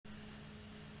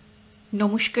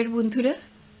নমস্কার বন্ধুরা,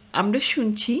 আমরা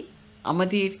শুনছি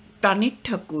আমাদের প্রাণের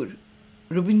ঠাকুর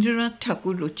রবীন্দ্রনাথ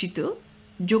ঠাকুর রচিত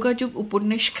যোগাযোগ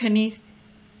উপন্যাসখানির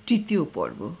তৃতীয়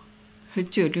পর্ব।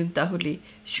 চলুন তাহলে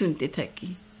শুনতে থাকি।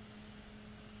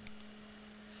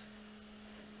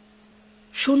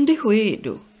 সন্ধে হয়ে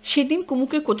এলো। সেদিন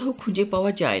কুমুকে কোথাও খুঁজে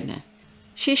পাওয়া যায় না।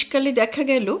 শেষকালে দেখা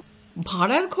গেল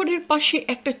ভাড়ার ঘরের পাশে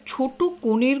একটা ছোট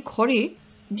কোণের ঘরে,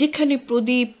 যেখানে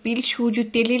প্রদীপ, পিলসুজ,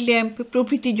 তেলের ল্যাম্প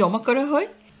প্রভৃতি জমা করা হয়,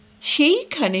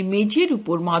 সেইখানে মেঝের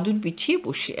উপর মাদুর বিছিয়ে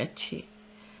বসে আছে।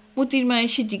 মতির মা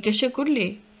এসে জিজ্ঞাসা করলে,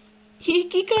 হে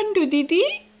কি কাণ্ড দিদি?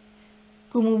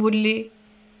 কুমু বললে,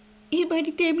 এ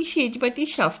বাড়িতে আমি সেজবাতি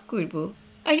সাফ করব,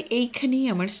 আর এইখানেই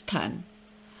আমার স্থান।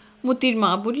 মতির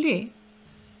মা বললে,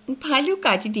 ভালো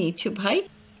কাজ নিয়েছ ভাই,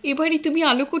 এবারে তুমি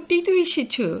আলো করতেই তো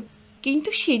এসেছ, কিন্তু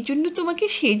সেজন্য তোমাকে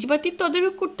সেজবাতির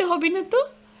তদারক করতে হবে না তো।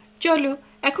 চলো,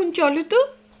 এখন চলো তো।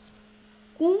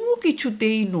 কুমু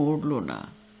কিছুতেই নড়ল না।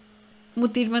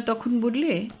 মতির মা তখন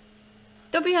বললে,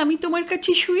 তবে আমি তোমার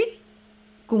কাছে শুই?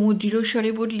 কুমু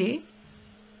দৃঢ়স্বরে বললে,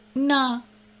 না।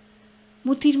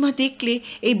 মতির মা দেখলে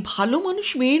এই ভালো মানুষ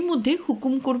মেয়ের মধ্যে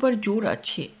হুকুম করবার জোর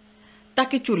আছে।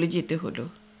 তাকে চলে যেতে হলো।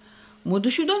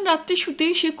 মধুসূদন রাত্রে শুতে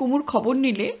সে কুমুর খবর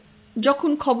নিলে।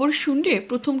 যখন খবর শুনলে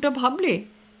প্রথমটা ভাবলে,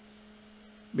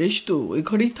 বেশ তো, ওই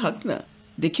ঘরেই থাক না,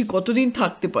 দেখি কতদিন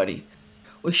থাকতে পারে।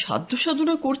 ওই সাধ্য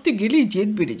সাধনা করতে গেলেই জেদ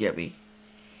বেড়ে যাবে।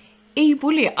 এই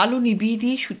বলে আলো নিভিয়ে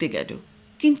দিয়ে শুতে গেল,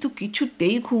 কিন্তু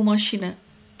কিছুতেই ঘুম আসে না।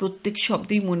 প্রত্যেক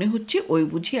শব্দেই মনে হচ্ছে ওই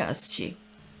বুঝে আসছে।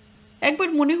 একবার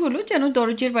মনে হলো যেন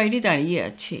দরজার বাইরে দাঁড়িয়ে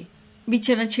আছে।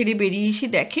 বিছানা ছেড়ে বেরিয়ে এসে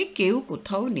দেখে কেউ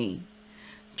কোথাও নেই।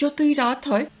 যতই রাত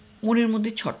হয় মনের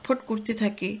মধ্যে ছটফট করতে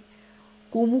থাকে।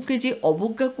 কুমুকে যে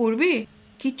অবজ্ঞা করবে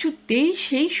কিছুতেই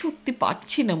সেই শক্তি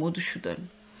পাচ্ছে না মধুসূদন।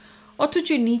 অথচ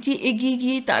নিজে এগিয়ে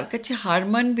গিয়ে তার কাছে হার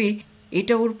মানবে,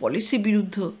 এটা ওর পলিসি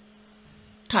বিরুদ্ধ।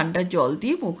 ঠান্ডা জল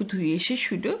দিয়ে মুখ ধুয়ে এসে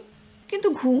শুল, কিন্তু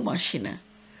ঘুম আসে না।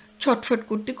 ছটফট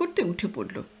করতে করতে উঠে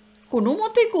পড়ল। কোনো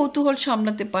মতেই কৌতূহল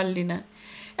সামলাতে পারলে না।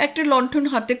 একটা লণ্ঠন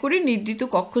হাতে করে নির্দিত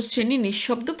কক্ষশ্রেণী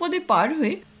নিঃশব্দ পদে পার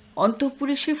হয়ে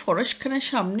অন্তঃপুরে সে ফরাসখানার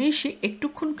সামনে এসে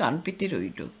একটুক্ষণ কান পেতে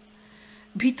রইল।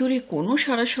 ভিতরে কোনো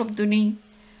সারা শব্দ নেই।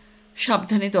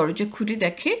 সাবধানে দরজা খুলে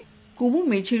দেখে কুমু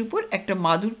মেঝের উপর একটা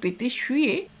মাদুর পেতে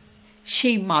শুয়ে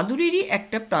সেই মাদুরেরই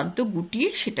একটা প্রান্ত গুটিয়ে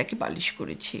সেটাকে বালিশ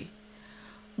করেছে।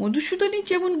 মধুসূদনের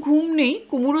যেমন ঘুম নেই,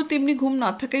 কুমুরও তেমনি ঘুম না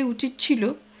থাকাই উচিত ছিল,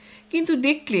 কিন্তু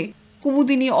দেখলে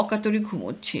কুমুদিনী অকাতরে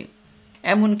ঘুমোচ্ছে।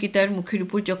 এমনকি তার মুখের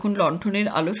উপর যখন লণ্ঠনের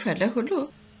আলো ফেলা হলো,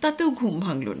 তাতেও ঘুম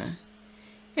ভাঙল না।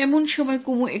 এমন সময়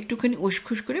কুমু একটুখানি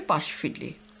উসখুস করে পাশ ফিরলে।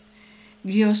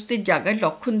 গৃহস্থের জাগার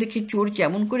লক্ষণ দেখে চোর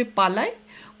যেমন করে পালায়,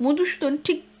 মধুসূদন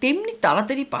ঠিক তেমনি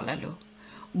তাড়াতাড়ি পালালো।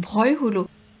 ভয় হলো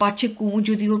পাছে কুমু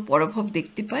যদি ওর পরাভব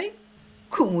দেখতে পায়,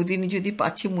 কুমুদিনী যদি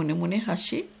পাছে মনে মনে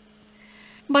হাসে।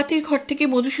 বাতির ঘর থেকে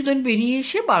মধুসূদন বেরিয়ে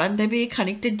এসে বারান্দা বেয়ে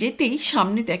খানিকটা যেতেই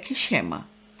সামনে দেখে শ্যামা,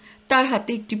 তার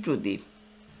হাতে একটি প্রদীপ।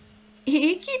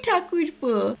 এ কি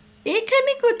ঠাকুরপো,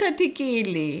 এখানে কোথা থেকে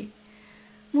এলে?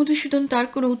 মধুসূদন তার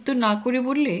কোনো উত্তর না করে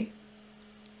বললে,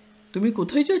 তুমি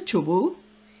কোথায় যাচ্ছ বউ?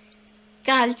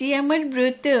 কাল যে আমার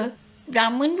ব্রত,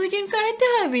 ব্রাহ্মণ ভোজন করাতে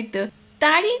হবে তো,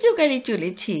 তারই জোগাড়ে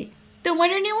চলেছি।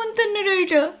 তোমারও নেমন্তন্ন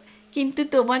রইল, কিন্তু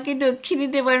তোমাকে দক্ষিণে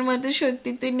দেবার মতো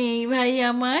শক্তি তো নেই ভাই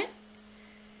আমার।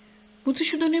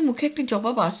 মধুসূদনের মুখে একটা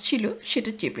জবাব আসছিল,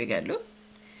 সেটা চেপে গেল।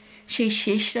 সেই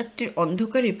শেষ রাত্রের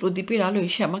অন্ধকারে প্রদীপের আলোয়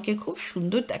শ্যামাকে খুব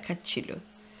সুন্দর দেখাচ্ছিল।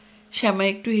 শ্যামা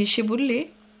একটু হেসে বললে,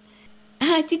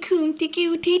 আজ ঘুম থেকে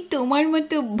উঠে তোমার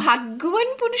মতো ভাগ্যবান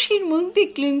পুরুষের মুখ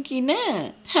দেখলুম কি না,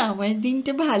 আমার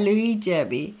দিনটা ভালোই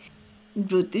যাবে,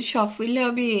 ব্রত সফল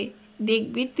হবে,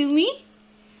 দেখবে তুমি।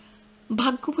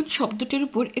 ভাগ্যবান শব্দটার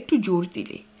উপর একটু জোর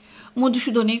দিলে।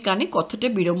 মধুসূদনের কানে কথাটা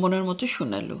বিড়ম্বনার মতো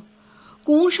শোনালো।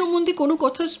 কুমুর সম্বন্ধে কোনো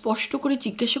কথা স্পষ্ট করে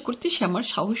জিজ্ঞাসা করতে শ্যামার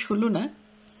সাহস হলো না।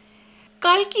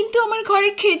 কাল কিন্তু আমার ঘরে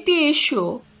খেতে এসো,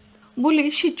 বলে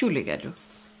সে চলে গেল।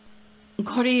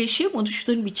 ঘরে এসে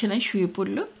মধুসূদন বিছানায় শুয়ে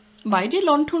পড়ল। বাইরে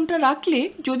লণ্ঠনটা রাখলে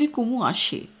যদি কুমু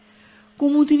আসে।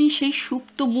 কুমুদিনী সেই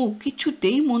সুপ্ত মুখ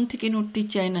কিছুতেই মন থেকে নড়তে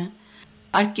চায় না।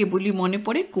 আর কেবলই মনে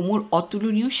পড়ে কুমুর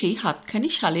অতুলনীয় সেই হাতখানি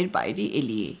শালের বাইরে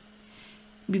এলিয়ে।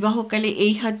 বিবাহকালে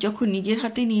এই হাত যখন নিজের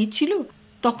হাতে নিয়েছিল,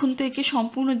 তখন তো একে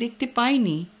সম্পূর্ণ দেখতে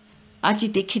পায়নি। আজ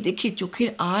দেখে দেখে চোখের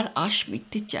আর আশ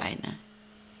মিটতে চায় না।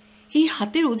 এই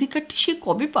হাতের অধিকারটি সে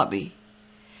কবে পাবে?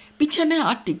 বিছানায়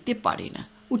আর টিকতে পারে না,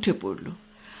 উঠে পড়ল।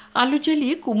 আলো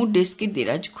জ্বালিয়ে কুমুর ডেস্কের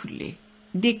দেরাজ খুললে।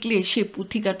 দেখলে সে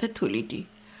পুঁথি গাঁথা থলিটি।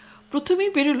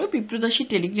 প্রথমেই বেরোলো বিপ্রদাসী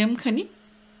টেলিগ্রামখানি,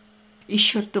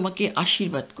 ঈশ্বর তোমাকে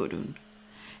আশীর্বাদ করুন।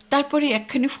 তারপরে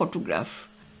একখানি ফটোগ্রাফ,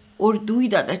 ওর দুই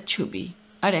দাদার ছবি,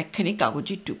 আর একখানি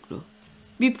কাগজের টুকরো।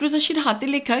 বিপ্রদাসীর হাতে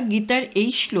লেখা গীতার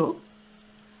এই শ্লোক,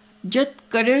 যৎ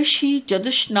করসি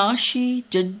যদস্নাসি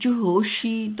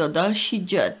যজ্জুহোষি দদাসি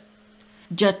যৎ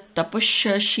যৎ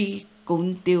তপস্যাসি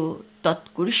কৌন্তেয়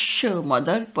তৎকুরুষ্য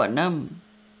মদর্পণম।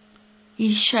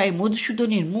 ঈর্ষায়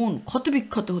মধুসূদনের মন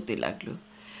ক্ষতবিক্ষত হতে লাগলো।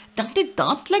 দাঁতে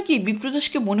দাঁত লাগিয়ে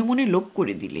বিপ্রদাসকে মনে মনে লোপ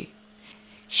করে দিলে।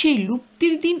 সেই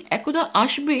লুপ্তির দিন একদা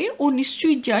আসবে ও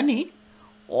নিশ্চয়ই জানে।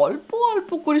 অল্প অল্প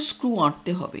করে স্ক্রু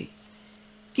আঁটতে হবে।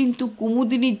 কিন্তু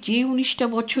কুমুদিনীর যে 19টা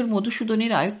বছর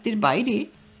মধুসূদনের আয়ত্তের বাইরে,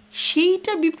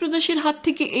 সেইটা বিপ্রদাসের হাত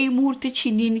থেকে এই মুহূর্তে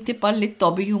ছিনিয়ে নিতে পারলে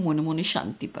তবেই ও মনে মনে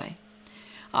শান্তি পায়।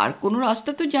 আর কোনো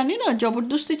রাস্তা তো জানে না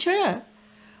জবরদস্তি ছাড়া।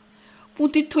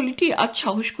 পুঁতির থলিটি আজ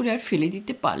সাহস করে আর ফেলে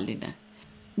দিতে পারলে না।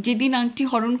 যেদিন আংটি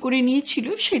হরণ করে নিয়েছিল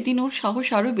সেদিন ওর সাহস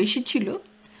আরও বেশি ছিল।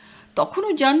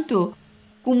 তখনও জানতো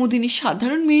কুমুদিনী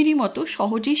সাধারণ মেয়েরই মতো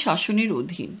সহজেই শাসনের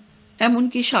অধীন,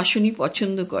 এমনকি শাসনই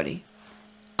পছন্দ করে।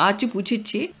 আজ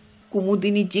বুঝেছে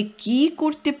কুমুদিনী যে কি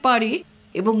করতে পারে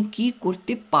এবং কি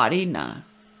করতে পারে না।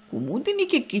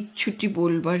 কুমুদিনীকে কিচ্ছুটি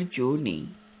বলবার জো নেই।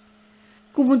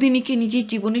 কুমুদিনীকে নিজের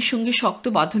জীবনের সঙ্গে শক্ত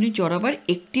বাঁধনে জড়াবার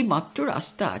একটি মাত্র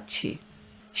রাস্তা আছে,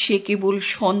 সে কেবল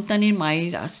সন্তানের মায়ের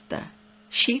রাস্তা।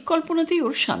 সেই কল্পনাতেই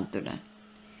ওর সান্ত্বনা।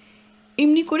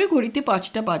 এমনি করে ঘড়িতে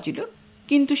 5টা বাজল,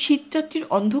 কিন্তু শীতরাত্রির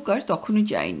অন্ধকার তখনও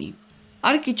যায়নি।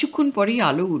 আর কিছুক্ষণ পরেই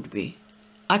আলো উঠবে।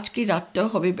 আজকে রাতটাও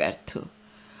হবে ব্যর্থ।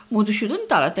 মধুসূদন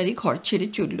তাড়াতাড়ি ঘর ছেড়ে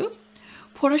চলল।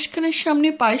 ফরাসখানার সামনে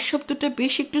পায়ের শব্দটা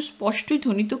বেশ একটু স্পষ্টই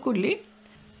ধ্বনিত করলে,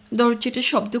 দরজাটা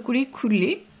শব্দ করেই খুললে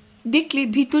দেখলে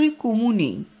ভিতরে কুমু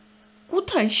নেই।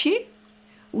 কোথায় সে?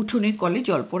 উঠোনের কলে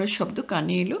জল পড়ার শব্দ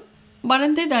কানে এলো।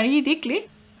 বারান্দায় দাঁড়িয়ে দেখলে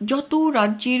যত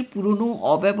রাজ্যের পুরনো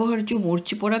অব্যবহার্য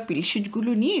মরচে পড়া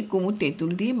পিলসুজগুলো নিয়ে কুমু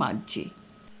তেঁতুল দিয়ে মাজছে।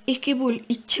 এ কেবল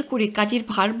ইচ্ছে করে কাজের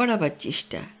ভার বাড়াবার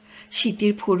চেষ্টা,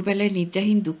 শীতের ভোরবেলায়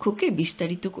নিদ্রাহীন দুঃখকে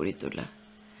বিস্তারিত করে তোলা।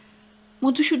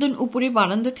 মধুসূদন উপরে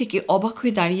বারান্দা থেকে অবাক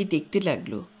হয়ে দাঁড়িয়ে দেখতে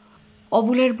লাগলো।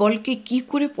 অবলার বলকে কি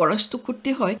করে পরাস্ত করতে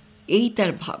হয় এই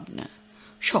তার ভাবনা।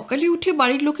 সকালে উঠে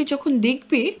বাড়ির লোকে যখন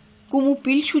দেখবে কুমু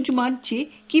পিলসুজ মাজছে,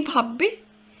 কি ভাববে?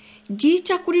 যে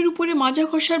চাকরির উপরে মাজা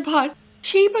ঘষার ভার,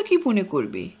 সেই বা কি মনে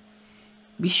করবে?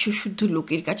 বিশ্বশুদ্ধ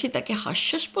লোকের কাছে তাকে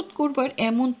হাস্যাস্পদ করবার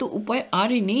এমন তো উপায়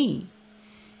আর নেই।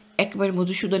 একবার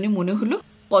মধুসূদনে মনে হলো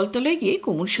কলতলায় গিয়ে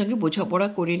কুমুর সঙ্গে বোঝাপড়া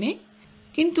করে নেয়।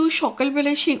 কিন্তু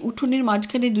সকালবেলায় সেই উঠোনের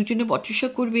মাঝখানে দুজনে বচসা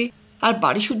করবে আর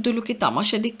বাড়ি শুদ্ধ লোকে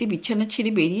তামাশা দেখতে বিছানা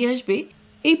ছেড়ে বেরিয়ে আসবে,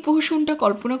 এই প্রহসনটা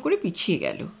কল্পনা করে পিছিয়ে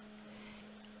গেল।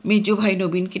 মেজ ভাই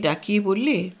নবীনকে ডাকিয়ে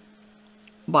বললে,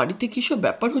 বাড়িতে কী সব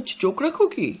ব্যাপার হচ্ছে, চোখ রাখো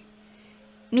কি?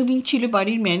 নবীন ছিল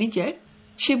বাড়ির ম্যানেজার।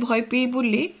 সে ভয় পেয়ে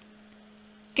বললে,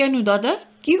 কেন দাদা,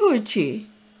 কি হয়েছে?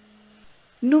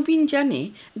 নবীন জানে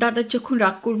দাদার যখন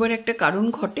রাগ করবার একটা কারণ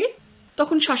ঘটে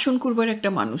তখন শাসন করবার একটা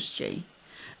মানুষ চাই।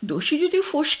 দোষী যদি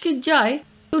ফসকে যায়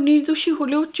তো নির্দোষী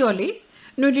হলেও চলে,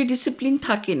 নইলে ডিসিপ্লিন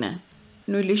থাকে না,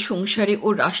 নইলে সংসারে ও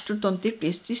রাষ্ট্রতন্ত্রের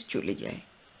প্রেস্টিজ চলে যায়।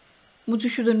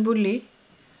 মধুসূদন বললে,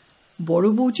 বড়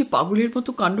বউ যে পাগলের মতো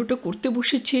কাণ্ডটা করতে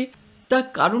বসেছে তার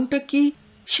কারণটা কি,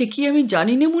 সে কি আমি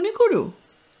জানি না মনে করো?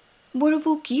 বড়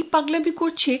বউ কি পাগলামি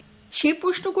করছে সে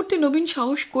প্রশ্ন করতে নবীন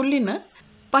সাহস করলে না,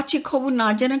 পাছে খবর না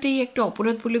জানাটাই একটা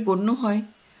অপরাধ বলে গণ্য হয়।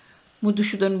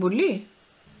 মধুসূদন বললে,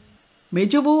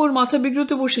 মেজ বউ ওর মাথা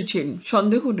বিগড়তে বসেছেন,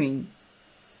 সন্দেহ নেই।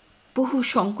 বহু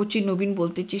সংকোচে নবীন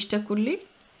বলতে চেষ্টা করলে,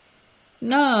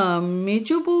 না মেজ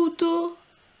বউ তো।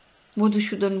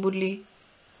 মধুসূদন বললে,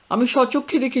 আমি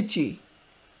স্বচক্ষে দেখেছি।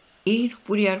 এর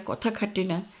উপরে আর কথা খাটে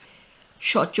না।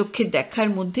 স্বচক্ষে দেখার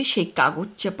মধ্যে সেই কাগজ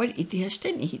চাপার ইতিহাসটা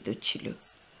নিহিত ছিল।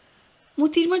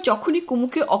 মতির মা যখনই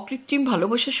কুমুকে অকৃত্রিম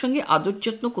ভালোবাসার সঙ্গে আদর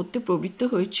যত্ন করতে প্রবৃত্ত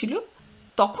হয়েছিল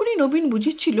তখনই নবীন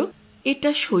বুঝেছিল এটা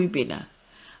সইবে না,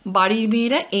 বাড়ির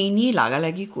মেয়েরা এই নিয়ে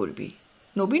লাগালাগি করবে।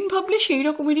 নবীন ভাবলে সেই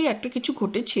রকমেরই একটা কিছু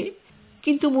ঘটেছে,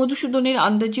 কিন্তু মধুসূদনের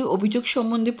আন্দাজে অভিযোগ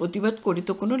সম্বন্ধে প্রতিবাদ করে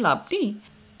তো কোনো লাভ নেই,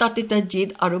 তাতে তার জেদ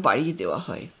আরও বাড়িয়ে দেওয়া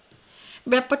হয়।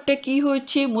 ব্যাপারটা কি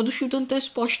হয়েছে মধুসূদন তা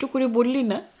স্পষ্ট করে বললে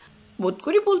না, বোধ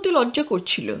করে বলতে লজ্জা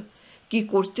করছিল। কি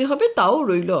করতে হবে তাও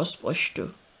রইল অস্পষ্ট।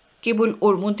 কেবল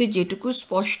ওর মধ্যে যেটুকু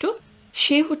স্পষ্ট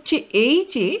সে হচ্ছে এই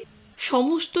যে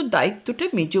সমস্ত দায়িত্বটা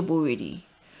মেজ বউয়েরই,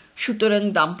 সুতরাং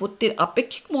দাম্পত্যের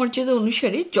আপেক্ষিক মর্যাদা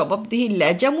অনুসারে জবাবদিহি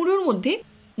লেজা মুড়োর মধ্যে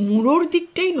মুড়োর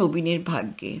দিকটাই নবীনের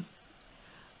ভাগ্যে।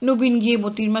 নবীন গিয়ে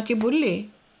মতির মাকে বললে,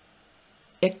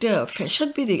 একটা ফ্যাসাদ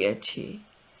বেঁধে গেছে।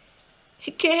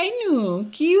 কেন,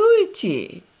 কি হয়েছে?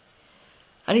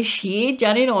 আরে সে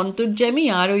জানের অন্তর্যামী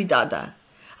আর ওই দাদা,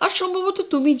 আর সম্ভবত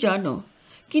তুমি জানো,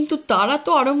 কিন্তু তারা তো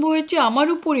আরম্ভ হয়েছে আমার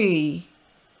উপরেই।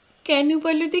 কেন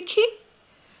বলো দেখি?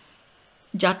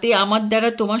 যাতে আমার দ্বারা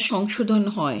তোমার সংশোধন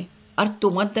হয়, আর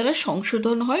তোমার দ্বারা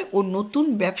সংশোধন হয় ও নতুন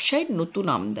ব্যবসায় নতুন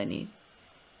আমদানির।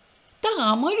 তা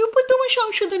আমার উপর তোমার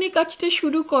সংশোধনের কাজটা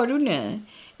শুরু করো না,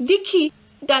 দেখি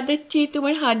দাদার চেয়ে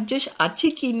তোমার হাত যশ আছে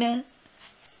কি না?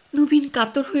 নবীন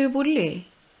কাতর হয়ে বললে,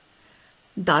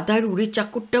 দাদার উড়ে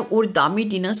চাকরটা ওর দামি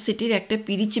ডিনার সেটের একটা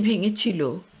পিরিচ ভেঙেছিল,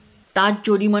 তার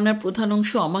জরিমানার প্রধান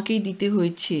অংশ আমাকেই দিতে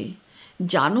হয়েছে,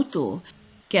 জানো তো,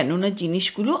 কেননা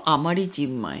জিনিসগুলো আমারই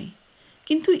জিম্মায়।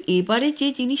 কিন্তু এবারে যে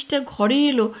জিনিসটা ঘরে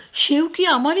এলো সেও কি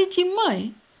আমারই জিম্মায়?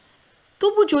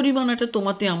 তবু জরিমানাটা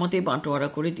তোমাতে আমাদের বাঁটোয়ারা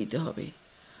করে দিতে হবে।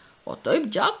 অতএব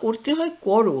যা করতে হয়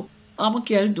করো,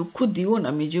 আমাকে আর দুঃখ দিও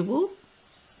না মেজবউ।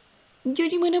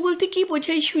 জরিমানা বলতে কি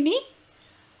বোঝাই শুনি?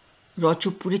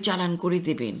 রজবপুরে চালান করে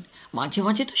দেবেন, মাঝে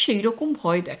মাঝে তো সেই রকম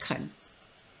ভয় দেখান।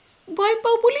 ভয়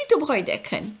পাও বলেই তো ভয়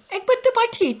দেখান, একবার তো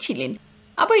পাঠিয়েছিলেন,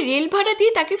 আবার রেল ভাড়া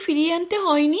দিয়ে তাকে ফিরিয়ে আনতে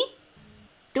হয়নি।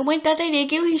 তোমার দাদা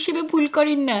রেগেও হিসেবে ভুল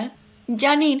করেন না,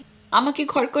 জানেন আমাকে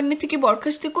ঘরকন্যা থেকে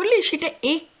বরখাস্ত করলে সেটা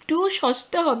একটুও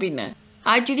সস্তা হবে না,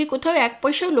 আর যদি কোথাও এক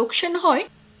পয়সাও লোকসান হয়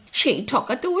সেই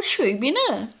ঠকা তো ওর সইবে না।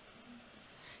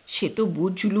 সে তো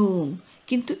বুঝলুম,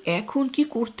 কিন্তু এখন কি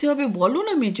করতে হবে বলো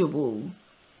না মেজবউ।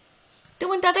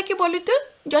 তোমার দাদাকে বলো তো,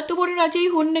 যত বড় রাজাই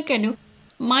হন না কেন,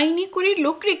 মাইনে করে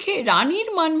লোক রেখে রানীর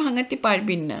মান ভাঙাতে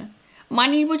পারবেন না।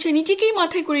 মানির বোঝা নিজেকেই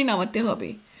মাথায় করে নামাতে হবে।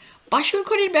 বাসর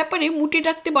ঘরের ব্যাপারে মুটে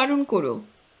ডাকতে বারণ করো।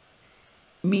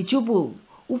 মেজবউ,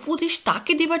 উপদেশ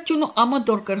তাকে দেবার জন্য আমার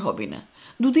দরকার হবে না,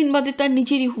 দুদিন বাদে তার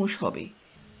নিজেরই হুঁশ হবে।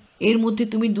 এর মধ্যে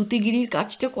তুমি দুতিগিরির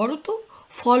কাজটা করো তো,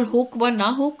 ফল হোক বা না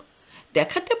হোক,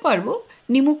 দেখাতে পারবো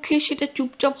নিমুখ খেয়ে সেটা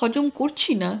চুপচাপ হজম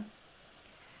করছি না।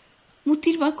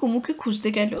 মুতির মা কুমুকে খুঁজতে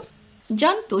গেল,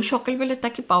 জানতো সকালবেলা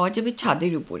তাকে পাওয়া যাবে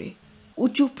ছাদের উপরে,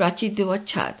 উঁচু প্রাচীর দেওয়ার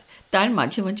ছাদ, তার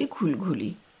মাঝে মাঝে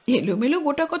ঘুলঘুলি, এলোমেলো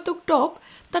গোটা কতক টব,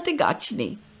 তাতে গাছ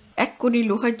নেই, এক কোণে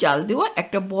লোহার জাল দেওয়া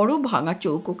একটা বড় ভাঙা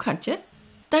চৌকো খাঁচা,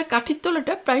 তার কাঠের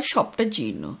তলাটা প্রায় সবটা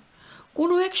জীর্ণ।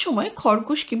 কোনো এক সময়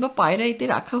খরগোশ কিংবা পায়রা এতে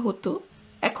রাখা হতো,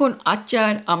 এখন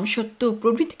আচার আমসত্ত্ব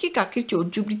প্রভৃতিকে কাকের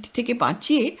চৌর্যবৃত্তি থেকে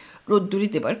বাঁচিয়ে রোদ্দুরে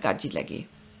দেবার কাজে লাগে।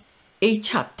 এই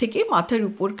ছাদ থেকে মাথার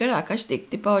উপরকার আকাশ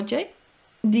দেখতে পাওয়া যায়,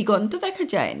 দিগন্ত দেখা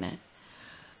যায় না।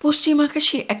 পশ্চিম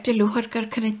আকাশে একটা লোহার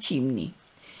কারখানার চিমনি,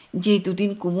 যে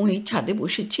দুদিন কুমু এই ছাদে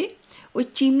বসেছে ওই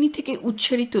চিমনি থেকে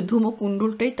উচ্ছারিত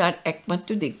ধূমকুণ্ডলটাই তার একমাত্র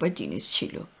দেখবার জিনিস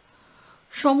ছিল।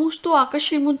 সমস্ত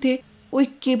আকাশের মধ্যে ওই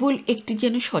কেবল একটি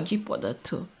যেন সজীব পদার্থ,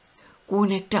 কোন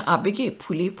একটা আবেগে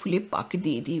ফুলে ফুলে পাক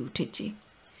দিয়ে দিয়ে উঠেছে।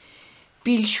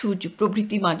 পিল সূর্য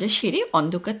প্রভৃতি মাজা সেরে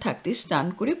অন্ধকার থাকতে স্নান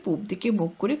করে পূব দিকে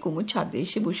মুখ করে কুমু ছাদে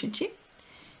এসে বসেছে।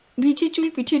 ভিজে চুল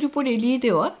পিঠের উপর এলিয়ে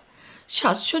দেওয়া,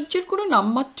 সাজসজ্জার কোনো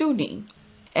নামমাত্রও নেই।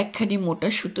 একখানি মোটা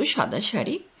সুতো সাদা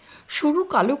শাড়ি, সরু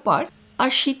কালো পাড়,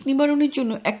 আর শীত নিবারণের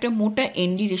জন্য একটা মোটা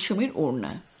এন্ডি রেশমের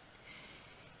ওড়না।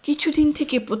 কিছুদিন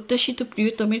থেকে প্রত্যাশিত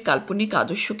প্রিয়তমের কাল্পনিক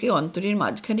আদর্শকে অন্তরের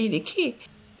মাঝখানে রেখে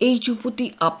এই যুবতী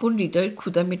আপন হৃদয়ের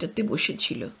ক্ষুধা মেটাতে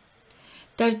বসেছিল।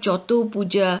 তার যত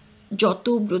পূজা, যত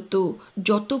ব্রত,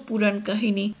 যত পুরাণ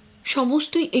কাহিনী,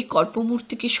 সমস্তই এই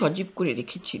কল্পমূর্তিকে সজীব করে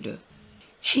রেখেছিল।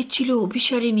 সে ছিল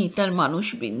অভিসারিণী তার মানস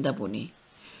বৃন্দাবনে।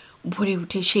 ভোরে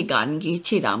উঠে সে গান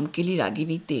গেয়েছে রামকেলি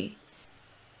রাগিনীতে,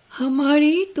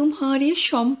 হামারে তুমহারে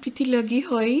সম্প্রীতি লাগি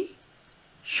হয়,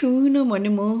 শুন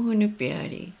মনমোহন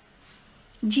পেয়ারে।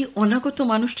 যে অনাগত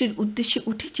মানুষটির উদ্দেশ্যে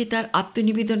উঠেছে তার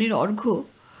আত্মনিবেদনের অর্ঘ্য,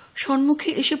 সম্মুখে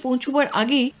এসে পৌঁছবার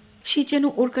আগেই সে যেন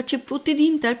ওর কাছে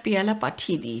প্রতিদিন তার পেয়ালা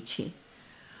পাঠিয়ে দিয়েছে।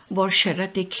 বর্ষার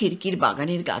রাতে খিড়কির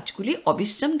বাগানের গাছগুলি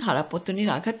অবিশ্রাম ধারাপতনের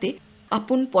আঘাতে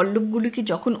আপন পল্লবগুলিকে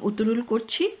যখন উতরুল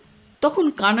করছে, তখন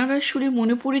কানাড়ার সুরে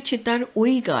মনে পড়েছে তার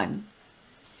ওই গান,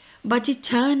 বাজে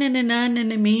ছা না না না না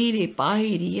না মেরে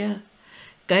পায়েরিয়া,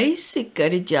 कैसे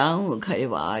कर जाऊं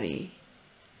घरवारे।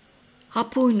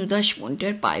 আপন উদাস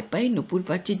মনটার পায়ে পায়ে নুপুর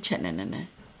পাচির ঝানানানা।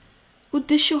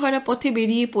 উদ্দেশ্যহারা পথে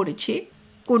বেরিয়ে পড়েছে,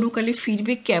 কোনো কালে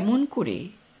ফিরবে কেমন করে?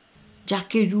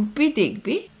 যাকে রূপে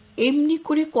দেখবে এমনি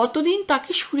করে কতদিন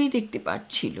তাকে সুরে দেখতে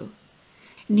পাচ্ছিল।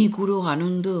 নিগুড়ো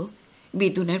আনন্দ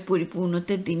বেদনার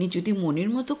পরিপূর্ণতার দিনে যদি মনের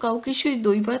মতো কাউকে সে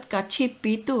দৈবাত কাছে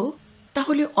পেত,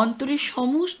 তাহলে অন্তরের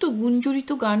সমস্ত গুঞ্জরিত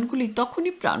গানগুলি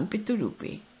তখনই প্রাণ পেত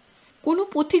রূপে। কোনো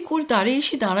পথিক ওর দ্বারে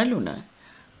এসে দাঁড়ালো না।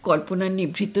 কল্পনার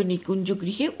নিভৃত নিকুঞ্জ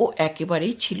গৃহে ও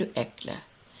একেবারেই ছিল একলা,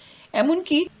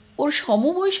 এমনকি ওর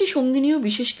সমবয়সী সঙ্গিনীও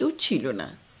বিশেষ কেউ ছিল না।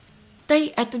 তাই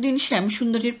এতদিন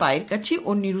শ্যামসুন্দরের পায়ের কাছে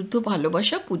ওর নিরুদ্ধ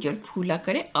ভালোবাসা পূজার ফুল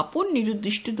আকারে আপন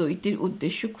নিরুদ্দিষ্ট দ্বৈতের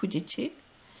উদ্দেশ্য খুঁজেছে।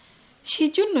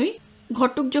 সেজন্যই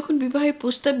ঘটক যখন বিবাহের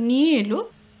প্রস্তাব নিয়ে এলো,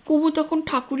 কুমু তখন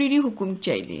ঠাকুরেরই হুকুম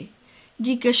চাইলে,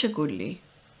 জিজ্ঞাসা করলে,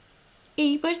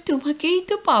 এইবার তোমাকেই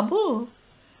তো পাবো?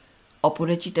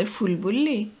 অপরাজিতার ফুল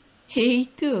বললে, এই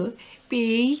তো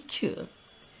পেয়েইছ।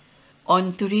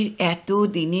 অন্তরের এত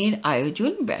দিনের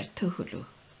আয়োজন ব্যর্থ হলো।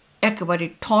 একেবারে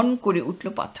ঠন করে উঠল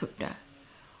পাথরটা,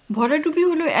 ভরাডুবি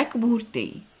হলো এক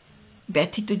মুহূর্তেই।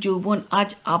 ব্যথিত যৌবন আজ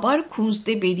আবার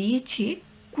খুঁজতে বেরিয়েছে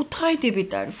কোথায় দেবে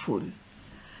তার ফুল?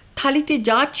 থালিতে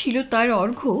যা ছিল তার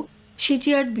অর্ঘ্য সে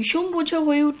যে আজ বিষম বোঝা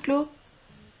হয়ে উঠল।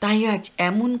 তাই আজ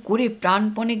এমন করে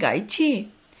প্রাণপণে গাইছে,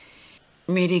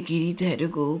 মেরে গিরিধর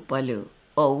গোপাল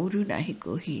অউর নাহি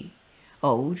কহি,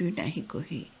 অউর নাহি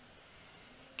কহি।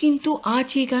 কিন্তু আজ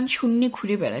এই গান শূন্যে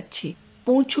ঘুরে বেড়াচ্ছে,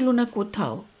 পৌঁছল না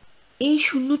কোথাও। এই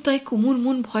শূন্যতায় কুমুর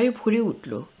মন ভয়ে ভরে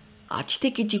উঠল। আজ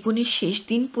থেকে জীবনের শেষ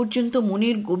দিন পর্যন্ত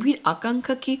মনের গভীর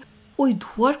আকাঙ্ক্ষা কি ওই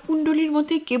ধোয়ার কুণ্ডলীর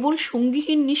মতে কেবল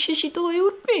সঙ্গীহীন নিঃশেষিত হয়ে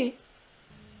উঠবে?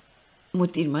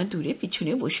 মতির মা দূরে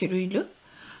পিছনে বসে রইল।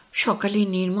 সকালে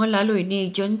নির্মল আলোয়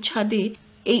নির্জন ছাদে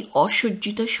এই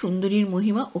অসজ্জিতা সুন্দরীর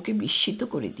মহিমা ওকে বিস্মিত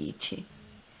করে দিয়েছে।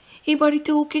 এ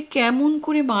বাড়িতে ওকে কেমন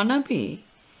করে মানাবে?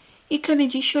 এখানে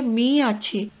যেসব মেয়ে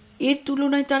আছে এর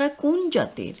তুলনায় তারা কোন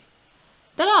জাতের?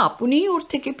 তারা আপনিই ওর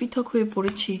থেকে পৃথক হয়ে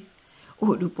পড়েছে।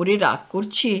 ওর উপরে রাগ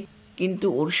করছে, কিন্তু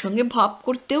ওর সঙ্গে ভাব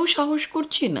করতেও সাহস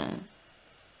করছে না।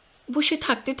 বসে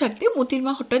থাকতে থাকতে মতির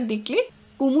মা হঠাৎ দেখলে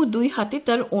কুমু দুই হাতে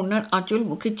তার ওনার আঁচল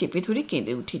মুখে চেপে ধরে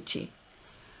কেঁদে উঠেছে।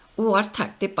 ও আর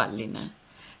থাকতে পারলে না,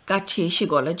 কাছে এসে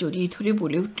গলা জড়িয়ে ধরে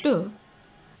বলে উঠল,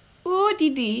 ও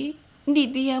দিদি,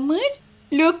 দিদি আমার,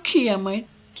 লক্ষ্মী আমার,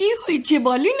 কি হয়েছে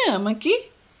বলে না আমাকে?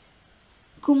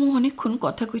 কুমু অনেকক্ষণ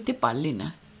কথা কইতে পারলে না,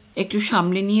 একটু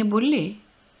সামলে নিয়ে বললে,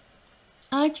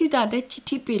 আজও দাদার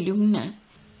চিঠি পেলুম না,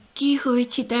 কি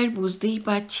হয়েছে তার বুঝতেই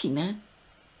পারছি না।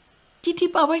 চিঠি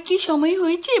পাবার কি সময়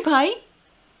হয়েছে ভাই?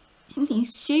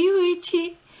 নিশ্চয়ই হয়েছে,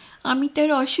 আমি তার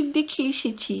অসুখ দেখে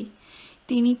এসেছি।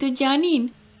 তিনি তো জানেন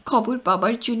খবর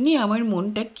পাবার জন্যে আমার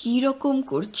মনটা কী রকম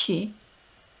করছে।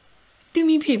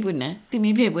 তুমি ভেবো না, তুমি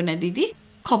ভেবো না দিদি,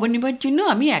 খবর নেবার জন্য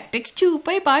আমি একটা কিছু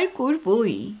উপায় বার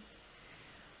করবই।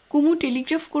 কুমু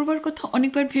টেলিগ্রাফ করবার কথা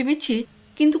অনেকবার ভেবেছে,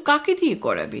 কিন্তু কাকে দিয়ে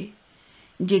করাবে?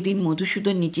 যেদিন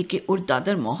মধুসূদন নিজেকে ওর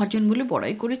দাদার মহাজন বলে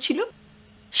বড়াই করেছিল,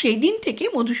 সেই দিন থেকে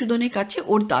মধুসূদনের কাছে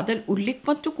ওর দাদার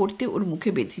উল্লেখমাত্র করতে ওর মুখে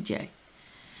বেঁধে যায়।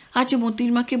 আজ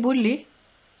মতির মাকে বললে,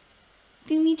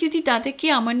 তুমি যদি দাদাকে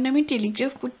আমার নামে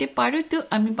টেলিগ্রাফ করতে পারো তো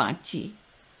আমি বাঁচি।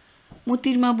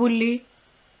 মতির মা বললে,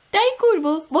 তাই করব,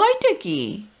 ভয়টা কি?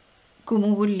 কুমু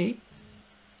বললে,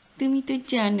 তুমি তো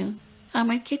জানো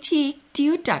আমার কাছে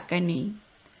একটিও টাকা নেই।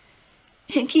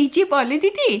 কি যে বলে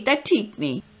দিদি, তা ঠিক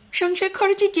নেই। সংসার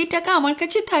খরচে যে টাকা আমার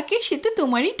কাছে থাকে সে তো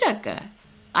তোমারই টাকা।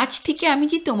 আজ থেকে আমি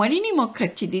যে তোমারই নিমক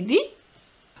খাচ্ছি দিদি।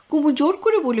 কুমু জোর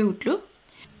করে বলে উঠল,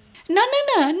 না না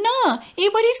না না,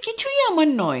 এবারের কিছুই আমার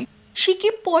নয়, সে কি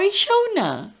পয়সাও না।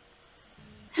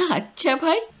 আচ্ছা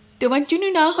ভাই, তোমার জন্য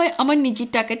না হয় আমার নিজের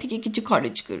টাকা থেকে কিছু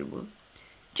খরচ করব।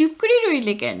 চুপ করে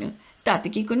রইলে কেন? তাতে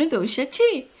কি কোনো দোষ আছে?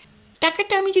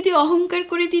 টাকাটা আমি যদি অহংকার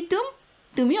করে দিতাম,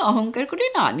 তুমি অহংকার করে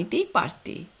না নিতেই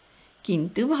পারতে।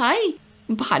 কিন্তু ভাই,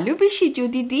 ভালোবেসে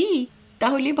যদি দিই,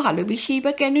 তাহলে ভালোবেসেই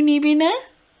বা কেন নেবে না?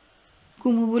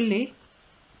 কুমু বললে,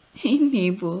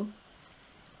 নেব।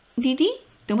 দিদি,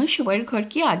 তোমার শোবার ঘর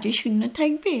কি আজও শূন্য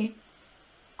থাকবে?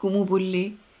 কুমু বললে,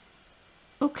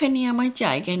 ওখানে আমার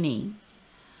জায়গা নেই।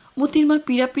 মতির মা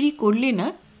পীড়াপিড়ি করলে না।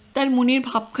 তার মনের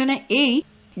ভাবখানা এই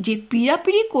যে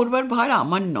পীড়াপিড়ি করবার ভার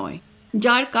আমার নয়,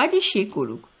 যার কাজ সে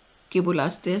করুক। কেবল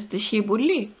আস্তে আস্তে সে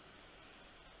বললে,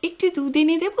 একটু দুধ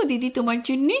এনে দেবো দিদি তোমার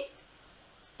জন্যে?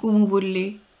 কুমু বললে,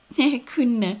 এখন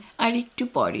না, আর একটু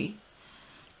পরে।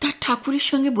 তার ঠাকুরের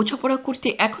সঙ্গে বোঝাপড়া করতে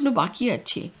এখনো বাকি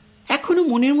আছে। এখনো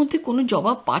মনের মধ্যে কোনো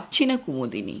জবাব পাচ্ছে না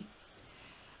কুমুদিনী।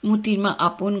 মতির মা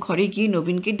আপন ঘরে গিয়ে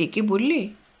নবীনকে ডেকে বললে,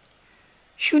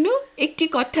 শুনো একটি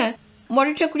কথা, বড়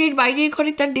ঠাকুরের বাইরের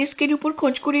ঘরে তার ডেস্কের উপর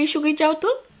খোঁজ করে এসো গে যাও তো,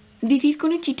 দিদির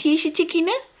কোনো চিঠি এসেছে কি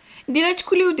না, দেরাজ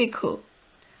খুলেও দেখো।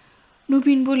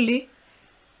 নবীন বললে,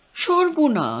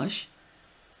 সর্বনাশ,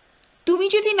 তুমি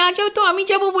যদি না যাও তো আমি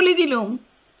যাব বলে দিলাম।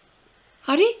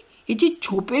 আরে, এই যে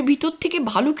ঝোপের ভিতর থেকে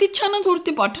ভালুকের ছানা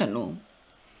ধরতে পাঠানো।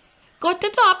 কর্তা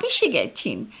তো আপিসে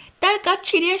গেছেন, তার কাজ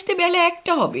ছেড়ে আসতে বেলা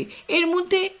একটা হবে, এর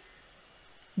মধ্যে।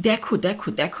 দেখো দেখো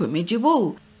দেখো মেজো বউ,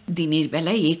 দিনের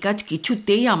বেলায় এ কাজ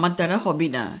কিছুতেই আমার দ্বারা হবে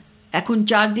না। এখন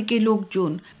চারদিকে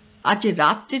লোকজন, আজ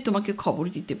রাত্রে তোমাকে খবর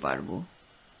দিতে পারবো।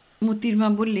 মতির মা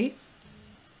বললে,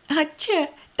 আচ্ছা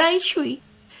তাই সই,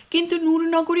 কিন্তু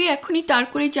নূরনগরে এখনই তার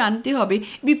করে জানতে হবে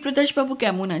বিপ্রদাসবাবু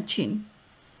কেমন আছেন।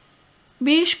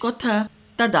 বেশ কথা,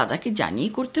 তা দাদাকে জানিয়ে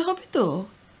করতে হবে তো।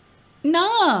 না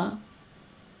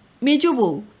মেজো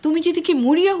বউ, তুমি যেদিকে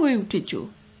মরিয়া হয়ে উঠেছ,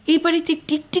 এই বাড়িতে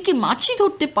টিকটিকি মাছি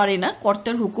ধরতে পারে না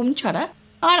কর্তার হুকুম ছাড়া,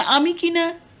 আর আমি কি না।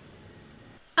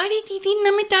 আরে দিদির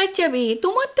নামে তার যাবে,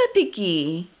 তোমার তাতে কি?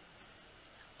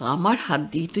 আমার হাত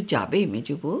দিয়ে তো যাবে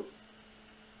মেজো বউ।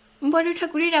 বড়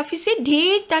ঠাকুরের অফিসে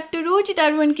ঢের তার তো রোজ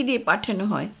দারোয়ানকে দিয়ে পাঠানো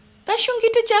হয়, তার সঙ্গে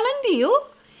এটা চালান দিও।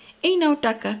 এই নাও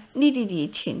টাকা, দিদি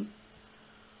দিয়েছেন।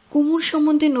 কুমুর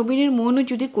সম্বন্ধে নবীনের মনও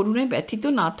যদি করুণায় ব্যথিত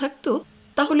না থাকতো,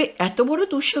 তাহলে এত বড়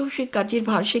দুঃসাহসিক কাজের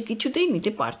ভার সে কিছুতেই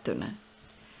নিতে পারত না।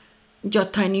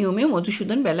 যথানিয়মে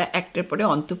মধুসূদন বেলা 1টার পরে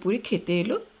অন্তঃপুরে খেতে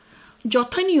এলো।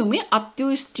 যথানিয়মে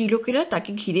আত্মীয় স্ত্রীলোকেরা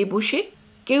তাকে ঘিরে বসে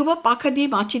কেউ বা পাখা দিয়ে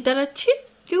মাছি তাড়াচ্ছে,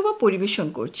 কেউ বা পরিবেশন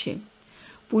করছে।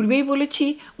 পূর্বেই বলেছি,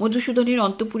 মধুসূদনের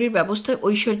অন্তঃপুরের ব্যবস্থায়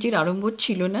ঐশ্বর্যের আড়ম্বর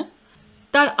ছিল না।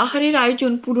 তার আহারের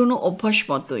আয়োজন পুরনো অভ্যাস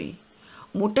মতোই।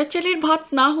 মোটা চালের ভাত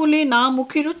না হলে না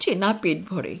মুখে রোচে, না পেট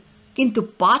ভরে, কিন্তু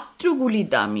পাত্রগুলি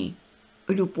দামি।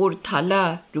 রূপোর থালা,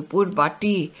 রূপোর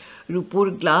বাটি, রূপোর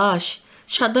গ্লাস,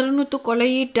 সাধারণত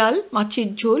কলাইয়ের ডাল, মাছের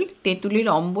ঝোল, তেঁতুলের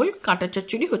অম্বল, কাঁটা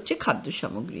চচ্চড়ি হচ্ছে খাদ্য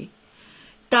সামগ্রী।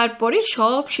 তারপরে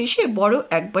সব শেষে বড়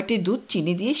 1 বাটি দুধ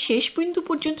চিনি দিয়ে শেষ বিন্দু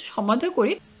পর্যন্ত সমাধা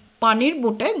করে পানের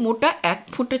বোঁটায় মোটা 1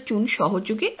 ফোঁটা চুন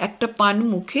সহযোগে একটা পান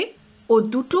মুখে ও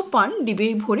 2টো পান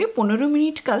ডিবেই ভরে 15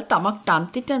 মিনিট কাল তামাক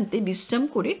টানতে টানতে বিশ্রাম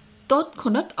করে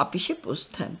তৎক্ষণাৎ আপিসে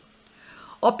প্রস্থান।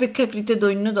 অপেক্ষাকৃত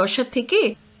দৈন্য দশা থেকে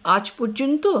আজ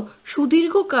পর্যন্ত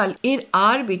সুদীর্ঘকাল এর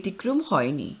আর ব্যতিক্রম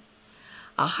হয়নি।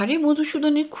 আহারে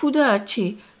মধুসূদনের ক্ষুধা আছে,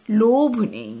 লোভ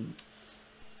নেই।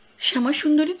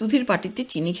 শ্যামাসুন্দরী দুধের বাটিতে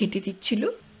চিনি ঘেঁটে দিচ্ছিল।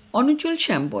 অনুজ্জ্বল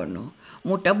শ্যামবর্ণ,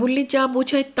 মোটা বললে যা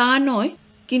বোঝায় তা নয়,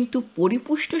 কিন্তু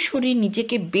পরিপুষ্ট শরীর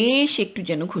নিজেকে বেশ একটু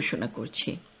যেন ঘোষণা করছে।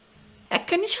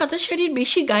 একখানি সাদা শাড়ির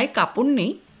বেশি গায়ে কাপড়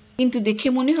নেই, কিন্তু দেখে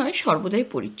মনে হয় সর্বদাই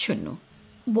পরিচ্ছন্ন।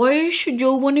 বয়স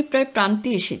যৌবনে প্রায় প্রান্তে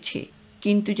এসেছে,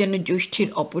 কিন্তু যেন জ্যৈষ্ঠের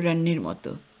অপরাহ্নের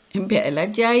মতো। বেলা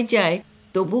যায় যায়,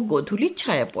 তবু গোধূলির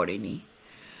ছায়া পড়েনি।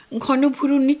 ঘন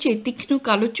ভুরুর নিচে তীক্ষ্ণ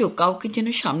কালো চোখ কাউকে যেন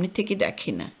সামনে থেকে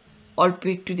দেখে না, অল্প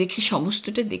একটু দেখে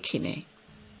সমস্তটা দেখে নেয়।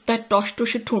 তার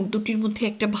টসটসে ঠোঁট দুটির মধ্যে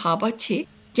একটা ভাব আছে,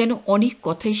 যেন অনেক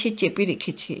কথাই সে চেপে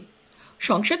রেখেছে।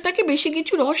 সংসার তাকে বেশি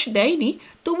কিছু রস দেয়নি,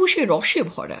 তবু সে রসে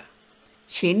ভরা।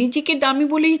 সে নিজেকে দামি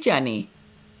বলেই জানে।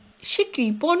 সে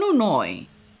কৃপণও নয়,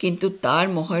 কিন্তু তার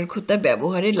মহার্ঘতা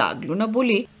ব্যবহারে লাগলো না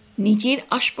বলে নিজের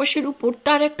আশপাশের উপর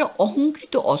তার একটা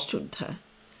অহংকৃত অশ্রদ্ধা।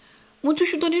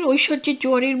 মধুসূদনের ঐশ্বর্যের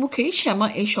জোয়ারের মুখে শ্যামা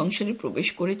এই সংসারে প্রবেশ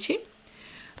করেছে।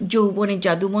 যৌবনের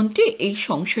জাদুমন্ত্রে এই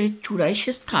সংসারের চূড়ায়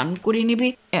সে স্থান করে নেবে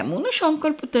এমনও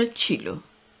সংকল্প তার ছিল।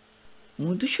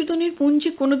 মধুসূদনের মন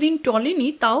যে কোনোদিন টলেনি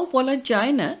তাও বলা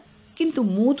যায় না, কিন্তু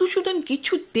মধুসূদন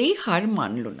কিছুতেই হার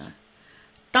মানল না।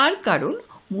 তার কারণ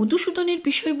মধুসূদনের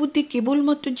বিষয়বুদ্ধি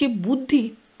কেবলমাত্র যে বুদ্ধি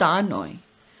তা নয়,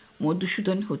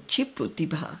 মধুসূদন হচ্ছে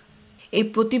প্রতিভা। এই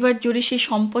প্রতিভার জোরে সে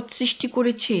সম্পদ সৃষ্টি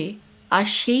করেছে, আর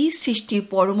সেই সৃষ্টি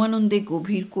পরমানন্দে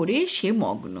গভীর করে সে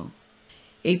মগ্ন।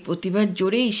 এই প্রতিভার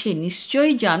জোরেই সে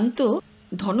নিশ্চয়ই জানত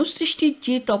ধনসৃষ্টির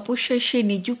যে তপস্যায় সে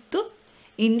নিযুক্ত,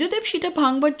 ইন্দ্রদেব সেটা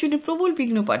ভাঙবার জন্য প্রবল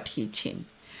বিঘ্ন পাঠিয়েছেন।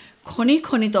 ক্ষণে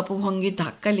ক্ষণে তপভঙ্গের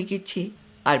ধাক্কা লেগেছে,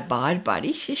 আর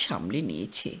বারবারই সে সামলে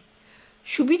নিয়েছে।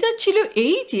 সুবিধা ছিল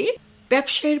এই যে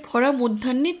ব্যবসায়ের ভরা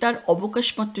মধ্যাহ্নে তার অবকাশ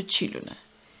মাত্র ছিল না।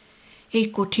 এই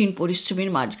কঠিন পরিশ্রমের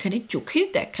মাঝখানে চোখের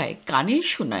দেখায়, কানের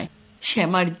শোনায়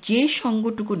শ্যামার যে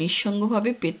সঙ্গটুকু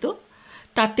নিঃসঙ্গভাবে পেত,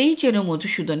 তাতেই যেন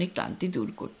মধুসূদনের ক্লান্তি দূর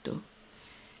করত।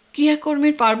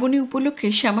 ক্রিয়াকর্মের পার্বণী উপলক্ষে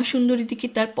শ্যামাসুন্দরী দিকে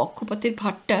তার পক্ষপাতের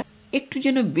ভারটা একটু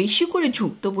যেন বেশি করে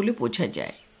ঝুঁকত বলে বোঝা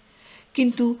যায়।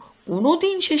 কিন্তু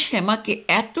কোনোদিন সে শ্যামাকে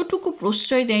এতটুকু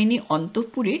প্রশ্রয় দেয়নি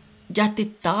অন্তঃপুরে যাতে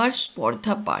তার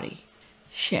স্পর্ধা বাড়ে।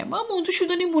 শ্যামা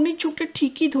মধুসূদনের মনের চোখটা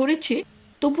ঠিকই ধরেছে,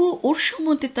 তবুও ওর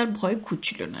সম্বন্ধে তার ভয়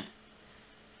ঘুচল না।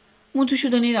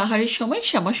 মধুসূদনের আহারের সময়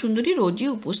শ্যামাসুন্দরী রোজই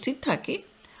উপস্থিত থাকে।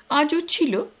 আজও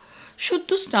ছিল। সদ্য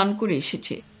স্নান করে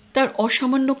এসেছে। তার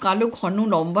অসামান্য কালো ঘন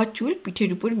লম্বা চুল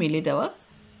পিঠের উপর মেলে দেওয়া,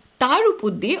 তার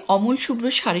উপর দিয়ে অমল শুভ্র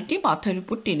শাড়িটি মাথার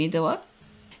উপর টেনে দেওয়া।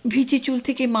 ভিজে চুল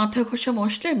থেকে মাথা ঘষা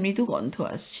মশলার মৃদু গন্ধ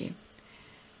আসছে।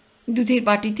 দুধের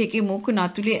বাটি থেকে মুখ না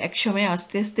তুলে একসময়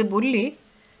আস্তে আস্তে বললে,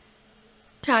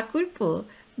 ঠাকুরপো,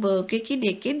 বউকে কি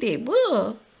ডেকে দেব?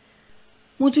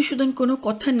 মধুসূদন কোনো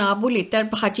কথা না বলে তার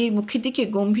ভাজের মুখের দিকে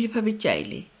গম্ভীরভাবে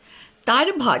চাইলে। তার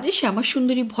ভাজে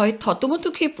শ্যামাসুন্দরী ভয়ে থতমত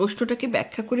খেয়ে প্রশ্নটাকে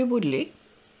ব্যাখ্যা করে বললে,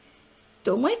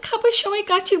 তোমার খাবার সময়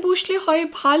কাছে বসলে হয়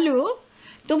ভালো,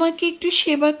 তোমাকে একটু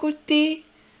সেবা করতে।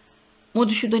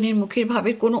 মধুসূদনের মুখের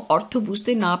ভাবের কোনো অর্থ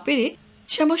বুঝতে না পেরে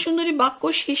শ্যামাসুন্দরী বাক্য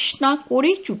শেষ না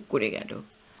করেই চুপ করে গেল।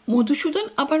 মধুসূদন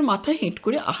আবার মাথা হেঁট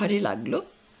করে আহারে লাগলো।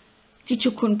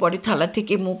 কিছুক্ষণ পরে থালা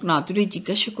থেকে মুখ না তুলে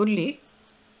জিজ্ঞাসা করলে,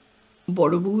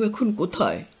 বড় বউ এখন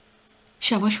কোথায়?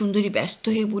 শ্যামাসুন্দরী ব্যস্ত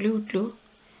হয়ে বলে উঠল,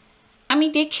 আমি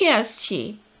দেখে আসছি।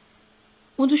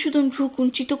 মধুসূদন ভ্রু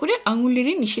কুঞ্চিত করে আঙুল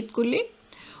নেড়ে নিষেধ করলে,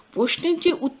 প্রশ্নের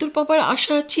যে উত্তর পাবার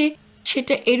আশা আছে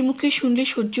সেটা এর মুখে শুনলে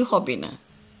সহ্য হবে না,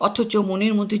 অথচ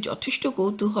মনের মধ্যে যথেষ্ট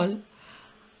কৌতূহল।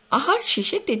 আহার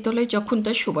শেষে তেতলায় যখন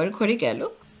তার শোবার ঘরে গেল,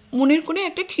 মনের কোনো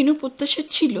একটা ক্ষীণ প্রত্যাশা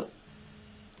ছিল।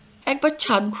 একবার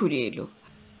ছাদ ঘুরে এলো,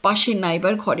 পাশের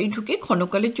নাইবার ঘরে ঢুকে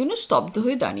ক্ষণকালের জন্য স্তব্ধ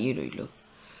হয়ে দাঁড়িয়ে রইল।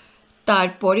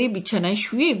 তারপরে বিছানায়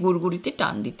শুয়ে গুড়গুড়িতে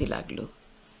টান দিতে লাগলো।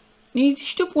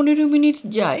 নির্দিষ্ট 15 মিনিট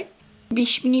যায়।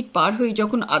 20 মিনিট পার হয়ে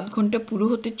যখন আধ ঘন্টা পুরো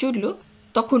হতে চলল,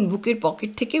 তখন বুকের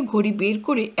পকেট থেকে ঘড়ি বের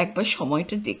করে একবার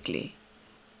সময়টা দেখলে।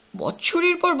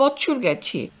 বৎসরের পর বৎসর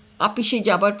গেছে, আপিসে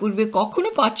যাবার পূর্বে কখনো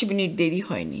 5 মিনিট দেরি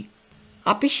হয়নি।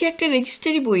 আপিসে একটা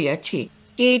রেজিস্ট্রারি বই আছে,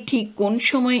 কে ঠিক কোন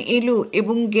সময় এলো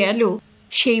এবং গেল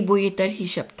সেই বইয়ে তার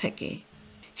হিসাব থাকে।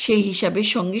 সেই হিসাবের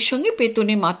সঙ্গে সঙ্গে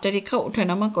বেতনে মাত্রারেখা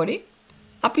ওঠানামা করে।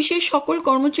 আপিসের সকল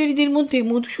কর্মচারীদের মধ্যে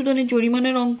মধুসূদনের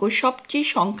জরিমানার অঙ্ক সবচেয়ে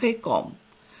সংখ্যায় কম,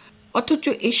 অথচ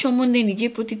এ সম্বন্ধে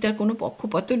নিজের প্রতি তার কোনো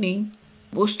পক্ষপাত নেই।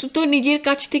 বস্তুত নিজের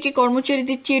কাছ থেকে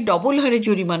কর্মচারীদের চেয়ে ডবল হারে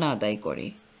জরিমানা আদায় করে।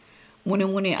 মনে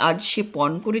মনে আজ সে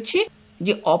পণ করেছে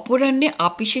যে অপরাহ্নে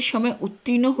আপিসের সময়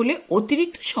উত্তীর্ণ হলে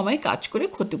অতিরিক্ত সময় কাজ করে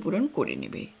ক্ষতিপূরণ করে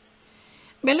নেবে।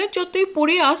 বেলা যতই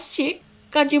পড়ে আসছে,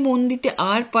 কাজে মন দিতে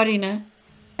আর পারে না।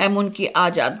 এমনকি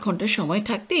আজ আধ ঘন্টা সময়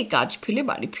থাকতে এই কাজ ফেলে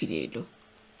বাড়ি ফিরে এলো।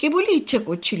 কেবলই ইচ্ছা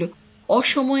করছিল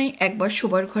অসময়ে একবার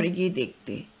শোবার ঘরে গিয়ে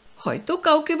দেখতে। হয়তো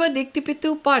কাউকে বা দেখতে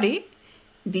পেতেও পারে।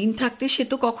 দিন থাকতে সে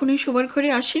তো কখনোই শোবার ঘরে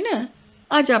আসে না।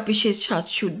 আজ আপিসের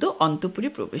সাজশুদ্ধ অন্তঃপুরে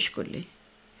প্রবেশ করলে।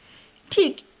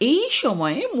 ঠিক এই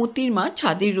সময়ে মতির মা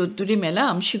ছাদের রোদ্দুরে মেলা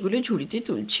আমসিগুলো ঝুড়িতে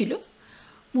তুলছিল।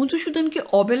 মধুসূদনকে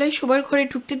অবেলায় শোবার ঘরে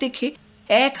ঢুকতে দেখে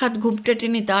এক হাত ঘুমটা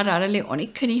টেনে তার আড়ালে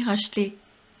অনেকখানি হাসলে।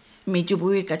 মেজ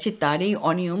বউয়ের কাছে তার এই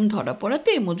অনিয়ম ধরা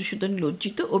পড়াতে মধুসূদন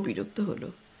লজ্জিত ও বিরক্ত হলো।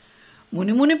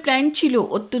 মনে মনে প্ল্যান ছিল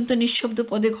অত্যন্ত নিঃশব্দ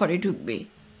পদে ঘরে ঢুকবে,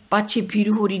 পাছে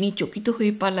ভীরু হরিণী চকিত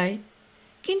হয়ে পালায়।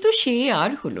 কিন্তু সে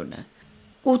আর হলো না।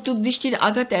 কৌতুক দৃষ্টির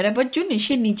আঘাত এড়াবার জন্যে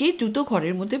সে নিজেই দ্রুত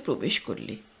ঘরের মধ্যে প্রবেশ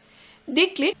করলে।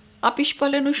 দেখলে আপিস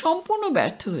পালানো সম্পূর্ণ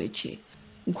ব্যর্থ হয়েছে।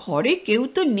 ঘরে কেউ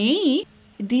তো নেই।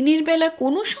 দিনের বেলা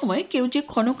কোনো সময় কেউ যে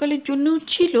ক্ষণকালের জন্য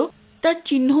ছিল তার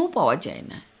চিহ্নও পাওয়া যায়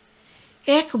না।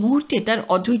 এক মুহূর্তে তার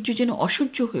অধৈর্য যেন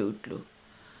অসহ্য হয়ে উঠল।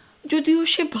 যদিও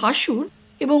সে ভাসুর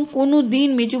এবং কোনো দিন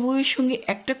মেজ বউয়ের সঙ্গে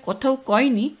একটা কথাও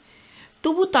কয়নি,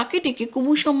 তবু তাকে ডেকে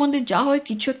কুমু সম্বন্ধে যা হয়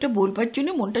কিছু একটা বলবার জন্য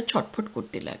মনটা ছটফট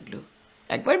করতে লাগলো।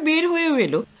 একবার বের হয়েও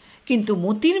এলো, কিন্তু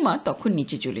মতির মা তখন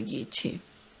নিচে চলে গিয়েছে।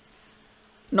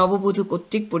 নববধূ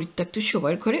কর্তৃক পরিত্যক্ত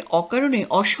শোবার ঘরে অকারণে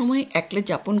অসময়ে একলা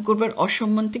যাপন করবার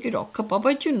অসম্মান থেকে রক্ষা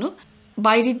পাবার জন্য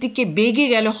বাইরের দিকে বেগে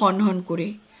গেল হন হন করে।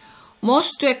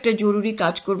 মস্ত একটা জরুরি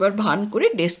কাজ করবার ভান করে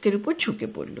ডেস্কের উপর ঝুঁকে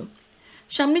পড়ল।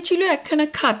 সামনে ছিল একখানা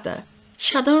খাতা।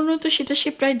 সাধারণত সেটা সে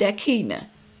প্রায় দেখেই না।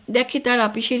 দেখে তার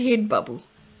আপিসের হেড বাবু।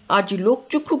 আজ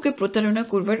লোকচক্ষুকে প্রতারণা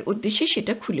করবার উদ্দেশ্যে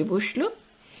সেটা খুলে বসল।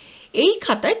 এই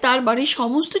খাতায় তার বাড়ির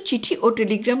সমস্ত চিঠি ও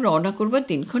টেলিগ্রাম রওনা করবার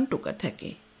দিনক্ষণ টোকা থাকে।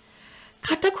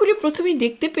 খাতা খুলে প্রথমেই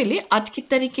দেখতে পেলে আজকের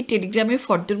তারিখে টেলিগ্রামের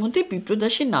ফর্দের মধ্যে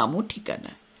বিপ্রদাসের নাম ও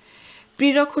ঠিকানা।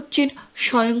 প্রেরক হচ্ছেন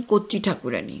স্বয়ং কর্ত্রী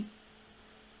ঠাকুরানী।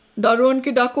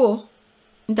 দারোয়ানকে ডাকো।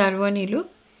 দারোয়ান এলো।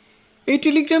 এই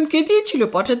টেলিগ্রাম কে দিয়েছিল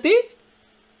পাঠাতে?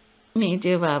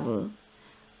 মেজবাবু।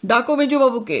 ডাকো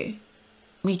মেজবাবুকে।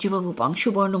 মেজবাবু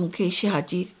পাংশুবর্ণ মুখে এসে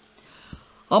হাজির।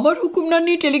 আমার হুকুম না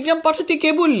নিয়ে টেলিগ্রাম পাঠাতে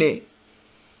কে বললে?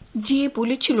 যে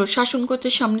বলেছিল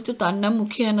শাসনকর্তার সামনে তো তার নাম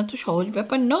মুখে আনা তো সহজ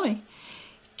ব্যাপার নয়।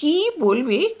 কি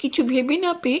বলবে কিছু ভেবে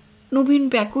না পেয়ে নবীন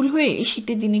ব্যাকুল হয়ে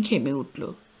শীতের দিনে ঘেমে উঠল।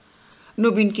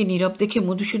 নবীনকে নীরব দেখে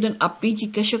মধুসূদন আপনিই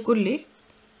জিজ্ঞাসা করলে,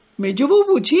 মেজবউ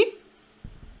বুঝি?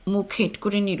 মুখ হেঁট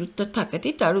করে নিরুত্তর থাকাতে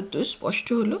তার উত্তর স্পষ্ট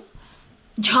হলো।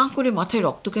 ঝাঁ করে মাথায়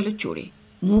রক্ত গেল চড়ে।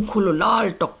 মুখ হলো লাল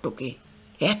টকটকে।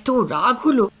 এত রাগ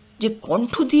হলো যে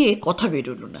কণ্ঠ দিয়ে কথা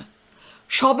বেরোলো না।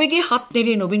 সবেগে হাত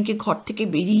নেড়ে নবীনকে ঘর থেকে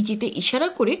বেরিয়ে যেতে ইশারা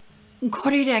করে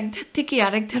ঘরের একধার থেকে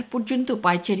আরেক ধার পর্যন্ত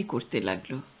পায়চারি করতে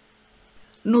লাগলো।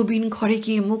 নবীন ঘরে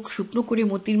গিয়ে মুখ শুকনো করে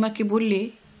মতির মাকে বললে,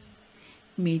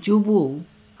 মেজ বউ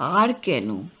আর কেন?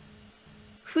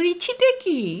 হয়েছিটা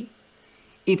কি?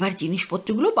 এবার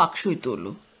জিনিসপত্রগুলো বাক্সয়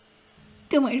তোলো।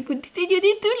 তোমার বুদ্ধিতে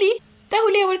যদি তুলি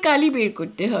তাহলে আবার কালি বের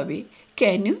করতে হবে।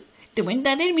 কেন, তোমার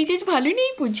দাদার মিজাজ ভালো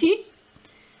নেই বুঝি?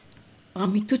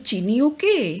 আমি তো চিনি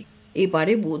ওকে।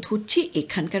 এবারে বোধ হচ্ছে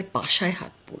এখানকার বাসায়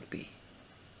হাত পড়বে।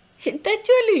 তা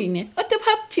চলুই না, অত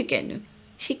ভাবছো কেন?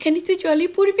 সেখানে তো জলে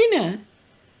পড়বে না।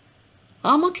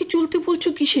 আমাকে চলতে বলছো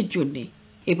কিসের জন্যে?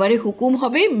 এবারে হুকুম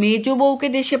হবে মেজ বউকে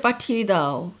দেশে পাঠিয়ে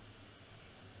দাও।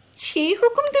 সেই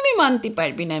হুকুম তুমি মানতে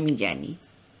পারবে না আমি জানি।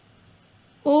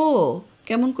 ও,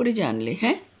 কেমন করে জানলে?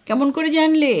 হ্যাঁ, কেমন করে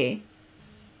জানলে?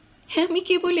 হ্যাঁ, আমি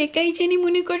কেবল একাই জানি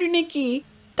মনে করো নাকি?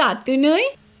 তা তো নয়,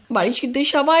 বাড়ি শুদ্ধ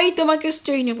সবাই তোমাকে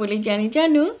স্টৈন বলে জানে।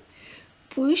 জানো,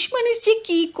 পুরুষ মানুষ যে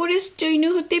কি করে স্টৈন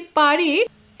হতে পারে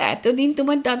এতদিন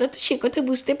তোমার দাদা তো সে কথা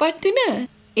বুঝতে পারতো না।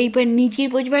 এইবার নিজের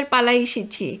বোঝবার পালা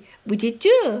এসেছে, বুঝেছ?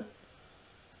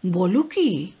 বলো কি?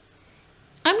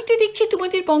 আমি তো দেখছি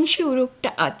তোমাদের বংশে ওরকটা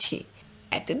আছে।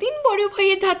 এতদিন বড়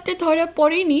ভাইয়ের ধারটা ধরা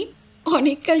পড়েনি,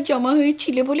 অনেককাল জমা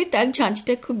হয়েছিল বলে তার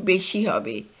ঝাঁঝটা খুব বেশি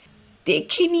হবে।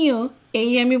 দেখে নিও,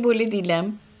 এই আমি বলে দিলাম।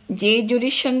 যে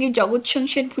জোরের সঙ্গে জগৎ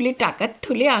সংসার ভুলে টাকার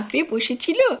থলে আঁকড়ে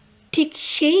বসেছিল, ঠিক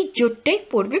সেই জোরটাই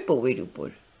পড়বে বউয়ের উপর।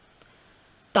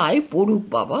 তাই পড়ুক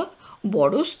বাবা,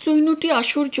 বড় স্ত্রৈণটি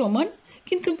আসর জমান,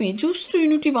 কিন্তু মেজ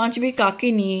স্ত্রৈণটি বাঁচবে কাকে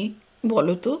নিয়ে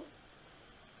বলো তো?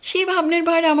 সে ভাবনার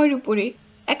ভার আমার উপরে।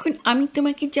 এখন আমি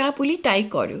তোমাকে যা বলি তাই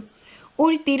করো।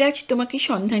 ওর দেরাজ তোমাকে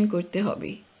সন্ধান করতে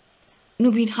হবে।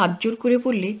 নবীন হাত জোর করে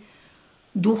বললে,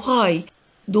 দোহাই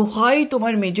দোহাই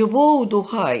তোমার মেজ বউ,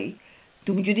 দোহাই।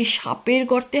 তুমি যদি সাপের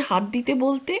গর্তে হাত দিতে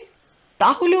বলতে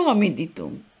তাহলেও আমি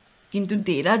দিতুম, কিন্তু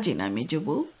দেরাজে না মেজ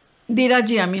বউ,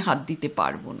 দেরাজে আমি হাত দিতে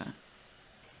পারবো না।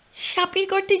 সাপের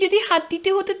গর্তে যদি হাত দিতে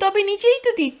হতো তবে নিজেই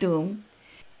তো দিতুম,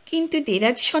 কিন্তু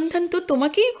দেরাজ সন্ধান তো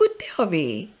তোমাকেই করতে হবে।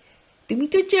 তুমি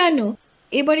তো জানো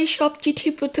এবারে সব চিঠি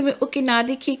প্রথমে ওকে না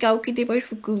দেখিয়ে কাউকে দেবার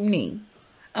হুকুম নেই।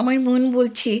 আমার মন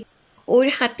বলছে ওর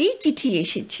হাতেই চিঠি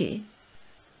এসেছে।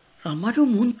 আমারও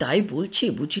মন তাই বলছে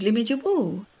বুঝলে মেজ বউ,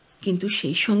 কিন্তু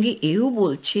সেই সঙ্গে এও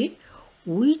বলছে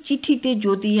ওই চিঠিতে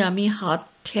যদি আমি হাত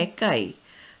ঠেকাই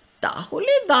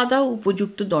তাহলে দাদা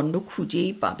উপযুক্ত দণ্ড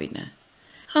খুঁজেই পাবে না।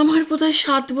 আমার বোধহয়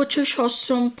 7 বছর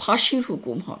সশ্রম ফাঁসির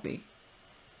হুকুম হবে।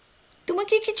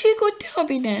 তোমাকে কিছুই করতে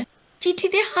হবে না,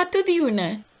 চিঠিতে হাতও দিও না,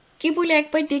 কেবল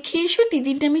একবার দেখে এসো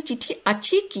দিদির নামে চিঠি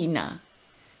আছে কি না।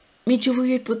 মেজ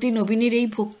বউয়ের প্রতি নবীনের এই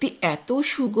ভক্তি এত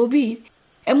সুগভীর,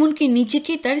 এমনকি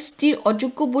নিজেকে তার স্ত্রীর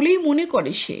অযোগ্য বলেই মনে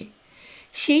করে সে।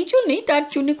 সেই জন্যেই তার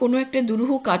জন্য কোনো একটা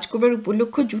দুরূহ কাজ করবার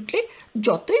উপলক্ষ জুটলে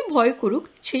যতই ভয় করুক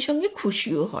সেই সঙ্গে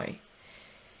খুশিও হয়।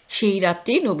 সেই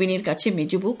রাত্রে নবীনের কাছে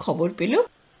মেজ বউ খবর পেল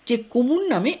যে কুমুর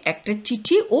নামে একটা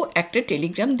চিঠি ও একটা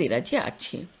টেলিগ্রাম দেরাজে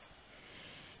আছে।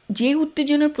 যে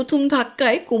উত্তেজনার প্রথম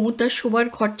ধাক্কায় কুমু তার শোবার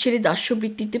ঘর ছেড়ে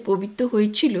দাস্যবৃত্তিতে প্রবৃত্ত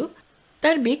হয়েছিল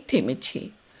তার বেগ থেমেছে।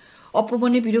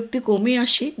 অপমানে বিরক্তি কমে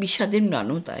আসে বিষাদের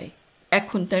ম্লানতায়।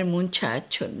 এখন তার মন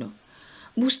ছায়াচ্ছন্ন।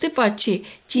 বুঝতে পারছে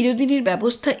চিরদিনের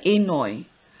ব্যবস্থা এ নয়,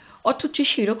 অথচ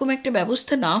সেরকম একটা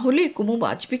ব্যবস্থা না হলে কুমু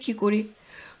বাঁচবে কি করে?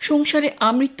 সংসারে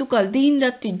আমৃত্যুকাল দিন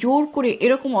রাত্রি জোর করে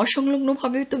এরকম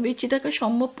অসংলগ্নভাবে তো বেঁচে থাকা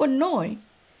সম্ভবপর নয়।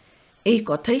 এই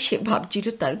কথাই সে ভাবছিল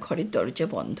তার ঘরের দরজা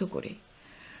বন্ধ করে।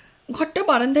 ঘরটা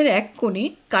বারান্দার এক কোণে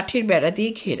কাঠের বেড়া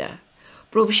দিয়ে ঘেরা,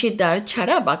 প্রবেশের দ্বার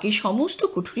ছাড়া বাকি সমস্ত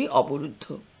কুঠুরি অবরুদ্ধ।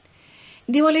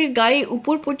 দেওয়ালের গায়ে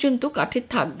উপর পর্যন্ত কাঠের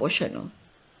থাক বসানো,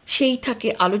 সেই থাকে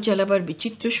আলো জ্বালাবার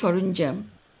বিচিত্র সরঞ্জাম।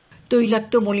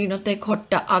 তৈলাক্ত মলিনতায়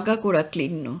ঘরটা আগাগোড়া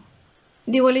ক্লিন্ন।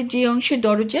 দেওয়ালের যে অংশে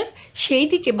দরজা সেই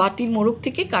দিকে বাতির মোড়ক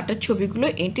থেকে কাটা ছবিগুলো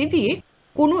এঁটে দিয়ে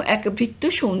কোনো এক ভৃত্য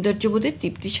সৌন্দর্যবোধের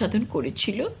তৃপ্তি সাধন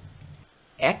করেছিল।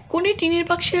 এক কোণে টিনের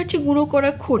বাক্সে আছে গুঁড়ো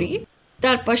করা খড়ি,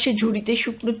 তার পাশে ঝুড়িতে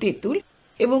শুকনো তেঁতুল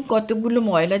এবং কতগুলো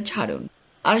ময়লার ঝাড়ন,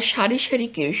 আর সারি সারি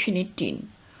কেরোসিনের টিন,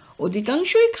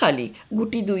 অধিকাংশই খালি,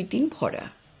 গুটি 2-3 ভরা।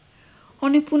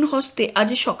 অনিপুণ হস্তে আজ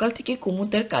সকাল থেকে কুমু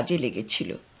তার কাজে লেগেছিল।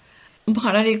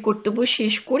 ভাঁড়ারের কর্তব্য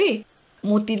শেষ করে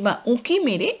মতির মা উঁকি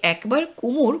মেরে একবার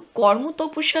কুমুর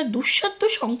কর্মতপস্যার দুঃসাধ্য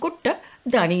সংকটটা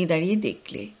দাঁড়িয়ে দাঁড়িয়ে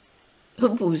দেখলে।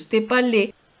 বুঝতে পারলে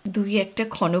 2-1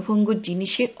 ক্ষণভঙ্গ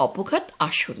জিনিসের অপঘাত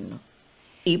আসন্ন।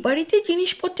 এ বাড়িতে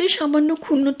জিনিসপত্রের সামান্য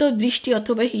ক্ষুণ্ণতা দৃষ্টি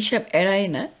অথবা হিসাব এড়ায়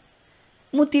না।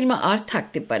 মতির মা আর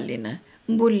থাকতে পারলে না,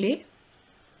 বললে,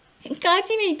 কাজ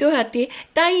নেই তো হাতে,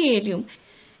 তাই এলুম।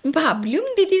 ভাবলুম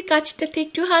দিদির কাজটাতে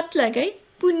একটু হাত লাগাই,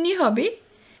 পুণ্য হবে।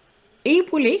 এই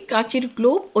বলে কাঁচের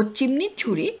গ্লোব ও চিমনির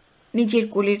ঝুড়ে নিজের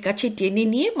কোলের কাছে টেনে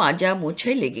নিয়ে মাজা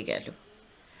মোছায় লেগে গেল।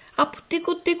 আপত্তি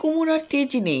করতে কুমুর আর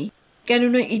তেজ নেই,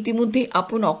 কেননা ইতিমধ্যে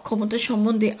আপন অক্ষমতা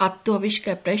সম্বন্ধে আত্ম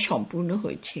আবিষ্কার প্রায় সম্পূর্ণ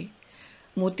হয়েছে।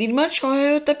 মতির মার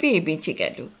সহায়তা পেয়ে বেঁচে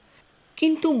গেল,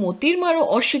 কিন্তু মতির মারও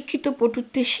অশিক্ষিত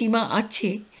পটুত্বের সীমা আছে।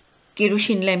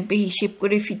 কেরোসিন ল্যাম্পে হিসেব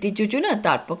করে ফিতে যোজনা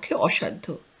তার পক্ষে অসাধ্য।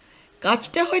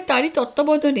 কাজটা হয় তারই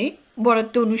তত্ত্বাবধানে,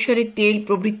 বরাদ্দ অনুসারে তেল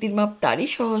প্রভৃতির মাপ তারই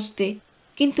স্বহস্তে,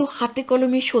 কিন্তু হাতে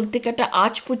কলমে সলতে কাটা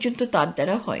আজ পর্যন্ত তার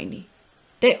দ্বারা হয়নি।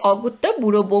 তাই অগত্যা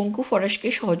বুড়ো বঙ্কু ফরাসকে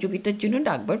সহযোগিতার জন্য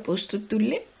ডাকবার প্রস্তুত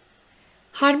তুললে।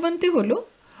 হার মানতে হলো।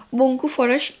 বঙ্কু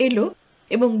ফরাস এলো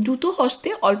এবং দ্রুত হস্তে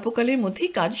অল্পকালের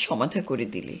মধ্যেই কাজ সমাধা করে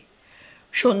দিলে।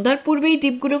 সন্ধ্যার পূর্বেই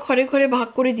দ্বীপগুলো ঘরে ঘরে ভাগ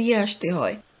করে দিয়ে আসতে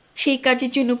হয়। সেই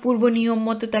কাজের জন্য পূর্ব নিয়ম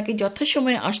মতো তাকে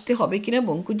যথাসময়ে আসতে হবে কিনা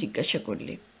বঙ্কু জিজ্ঞাসা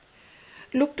করলে।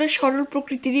 লোকটা সরল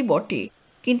প্রকৃতিরই বটে,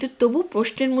 কিন্তু তবু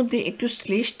প্রশ্নের মধ্যে একটু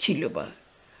শ্লেষ ছিল বা।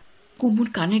 কুমুর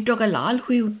কানের ডগা লাল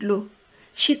হয়ে উঠল।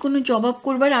 সে কোনো জবাব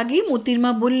করবার আগেই মতির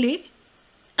মা বললে,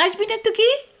 আসবি না তো কি?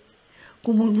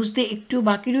 কুমুর বুঝতে একটু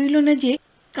বাকি রইল না যে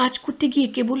কাজ করতে গিয়ে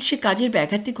কেবল সে কাজের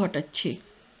ব্যাঘাতে ঘটাচ্ছে।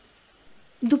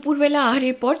 দুপুরবেলা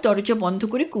আহারের পর দরজা বন্ধ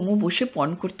করে কুমু বসে পণ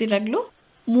করতে লাগলো।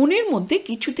 মনের মধ্যে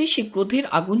কিছুতে সে ক্রোধের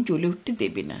আগুন জ্বলে উঠতে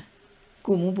দেবে না।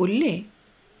 কুমু বললে,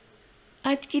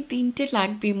 আজকে দিনটা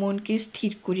লাগবে মনকে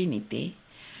স্থির করে নিতে।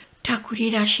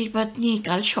 ঠাকুরের আশীর্বাদ নিয়ে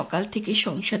কাল সকাল থেকে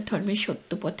সংসার ধর্মের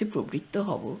সত্যপথে প্রবৃত্ত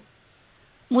হব।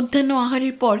 মধ্যাহ্ন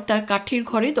আহারের পর তার কাঠের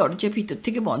ঘরে দরজা ভিতর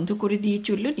থেকে বন্ধ করে দিয়ে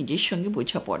চলল নিজের সঙ্গে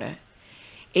বোঝাপড়া।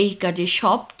 এই কাজে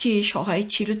সবচেয়ে সহায়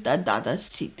ছিল তার দাদার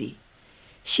স্মৃতি।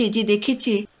 সে যে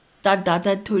দেখেছে তার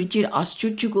দাদার ধৈর্যের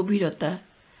আশ্চর্য গভীরতা,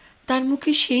 তার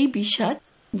মুখে সেই বিষাদ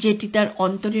যেটি তার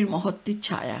অন্তরের মহত্বের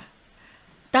ছায়া।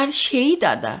 তার সেই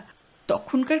দাদা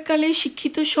তখনকার কালে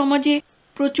শিক্ষিত সমাজে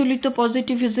প্রচলিত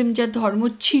পজিটিভিজম যা ধর্ম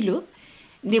ছিল,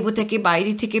 দেবতাকে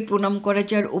বাইরে থেকে প্রণাম করা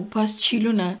যার অভ্যাস ছিল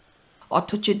না,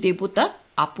 অথচ দেবতা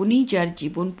আপনিই যার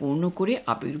জীবন পূর্ণ করে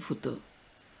আবির্ভূত।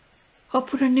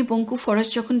 অপরাহ্নে বঙ্কু ফরাস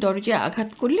যখন দরজায় আঘাত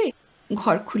করলে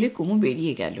ঘর খুলে কুমু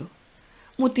বেরিয়ে গেল।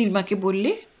 মতির মাকে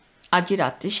বললে আজ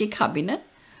রাত্রে সে খাবে না,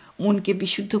 মনকে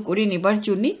বিশুদ্ধ করে নেবার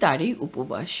জন্যই তার এই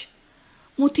উপবাস।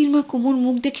 মতির মা কুমুর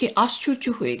মুখ দেখে আশ্চর্য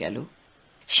হয়ে গেল।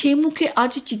 সে মুখে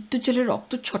আজ চিত্তজলের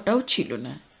রক্ত ছটাও ছিল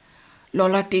না।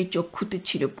 ললাটে চক্ষুতে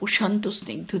ছিল প্রশান্ত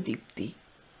স্নিগ্ধ দীপ্তি।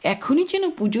 এখনই যেন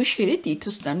পুজো সেরে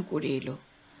তীর্থস্নান করে এলো।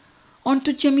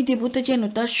 অন্তর্যামী দেবতা যেন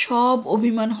তার সব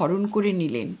অভিমান হরণ করে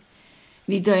নিলেন।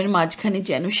 হৃদয়ের মাঝখানে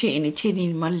যেন সে এনেছে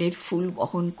নির্মাল্যের ফুল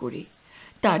বহন করে,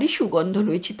 তারই সুগন্ধ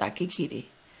রয়েছে তাকে ঘিরে।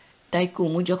 তাই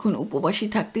কুমু যখন উপবাসী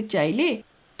থাকতে চাইলে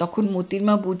তখন মতির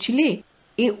মা বুঝলে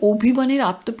এ অভিমানের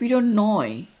আত্মপীড়ন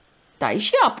নয়, তাই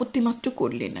সে আপত্তিমাত্র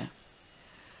করলে না।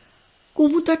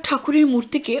 কুমু তার ঠাকুরের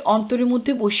মূর্তিকে অন্তরের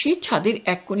মধ্যে বসিয়ে ছাদের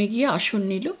এক কোণে গিয়ে আসন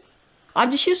নিল।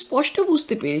 আজ সে স্পষ্ট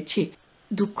বুঝতে পেরেছে,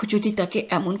 দুঃখ যদি তাকে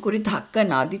এমন করে ধাক্কা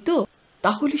না দিত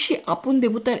তাহলে সে আপন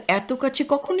দেবতার এত কাছে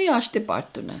কখনোই আসতে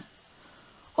পারত না।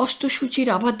 অস্তসূচির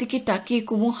আভার দিকে তাকিয়ে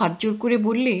কুমু হাত জোর করে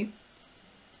বললে,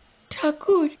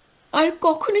 ঠাকুর, আর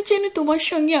কখনো যেন তোমার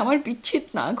সঙ্গে আমার বিচ্ছেদ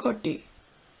না ঘটে।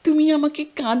 তুমি আমাকে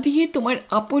কাঁদিয়ে তোমার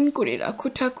আপন করে রাখো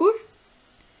ঠাকুর।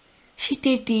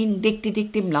 শীতের দিন দেখতে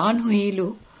দেখতে ম্লান হয়ে এলো।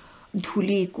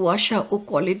 ধুলি, কুয়াশা ও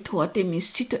কলের ধোয়াতে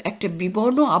মিশ্রিত একটা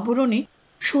বিবর্ণ আবরণে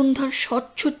সন্ধ্যার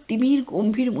স্বচ্ছ তিমির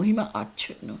গম্ভীর মহিমা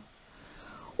আচ্ছন্ন।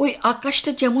 ওই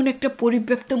আকাশটা যেমন একটা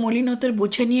পরিব্যাপ্ত মলিনতার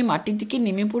বোঝা নিয়ে মাটির দিকে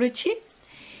নেমে পড়েছে,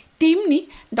 তেমনি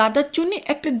দাদার জন্য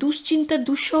একটা দুশ্চিন্তা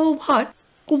দুঃসহ ভার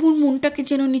কুমুর মনটাকে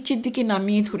যেন নিচের দিকে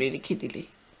নামিয়ে ধরে রেখে দিলে।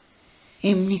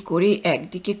 এমনি করে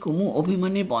একদিকে কুমু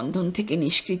অভিমানের বন্ধন থেকে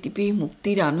নিষ্কৃতি পেয়ে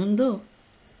মুক্তির আনন্দ,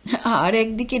 আর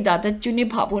একদিকে দাদার জন্য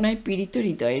ভাবনায় পীড়িত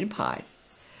হৃদয়ের ভার,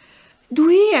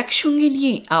 দুই একসঙ্গে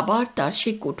নিয়ে আবার তার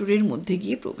সে কোটরের মধ্যে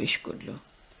গিয়ে প্রবেশ করল।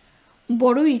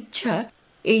 বড় ইচ্ছা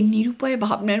এই নিরুপায়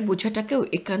ভাবনার বোঝাটাকেও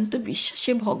একান্ত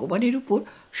বিশ্বাসে ভগবানের উপর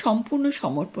সম্পূর্ণ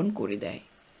সমর্পণ করে দেয়।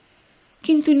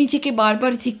 কিন্তু নিজেকে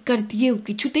বারবার ধিক্কার দিয়েও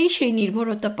কিছুতেই সেই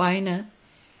নির্ভরতা পায় না।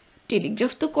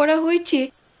 টেলিগ্রাফ তো করা হয়েছে,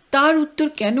 তার উত্তর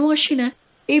কেন আসে না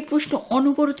এই প্রশ্ন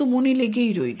অনবরত মনে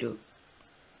লেগেই রইল।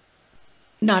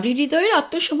 নারী হৃদয়ের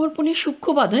আত্মসমর্পণের সূক্ষ্ম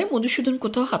বাধায় মধুসূদন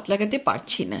কোথাও হাত লাগাতে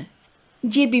পারছে না।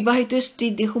 যে বিবাহিত স্ত্রী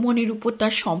দেহমনের উপর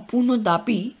তার সম্পূর্ণ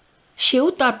দাবি, সেও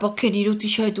তার পক্ষে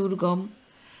নিরতিশয় দুর্গম।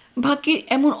 ভাগ্যের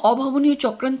এমন অভাবনীয়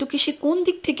চক্রান্তকে সে কোন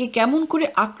দিক থেকে কেমন করে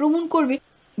আক্রমণ করবে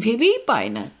ভেবেই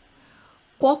পায় না।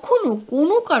 কখনো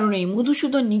কোনো কারণেই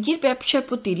মধুসূদন নিজের ব্যবসার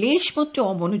প্রতি লেশমাত্র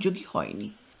অমনোযোগী হয়নি।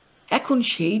 এখন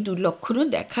সেই দুর্লক্ষণও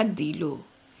দেখা দিল।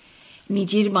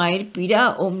 নিজের মায়ের পীড়া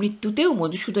ও মৃত্যুতেও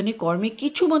মধুসূদনের কর্মে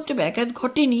কিছুমাত্র ব্যাঘাত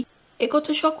ঘটেনি,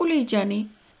 একথা সকলেই জানে।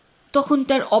 তখন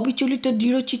তার অবিচলিত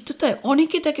দৃঢ়চিত্ততায়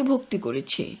অনেকে তাকে ভক্তি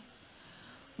করেছে।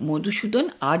 মধুসূদন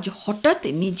আজ হঠাৎ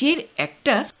নিজের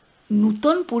একটা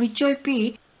নূতন পরিচয় পেয়ে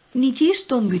নিজেই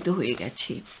স্তম্ভিত হয়ে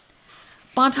গেছে।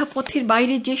 বাঁধা পথের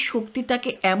বাইরে যে শক্তি তাকে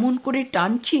এমন করে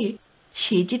টানছে,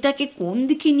 সে যে তাকে কোন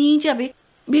দিকে নিয়ে যাবে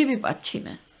ভেবে পাচ্ছে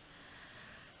না।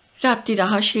 রাত্রি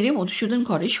আহার সেরে মধুসূদন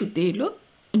ঘরে শুতে এলো।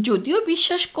 যদিও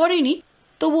বিশ্বাস করেনি,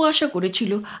 তবু আশা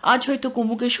করেছিল আজ হয়তো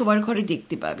কুমুকে শোবার ঘরে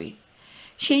দেখতে পাবে।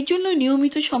 সেই জন্য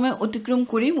নিয়মিত সময় অতিক্রম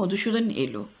করেই মধুসূদন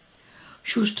এলো।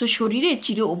 সুস্থ শরীরে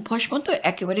চির অভ্যাস মতো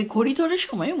একেবারে ঘড়ি ধরার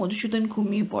সময় মধুসূদন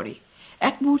ঘুমিয়ে পড়ে।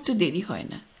 এক মুহূর্ত দেরি হয়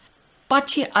না।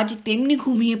 পাছে আজ তেমনি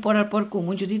ঘুমিয়ে পড়ার পর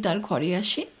কুমু যদি তার ঘরে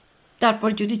আসে, তারপর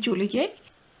যদি চলে যায়,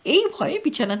 এই ভয়ে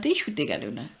বিছানাতেই শুতে গেল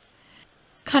না।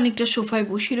 খানিকটা সোফায়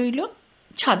বসে রইল,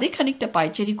 ছাদে খানিকটা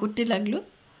পায়চারি করতে লাগলো।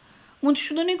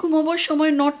 মধুসূদনে ঘুমাবার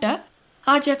সময় 9টা,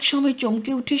 আজ এক সময়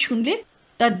চমকে উঠে শুনলে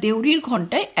তার দেউড়ির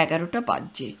ঘণ্টায় 11টা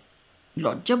বাজছে।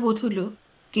 লজ্জা বোধ হলো,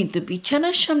 কিন্তু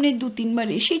বিছানার সামনে 2-3 বার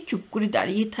এসে চুপ করে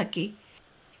দাঁড়িয়ে থাকে।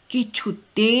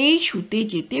 কিছুতেই শুতে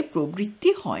যেতে প্রবৃত্তি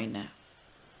হয় না।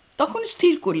 তখন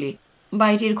স্থির করলে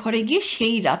বাইরের ঘরে গিয়ে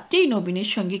সেই রাত্রেই নবীনের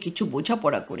সঙ্গে কিছু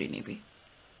বোঝাপড়া করে নেবে।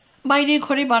 বাইরের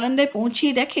ঘরে বারান্দায়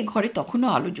পৌঁছিয়ে দেখে ঘরে তখনও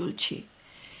আলো জ্বলছে।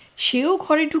 সেও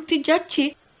ঘরে ঢুকতে যাচ্ছে,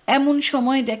 এমন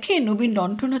সময় দেখে নবীন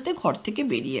লণ্ঠন হাতে ঘর থেকে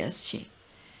বেরিয়ে আসছে।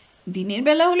 দিনের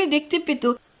বেলা হলে দেখতে পেত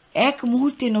এক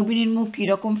মুহূর্তে নবীনের মুখ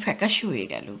কীরকম ফ্যাকাশে হয়ে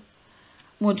গেল।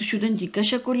 মধুসূদন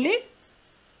জিজ্ঞাসা করলে,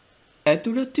 এত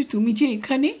রাত্রে তুমি যে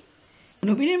এখানে?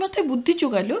 নবীনের মাথায় বুদ্ধি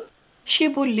জোগালো। সে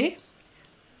বললে,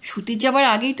 শুতে যাবার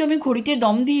আগেই তো আমি ঘড়িতে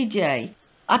দম দিয়ে যাই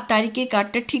আর তারিখে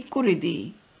কাঠটা ঠিক করে দিই।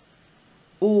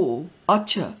 ও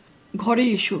আচ্ছা, ঘরে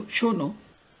এসো, শোনো।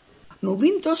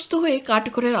 নবীন ত্রস্ত হয়ে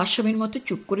কাঠগড়ার আসামির মতো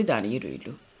চুপ করে দাঁড়িয়ে রইল।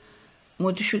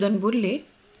 মধুসূদন বললে,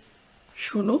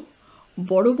 শোনো,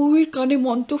 বড় বউয়ের কানে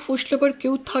মন্ত্র ফসলাবার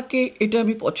কেউ থাকে এটা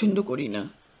আমি পছন্দ করি না।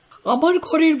 আমার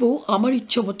ঘরের বউ আমার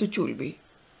ইচ্ছা মতো চলবে,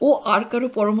 ও আর কারো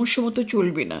পরামর্শ মতো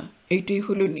চলবে না, এইটাই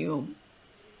হলো নিয়ম।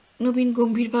 নবীন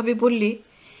গম্ভীরভাবে বললে,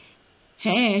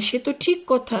 হ্যাঁ সে তো ঠিক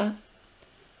কথা।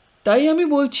 তাই আমি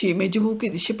বলছি মেজবউকে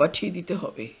দেশে পাঠিয়ে দিতে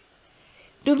হবে।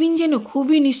 নবীন যেন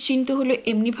খুবই নিশ্চিন্ত হলো,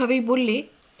 এমনিভাবেই বললে,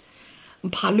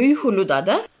 ভালোই হলো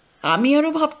দাদা, আমি আরও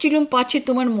ভাবছিলাম পাছে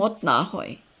তোমার মত না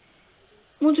হয়।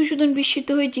 মধুসূদন বিস্মিত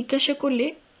হয়ে জিজ্ঞাসা করলে,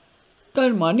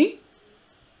 তার মানে?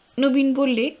 নবীন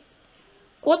বললে,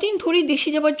 কদিন ধরেই দেশে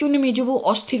যাবার জন্য মেজবউ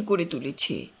অস্থির করে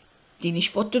তুলেছে।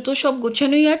 জিনিসপত্র তো সব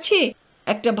গোছানোই আছে,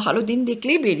 একটা ভালো দিন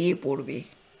দেখলেই বেরিয়ে পড়বে।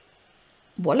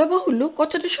 বলা বাহুল্য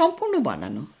কথাটা সম্পূর্ণ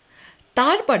বানানো।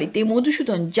 তার বাড়িতে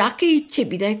মধুসূদন যাকে ইচ্ছে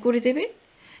বিদায় করে দেবে,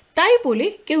 তাই বলে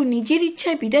কেউ নিজের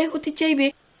ইচ্ছায় বিদায় হতে চাইবে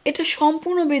এটা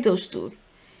সম্পূর্ণ বেদস্তুর।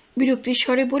 বিরক্তির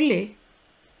স্বরে বললে,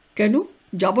 কেন,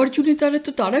 যাবার জন্য তারা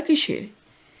তো তারা কিসের?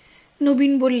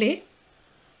 নবীন বললে,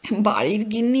 বাড়ির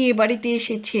গিন্নি এ বাড়িতে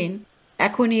এসেছেন,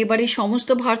 এখন এ বাড়ির সমস্ত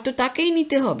ভার তো তাকেই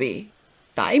নিতে হবে।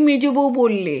 তাই মেজ বউ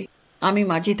বললে, আমি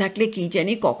মাঝে থাকলে কি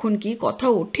জানি কখন কি কথা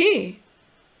ওঠে।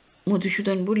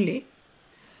 মধুসূদন বললে,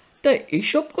 তা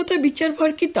এসব কথা বিচার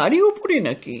ভার কি তারই উপরে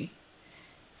নাকি?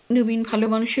 নবীন ভালো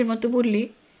মানুষের মতো বললে,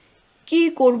 কি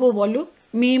করব বলো,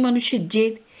 মেয়ে মানুষের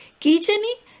জেদ। কি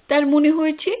জানি তার মনে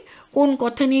হয়েছে কোন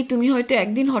কথা নিয়ে তুমি হয়তো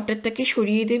একদিন হঠাৎ তাকে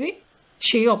সরিয়ে দেবে,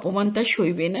 সেই অপমান তার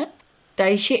সইবে না,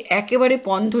 তাই সে একেবারে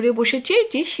পণ ধরে বসেছে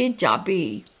যে সে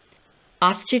যাবেই।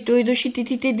 আসছে ত্রয়োদশী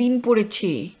তিথিতে দিন পড়েছে,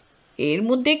 এর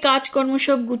মধ্যে কাজকর্ম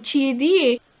সব গুছিয়ে দিয়ে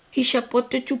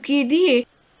হিসাবপত্র চুকিয়ে দিয়ে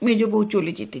মেজ বউ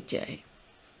চলে যেতে চায়।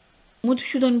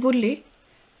 মধুসূদন বললে,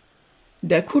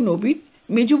 দেখো নবীন,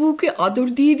 মেজ বউকে আদর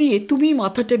দিয়ে দিয়ে তুমি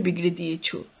মাথাটা বিগড়ে দিয়েছ।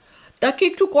 তাকে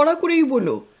একটু কড়া করেই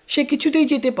বলো, সে কিছুতেই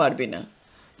যেতে পারবে না।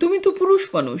 তুমি তো পুরুষ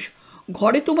মানুষ,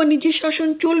 ঘরে তোমার নিজের শাসন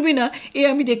চলবে না এ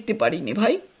আমি দেখতে পারিনি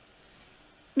ভাই।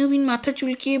 নবীন মাথা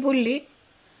চুলকিয়ে বললে,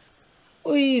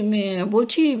 ওই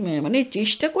বলছি মানে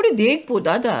চেষ্টা করে দেখবো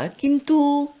দাদা, কিন্তু।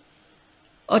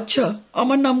 আচ্ছা,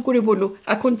 আমার নাম করে বলো,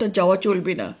 এখন তার যাওয়া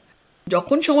চলবে না।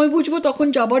 যখন সময় বুঝবো তখন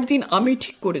যাবার দিন আমি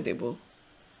ঠিক করে দেব।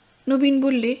 নবীন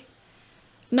বললে,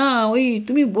 না ওই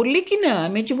তুমি বললে কি না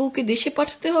মেজবউকে দেশে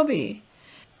পাঠাতে হবে,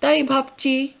 তাই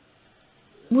ভাবছি।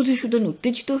 মধুসূদন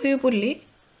উত্তেজিত হয়ে বললে,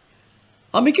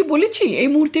 আমি কি বলেছি এই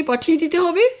মুহূর্তে পাঠিয়ে দিতে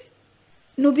হবে?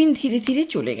 নবীন ধীরে ধীরে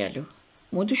চলে গেল।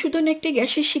 মধুসূদন একটা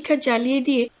গ্যাসের শিখা জ্বালিয়ে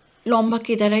দিয়ে লম্বা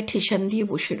কেদারায় ঠেসান দিয়ে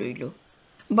বসে রইল।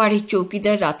 বাড়ির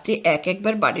চৌকিদার রাত্রে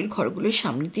একবার বাড়ির ঘরগুলোর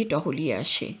সামনে দিয়ে টহলিয়ে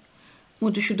আসে।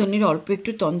 মধুসূদনের অল্প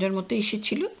একটু তন্দ্রার মতো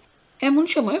এসেছিল। এমন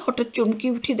সময় হঠাৎ চমকে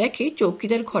উঠে দেখে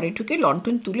চৌকিদার ঘরে ঢুকে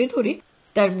লণ্ঠন তুলে ধরে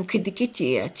তার মুখের দিকে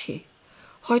চেয়ে আছে।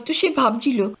 হয়তো সে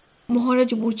ভাবছিল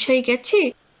মহারাজ মূর্ছায় গেছে,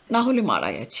 না হলে মারা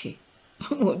গেছে।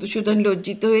 মধুসূদন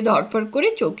লজ্জিত হয়ে ধরফর করে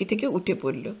চৌকি থেকে উঠে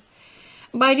পড়ল।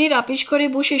 বাইরের আপিস ঘরে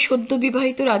বসে সদ্য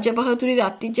বিবাহিত রাজা বাহাদুরের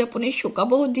রাত্রি যাপনের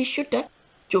শোকাবহ দৃশ্যটা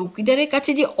চৌকিদারের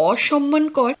কাছে যে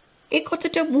অসম্মানকর, এ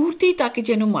কথাটা মুহূর্তেই তাকে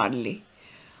যেন মারলে।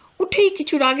 উঠেই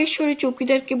কিছু রাগের স্বরে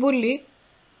চৌকিদারকে বললে,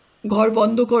 ঘর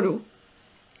বন্ধ করো।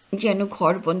 যেন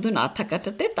ঘর বন্ধ না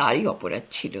থাকাটাতে তারই অপরাধ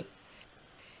ছিল।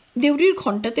 দেউড়ির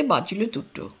ঘণ্টাতে বাজল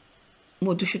 2টো।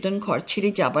 মধুসূদন ঘর ছেড়ে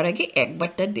যাবার আগে একবার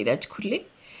তার দেরাজ খুললে।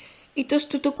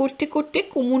 ইতস্তত করতে করতে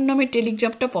কুমুর নামে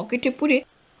টেলিগ্রামটা পকেটে পুরে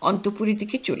অন্তঃপুরের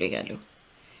দিকে চলে গেল।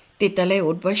 তেতালায়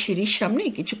ওঠবার সিঁড়ির সামনে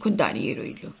কিছুক্ষণ দাঁড়িয়ে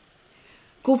রইল।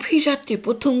 গভীর রাত্রে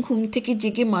প্রথম ঘুম থেকে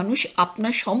জেগে মানুষ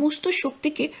আপনার সমস্ত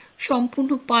শক্তিকে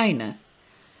সম্পূর্ণ পায় না,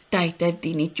 তাই তার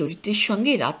দিনের চরিত্রের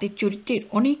সঙ্গে রাতের চরিত্রের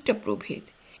অনেকটা প্রভেদ।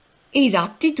 এই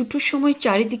রাত্রি 2টোর সময়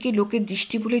চারিদিকে লোকের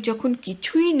দৃষ্টি বলে যখন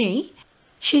কিছুই নেই,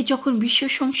 সে যখন বিশ্ব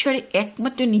সংসারে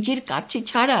একমাত্র নিজের কাছে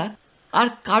ছাড়া আর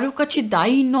কারো কাছে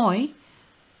দায়ী নয়,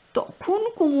 তখন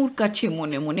কুমুর কাছে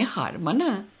মনে মনে হার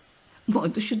মানা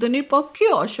মধুসূদনের পক্ষে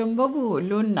অসম্ভব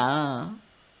হলো না।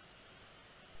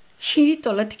 সিঁড়ির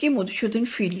তলা থেকে মধুসূদন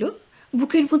ফিরল।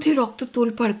 বুকের মধ্যে রক্ত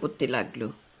তোলপাড় করতে লাগলো।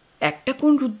 একটা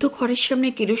কোন রুদ্ধ ঘরের সামনে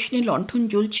কেরোসিনের লণ্ঠন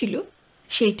জ্বলছিল,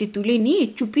 সেইটি তুলে নিয়ে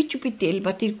চুপি চুপি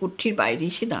তেলবাতির কুঠির বাইরে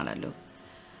এসে দাঁড়ালো।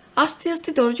 আস্তে আস্তে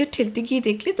দরজা ঠেলতে গিয়ে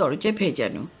দেখলে দরজা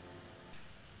ভেজানো।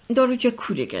 দরজা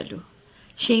খুলে গেল।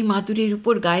 সেই মাদুরের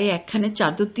উপর গায়ে একখানা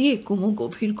চাদর দিয়ে কুমু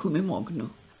গভীর ঘুমে মগ্ন,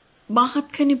 বাঁ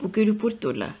হাতখানি বুকের উপর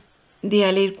তোলা।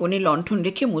 দেয়ালের কোণে লণ্ঠন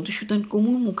রেখে মধুসূদন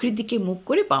কুমুর মুখের দিকে মুখ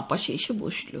করে বাঁ পাশে এসে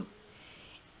বসল।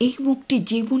 এই মুখটি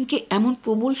জীবনকে এমন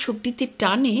প্রবল শক্তিতে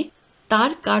টানে,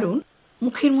 তার কারণ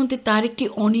মুখের মধ্যে তার একটি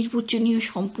অনির্বচনীয়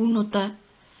সম্পূর্ণতা।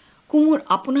 কুমুর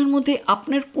আপনার মধ্যে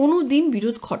আপনার কোনো দিন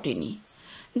বিরোধ ঘটেনি।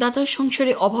 দাদার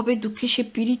সংসারে অভাবে দুঃখে সে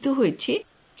পীড়িত হয়েছে,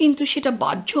 কিন্তু সেটা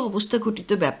বাহ্য অবস্থা ঘটিত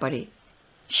ব্যাপারে,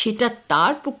 সেটা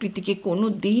তার প্রকৃতিকে কোনো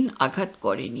দিন আঘাত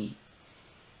করেনি।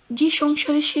 যে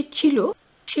সংসারে সে ছিল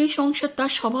সেই সংসার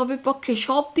তার স্বভাবের পক্ষে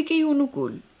সব দিকেই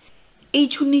অনুকূল। এই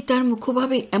জন্যই তার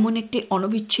মুখভাবে এমন একটি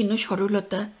অনবিচ্ছিন্ন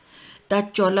সরলতা, তার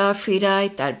চলা ফেরায়,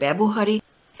 তার ব্যবহারে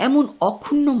এমন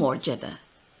অক্ষুণ্ণ মর্যাদা।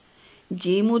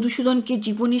 যে মধুসূদনকে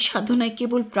জীবনের সাধনায়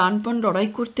কেবল প্রাণপণ লড়াই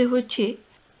করতে হয়েছে,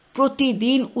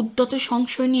 প্রতিদিন উদ্যত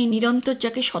সংশয় নিয়ে নিরন্তর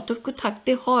যাকে সতর্ক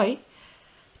থাকতে হয়,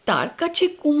 তার কাছে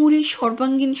কুমুর এই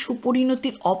সর্বাঙ্গীন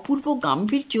সুপরিণতির অপূর্ব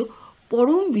গাম্ভীর্য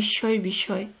পরম বিস্ময়ের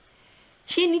বিষয়।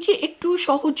 সে নিজে একটু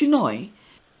সহজ নয়,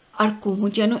 আর কুমু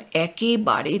যেন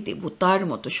একেবারে দেবতার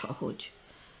মতো সহজ।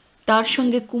 তার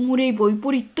সঙ্গে কুমুর এই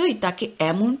বৈপরীত্যই তাকে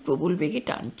এমন প্রবল বেগে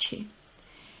টানছে।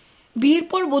 বিয়ের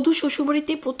পর বধূ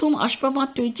শ্বশুরবাড়িতে প্রথম আসবা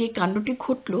মাত্রই যে কাণ্ডটি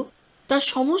ঘটল, তার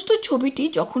সমস্ত ছবিটি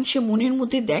যখন সে মনের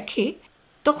মধ্যে দেখে,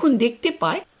 তখন দেখতে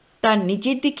পায় তার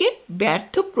নিজের দিকে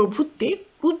ব্যর্থ প্রভুত্বের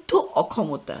ক্রুদ্ধ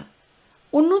অক্ষমতা,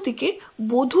 অন্যদিকে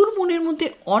বধূর মনের মধ্যে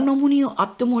অনমনীয়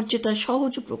আত্মমর্যাদার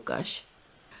সহজ প্রকাশ।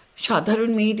 সাধারণ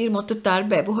মেয়েদের মতো তার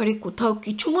ব্যবহারে কোথাও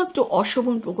কিছুমাত্র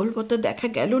অশোভন প্রগল্ভতা দেখা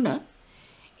গেল না।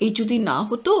 এই যদি না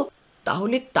হতো,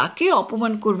 তাহলে তাকে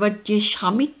অপমান করবার যে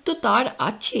স্বামিত্ব তার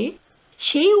আছে,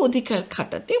 সেই অধিকার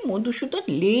খাটাতে মধুসূদন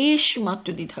লেশ মাত্র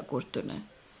দ্বিধা করত না।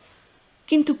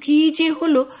 কিন্তু কি যে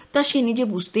হলো তা সে নিজে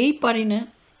বুঝতেই পারে না।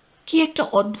 কি একটা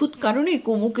অদ্ভুত কারণে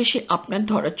কুমুকে সে আপনার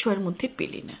ধরাছোঁয়ার মধ্যে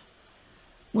পেলে না।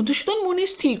 মধুসূদন মনে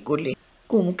স্থির করলে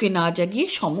কুমুকে না জাগিয়ে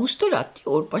সমস্ত রাত্রি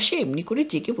ওর পাশে এমনি করে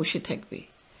জেগে বসে থাকবে।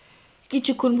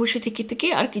 কিছুক্ষণ বসে থেকে থেকে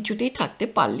আর কিছুতেই থাকতে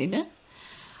পারলে না।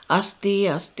 আস্তে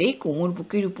আস্তে কুমুর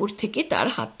বুকের উপর থেকে তার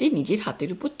হাতটি নিজের হাতের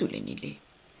উপর তুলে নিলে।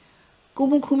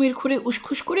 কুমু ঘুমের ঘোরে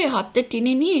উসখুস করে হাতটা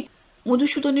টেনে নিয়ে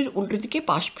মধুসূদনের উল্টো দিকে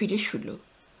পাশ ফিরে শুল।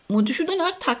 মধুসূদন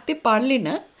আর থাকতে পারলে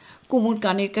না, কুমুর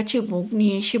কানের কাছে মুখ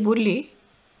নিয়ে এসে বললে,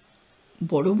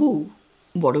 বড় বউ,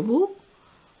 বড় বউ,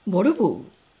 বড় বউ,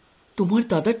 তোমার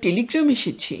দাদার টেলিগ্রাম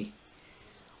এসেছে।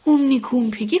 অমনি ঘুম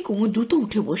ভেঙে কুমু দ্রুত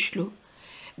উঠে বসল।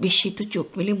 বিস্মিত চোখ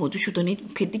মেলে মধুসূদনের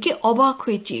মুখের দিকে অবাক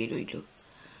হয়ে চেয়ে রইল।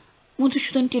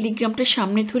 মধুসূদন টেলিগ্রামটা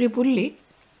সামনে ধরে বললে,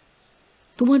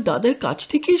 তোমার দাদার কাছ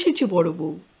থেকে এসেছে বড়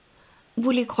বউ,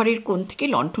 বলে ঘরের কোণ থেকে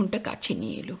লণ্ঠনটা কাছে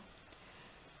নিয়ে এলো।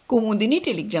 কুমুদিনী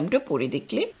টেলিগ্রামটা পড়ে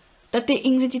দেখলে তাতে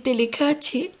ইংরেজিতে লেখা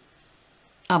আছে,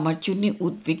 আমার জন্যে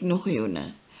উদ্বিগ্ন হইও না,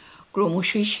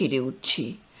 ক্রমশই সেরে উঠছি,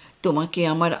 তোমাকে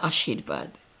আমার আশীর্বাদ।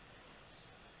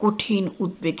 কঠিন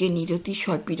উদ্বেগে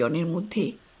নিরতিশয় পীড়নের মধ্যে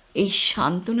এই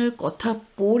সান্ত্বনার কথা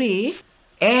পড়ে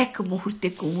এক মুহূর্তে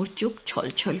কুমুর চোখ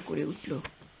ছলছল করে উঠল।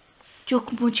 চোখ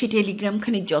মুছে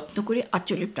টেলিগ্রামখানি যত্ন করে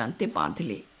আঁচলে প্রান্তে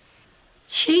বাঁধলে।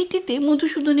 সেইটিতে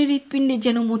মধুসূদনের হৃৎপিণ্ডে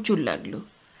যেন মোচড় লাগলো।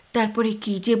 তারপরে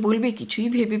কি যে বলবে কিছুই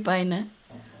ভেবে পায় না।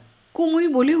 কুমুই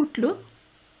বলে উঠল,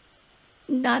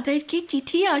 দাদার কি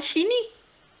চিঠি আসেনি?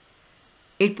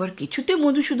 এরপর কিছুতে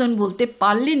মধুসূদন বলতে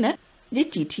পারলে না যে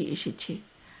চিঠি এসেছে।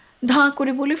 ধাঁ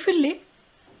করে বলে ফেললে,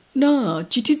 না,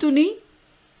 চিঠি তো নেই।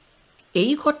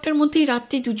 এই ঘরটার মধ্যেই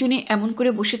রাত্রে দুজনে এমন করে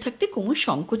বসে থাকতে কুমুর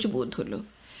সংকোচ বোধ হলো।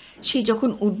 সে যখন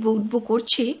উঠবো উঠবো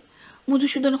করছে,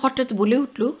 মধুসূদন হঠাৎ বলে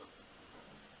উঠল,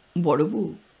 বড় বউ,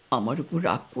 আমার উপর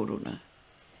রাগ করো না।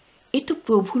 এ তো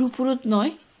প্রভুর উপরোধ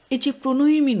নয়, এ যে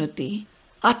প্রণয়ের মিনতি,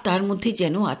 আর তার মধ্যে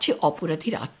যেন আছে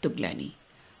অপরাধীর আত্মগ্লানি।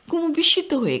 কুমু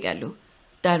বিস্মিত হয়ে গেল।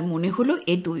 তার মনে হলো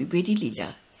এ দৈবেরই লীলা।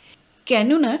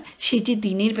 কেননা সে যে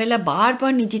দিনের বেলা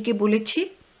বারবার নিজেকে বলেছে,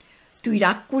 তুই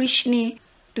রাগ করিস নে,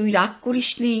 তুই রাগ করিস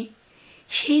নে,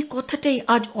 সেই কথাটাই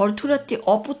আজ অর্ধরাত্রে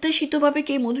অপ্রত্যাশিতভাবে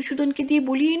কে মধুসূদনকে দিয়ে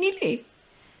বলিয়ে নিলে।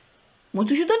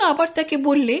 মধুসূদন আবার তাকে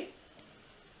বললে,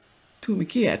 তুমি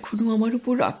কি এখনো আমার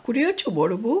উপর রাগ করে আছো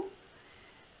বড় বউ?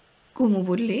 কুমু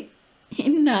বললে,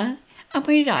 না,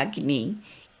 আমার রাগ নেই,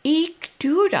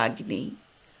 একটুও রাগ নেই।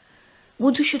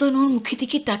 মধুসূদন ওর মুখে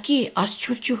দিকে তাকিয়ে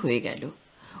আশ্চর্য হয়ে গেল।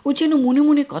 ও যেন মনে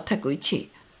মনে কথা কইছে,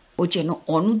 ও যেন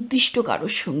অনির্দিষ্ট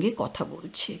কারোর সঙ্গে কথা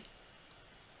বলছে।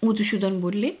 মধুসূদন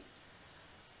বললে,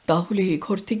 তাহলে এ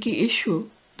ঘর থেকে এসো,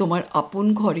 তোমার আপন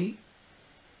ঘরে।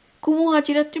 কুমু আজ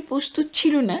রাত্রে প্রস্তুত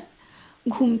ছিল না।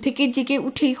 ঘুম থেকে জেগে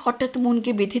উঠেই হঠাৎ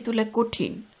মনকে বেঁধে তোলা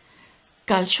কঠিন।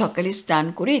 কাল সকালে স্নান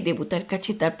করে দেবতার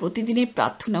কাছে তার প্রতিদিনের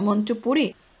প্রার্থনা মন্ত্র পড়ে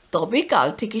তবে কাল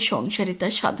থেকে সংসারে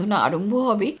তার সাধনা আরম্ভ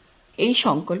হবে, এই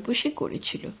সংকল্প সে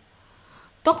করেছিল।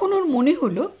 তখন ওর মনে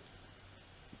হলো,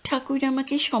 ঠাকুর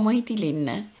আমাকে সময় দিলেন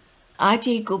না, আজ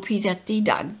এই গভীর রাত্রেই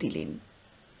ডাক দিলেন।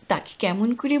 তাকে কেমন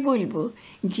করে বলবো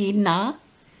যে না?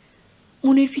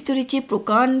 মনের ভিতরে যে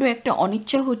প্রকাণ্ড একটা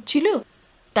অনিচ্ছা হচ্ছিল,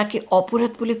 তাকে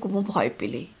অপরাধ বলে কুমু ভয়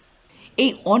পেলে।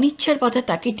 এই অনিচ্ছার বাধা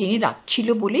তাকে টেনে রাখছিল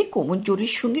বলে কোমর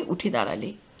জোরের সঙ্গে উঠে দাঁড়ালে।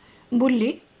 বললে,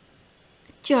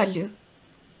 চলো।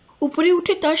 উপরে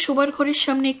উঠে তার শোবার ঘরের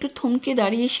সামনে একটু থমকে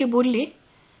দাঁড়িয়ে এসে বললে,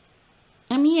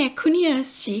 আমি এখনই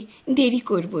আসছি, দেরি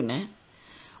করব না,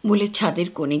 বলে ছাদের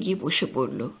কোণে গিয়ে বসে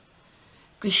পড়ল।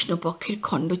 কৃষ্ণপক্ষের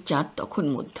খণ্ড চাঁদ তখন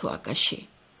মধ্য আকাশে।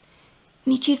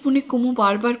 নিচের মনে কুমু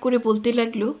বারবার করে বলতে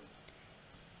লাগলো,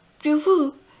 প্রভু,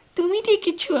 তুমি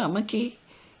ডেকেছ আমাকে,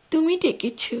 তুমি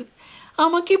ডেকেছ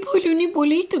আমাকে, ভুলুনি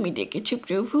বলেই তুমি ডেকেছ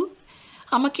প্রভু।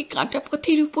 আমাকে কাঁটা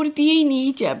পথের উপর দিয়েই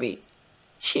নিয়ে যাবে।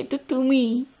 সে তো তুমি,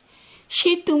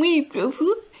 সে তুমি প্রভু,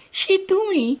 সে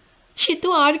তুমি, সে তো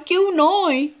আর কেউ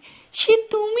নয়, সে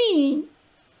তুমি।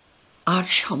 আর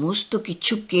সমস্ত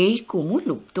কিছুকেই কুমু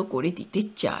লুপ্ত করে দিতে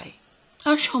চায়।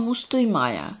 আর সমস্তই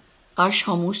মায়া, আর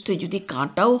সমস্ত যদি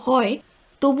কাঁটাও হয়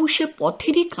তবু সে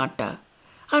পথেরই কাঁটা,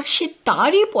 আর সে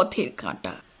তারই পথের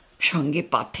কাঁটা। সঙ্গে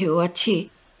পাথেও আছে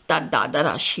তার দাদার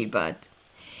আশীর্বাদ।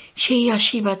 সেই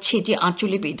আশীর্বাদ সে যে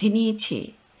আঁচলে বেঁধে নিয়েছে,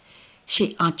 সেই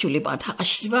আঁচলে বাঁধা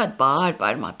আশীর্বাদ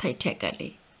বারবার মাথায় ঠেকালে।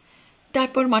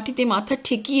 তারপর মাটিতে মাথা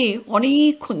ঠেকিয়ে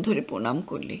অনেকক্ষণ ধরে প্রণাম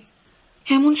করলে।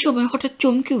 এমন সময় হঠাৎ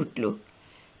চমকে উঠল।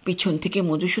 পিছন থেকে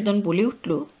মধুসূদন বলে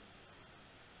উঠল,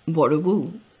 বড় বউ,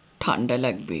 ঠান্ডা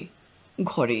লাগবে,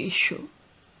 ঘরে এসো।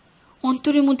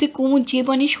 অন্তরের মধ্যে কুমু যে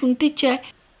বাণী শুনতে চায়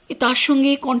তার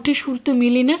সঙ্গে কণ্ঠে সুর তো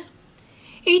মেলে না।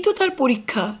 এই তো তার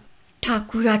পরীক্ষা।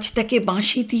 ঠাকুর আজ তাকে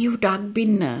বাঁশি দিয়েও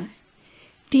ডাকবেন না,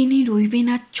 তিনি রইবেন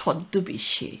আর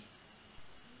ছদ্মবেশে।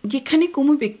 যেখানে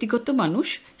কুমু ব্যক্তিগত মানুষ,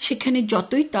 সেখানে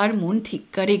যতই তার মন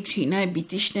ধিক্কারে, ঘৃণায়,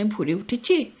 বিতৃষ্ণায় ভরে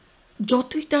উঠেছে,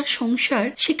 যতই তার সংসার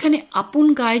সেখানে আপন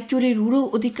গায়ের জোরে রূঢ়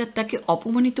অধিকার তাকে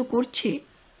অপমানিত করছে,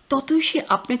 ততই সে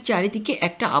আপনার চারিদিকে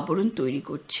একটা আবরণ তৈরি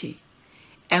করছে।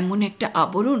 এমন একটা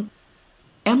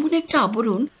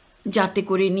আবরণ যাতে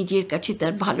করে নিজের কাছে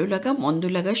তার ভালো লাগা মন্দ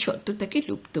লাগার সত্যতাকে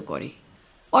লুপ্ত করে,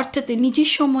 অর্থাৎ নিজের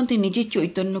সম্বন্ধে নিজের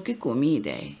চৈতন্যকে কমিয়ে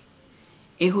দেয়।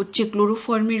 এ হচ্ছে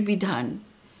ক্লোরোফর্মের বিধান।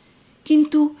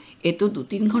 কিন্তু এ তো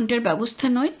 2-3 ঘন্টার ব্যবস্থা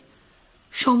নয়।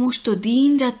 সমস্ত দিন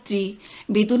রাত্রি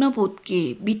বেদনাবোধকে,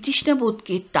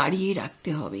 বিতৃষ্ণাবোধকে তাড়িয়ে রাখতে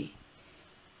হবে।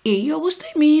 এই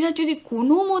অবস্থায় মেয়েরা যদি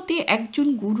কোনো মতে একজন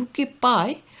গুরুকে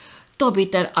পায়, তবে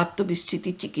তার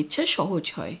আত্মবিস্তৃতির চিকিৎসা সহজ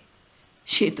হয়।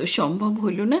 সে তো সম্ভব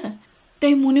হল না।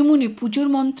 তাই মনে মনে পুজোর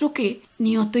মন্ত্রকে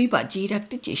নিয়তই বাজিয়ে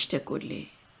রাখতে চেষ্টা করলে।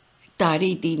 তার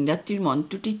এই দিনরাত্রির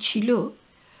মন্ত্রটি ছিল,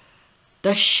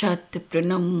 তস্যাৎ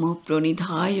প্রণম্য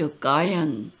প্রণিধায়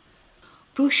কায়ং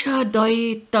প্রসাদয়ে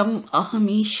তম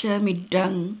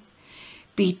অহমীশমিড্ডং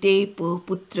পিতেপ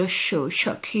পুত্রস্য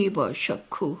সখেব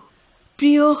সখ্যু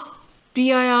প্রিয়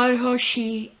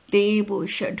প্রিয়ার্হসি দেব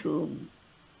ষঢুম।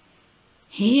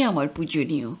 হে আমার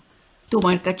পূজনীয়,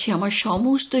 তোমার কাছে আমার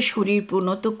সমস্ত শরীর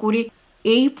প্রণত করে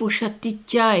এই প্রসাদটি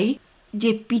চাই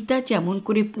যে পিতা যেমন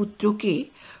করে পুত্রকে,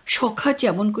 সখা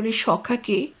যেমন করে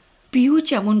সখাকে, প্রিয়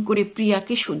যেমন করে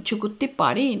প্রিয়াকে সহ্য করতে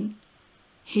পারেন,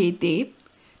 হে দেব,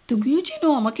 তুমিও যেন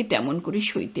আমাকে তেমন করে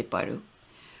সইতে পারো।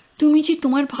 তুমি যে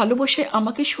তোমার ভালোবাসায়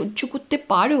আমাকে সহ্য করতে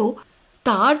পারো,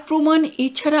 তার প্রমাণ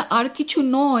এছাড়া আর কিছু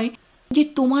নয় যে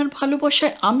তোমার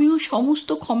ভালোবাসায় আমিও সমস্ত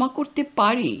ক্ষমা করতে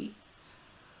পারি।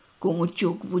 কুমুর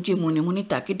চোখ বুজে মনে মনে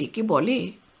তাকে ডেকে বলে,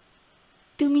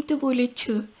 তুমি তো বলেছ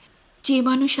যে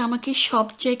মানুষ আমাকে সব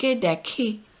জায়গায় দেখে,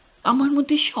 আমার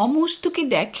মধ্যে সমস্তকে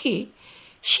দেখে,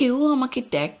 সেও আমাকে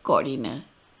ত্যাগ করে না,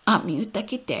 আমিও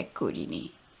তাকে ত্যাগ করিনি।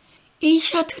 এই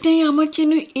সাধনায় আমার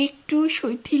যেন একটু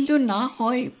শৈথিল্য না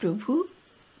হয় প্রভু।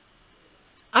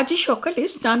 আজ সকালে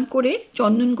স্নান করে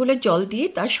চন্দনগোলা জল দিয়ে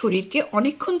তার শরীরকে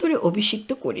অনেকক্ষণ ধরে অভিষিক্ত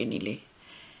করে নিলে।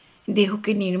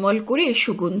 দেহকে নির্মল করে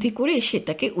সুগন্ধি করে সে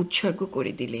তাকে উৎসর্গ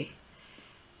করে দিলে।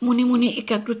 মনে মনে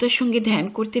একাগ্রতার সঙ্গে ধ্যান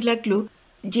করতে লাগলো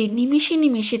যে নিমেষে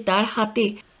নিমেষে তার হাতে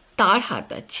তার হাত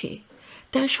আছে,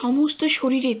 তার সমস্ত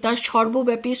শরীরে তার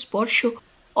সর্বব্যাপী স্পর্শ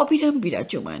অবিরাম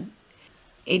বিরাজমান।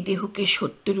 এই দেহকে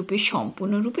সত্যরূপে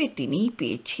সম্পূর্ণরূপে তিনিই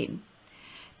পেয়েছেন।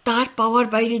 তার পাওয়ার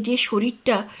বাইরে যে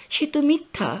শরীরটা, সে তো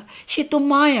মিথ্যা, সে তো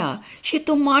মায়া, সে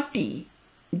তো মাটি।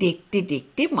 দেখতে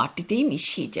দেখতে মাটিতেই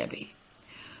মিশিয়ে যাবে।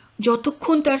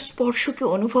 যতক্ষণ তার স্পর্শকে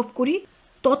অনুভব করি,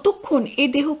 ততক্ষণ এ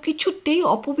দেহ কিছুতেই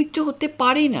অপবিত্র হতে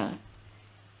পারে না।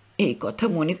 এই কথা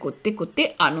মনে করতে করতে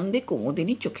আনন্দে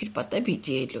কুমুদিনী চোখের পাতায়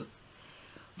ভিজে এলো।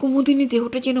 কুমুদিনী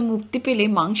দেহটা যেন মুক্তি পেলে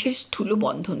মাংসের স্থূল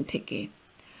বন্ধন থেকে।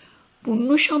 পুণ্য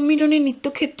সম্মিলনে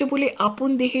নিত্যক্ষেত্র বলে আপন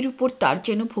দেহের উপর তার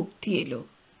যেন ভক্তি এলো।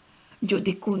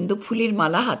 যদি কুন্দ ফুলের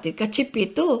মালা হাতের কাছে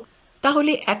পেত,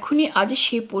 তাহলে এখনই আজ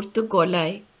সে পরত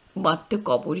গলায়, বাঁধত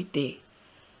কবরীতে।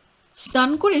 স্নান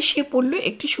করে সে পরল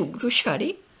একটি শুভ্র শাড়ি,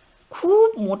 খুব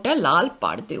মোটা লাল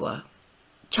পাড় দেওয়া।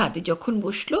 ছাদে যখন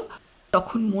বসলো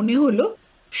তখন মনে হলো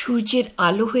সূর্যের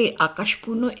আলো হয়ে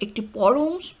আকাশপূর্ণ একটি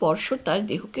পরম স্পর্শ তার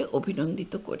দেহকে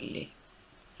অভিনন্দিত করলে।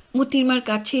 মোতির মার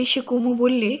কাছে এসে কুমু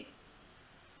বললে,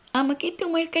 আমাকে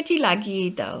তোমার কাছে লাগিয়ে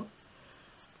দাও।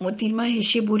 মোতির মা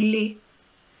হেসে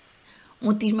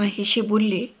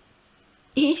বললে,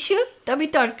 এসো তবে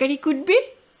তরকারি কুটবে।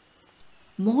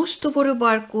 মস্ত বড়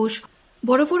বারকোষ,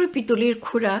 বড় বড় পিতলের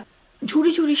খোড়া,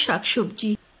 ঝুড়ি ঝুড়ি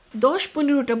শাকসবজি,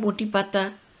 10-15টা বটি পাতা।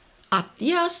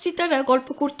 আত্মীয় আসছে তারা গল্প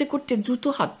করতে করতে দ্রুত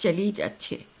হাত চালিয়ে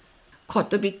যাচ্ছে।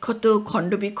 ক্ষতবিক্ষত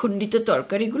খণ্ডবিখণ্ডিত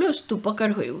তরকারিগুলো স্তূপাকার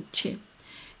হয়ে উঠছে।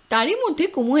 তারই মধ্যে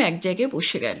কুমু এক জায়গায়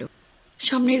বসে গেল।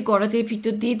 সামনের গড়াদের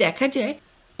ভিতর দিয়ে দেখা যায়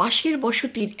পাশের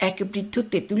বসতির এক বৃদ্ধ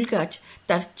তেঁতুল গাছ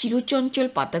তার চিরচঞ্চল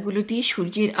পাতাগুলো দিয়ে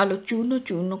সূর্যের আলো চূর্ণ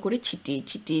চূর্ণ করে ছিটিয়ে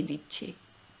ছিটিয়ে দিচ্ছে।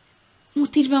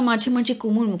 মোতির মা মাঝে মাঝে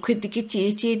কুমুর মুখের দিকে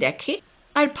চেয়ে চেয়ে দেখে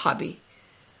আর ভাবে,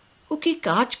 ও কি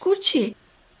কাজ করছে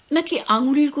নাকি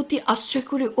আঙুলের গতি আশ্রয়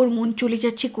করে ওর মন চলে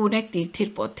যাচ্ছে কোন এক তীর্থের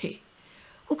পথে।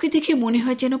 ওকে দেখে মনে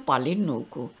হয় যেন পালের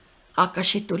নৌকো,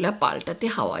 আকাশে তোলা পালটাতে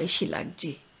হাওয়া এসে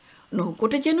লাগছে।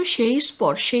 নৌকোটা যেন সেই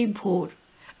স্পর্শেই ভোর,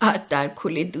 আর তার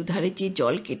খোলের দুধারে যে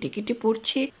জল কেটে কেটে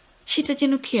পড়ছে সেটা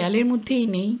যেন খেয়ালের মধ্যেই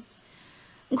নেই।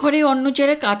 ঘরে অন্য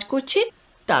যারা কাজ করছে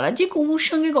তারা যে কুমুর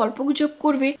সঙ্গে গল্পগুজব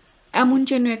করবে এমন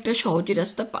যেন একটা সহজ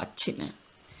রাস্তা পাচ্ছে না।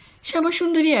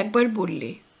 শ্যামাসুন্দরী একবার বললে,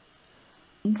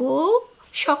 বউ,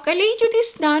 সকালেই যদি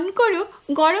স্নান করো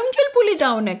গরম জল বলে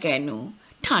দাও না কেন,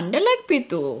 ঠান্ডা লাগবে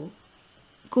তো।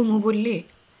 কুমু বললে,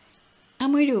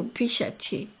 আমার অভ্যেস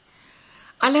আছে।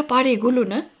 আলাপ আর এগোলো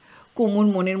না। কুমুর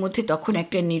মনের মধ্যে তখন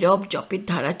একটা নীরব জপের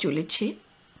ধারা চলেছে।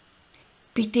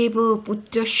 পিতেব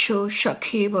পুত্রস্য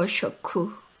সখেব সখ্য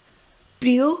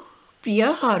প্রিয়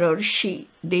প্রিয়াহারর্ষি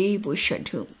দেব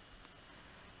সাধু।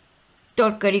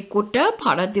 তরকারি কোটা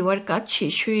ভাড়া দেওয়ার কাজ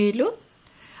শেষ হয়ে এলো।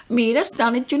 মেয়েরা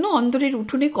স্নানের জন্য অন্দরের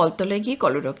উঠোনে কলতলায় গিয়ে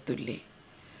কলরব তুললে।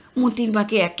 মোতির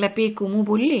মাকে একলা পেয়ে কুমু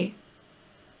বললে,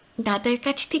 দাদার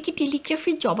কাছ থেকে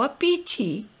টেলিগ্রাফের জবাব পেয়েছি।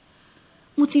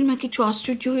 মোতির মা কিছু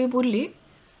আশ্চর্য হয়ে বললে,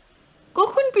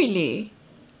 কখন পেলে?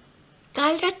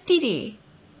 কাল রাত্রিরে।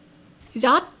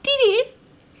 রাত্রিরে?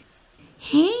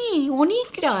 হ্যাঁ, অনেক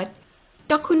রাত।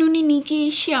 তখন উনি নিজে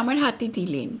এসে আমার হাতে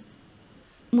দিলেন।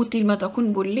 মোতির মা তখন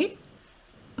বললে,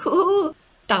 ও,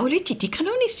 তাহলে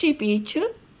চিঠিখানাও নিশ্চয়ই পেয়েছ?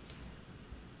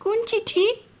 কোন চিঠি?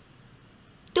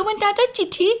 তোমার দাদার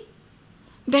চিঠি।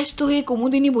 ব্যস্ত হয়ে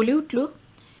কুমুদিনী বলে উঠল,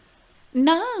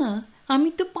 না, আমি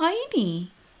তো পাইনি।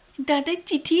 দাদার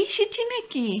চিঠি এসেছে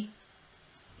নাকি?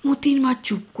 মোতির মা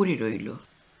চুপ করে রইল।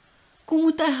 কুমু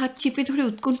তার হাত চেপে ধরে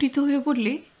উৎকণ্ঠিত হয়ে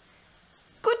বললে,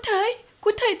 কোথায়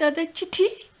কোথায় দাদার চিঠি?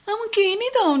 আমাকে এনে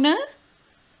দাও না।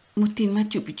 মোতির মা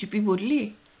চুপি চুপি বললে,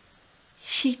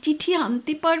 সে চিঠি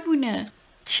আনতে পারবো না,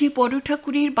 সে বড়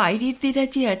ঠাকুরের বাইরের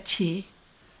দেরাজে আছে।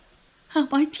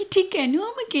 আমার চিঠি কেন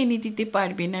আমাকে এনে দিতে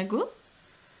পারবে না গো?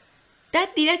 তার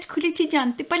দেরাজ খুলেছে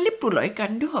জানতে পারলে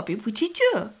প্রলয়কাণ্ড হবে, বুঝেছ?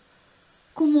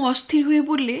 কুমু অস্থির হয়ে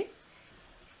বললে,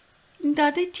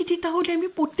 দাদার চিঠি তাহলে আমি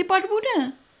পড়তে পারবো না?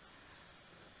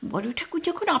 বড় ঠাকুর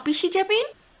যখন আপিসে যাবেন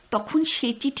তখন সে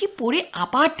চিঠি পড়ে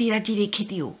আবার দেরাজে রেখে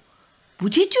দিও,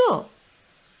 বুঝেছ?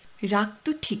 রাগ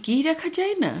তো ঠিকই রাখা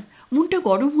যায় না। মনটা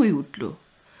গরম হয়ে উঠল।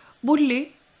 বললে,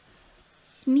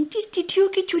 নিজের চিঠিও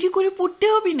কি চুরি করে পড়তে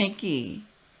হবে নাকি?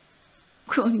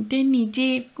 কোনটা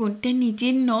নিজের কোনটা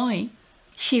নিজের নয়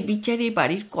সে বিচারে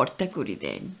বাড়ির কর্তা করে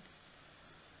দেন।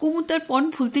 কুমু তার পণ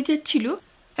ভুলতে যাচ্ছিল,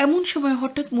 এমন সময়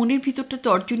হঠাৎ মনের ভিতরটা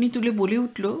তর্জনী তুলে বলে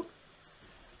উঠল,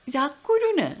 রাগ করো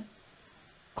না।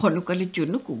 ক্ষণকালের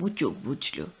জন্য কুমু চোখ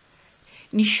বুঝল।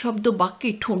 নিঃশব্দ বাক্যে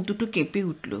ঠোঁট দুটো কেঁপে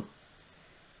উঠল।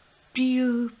 প্রিয়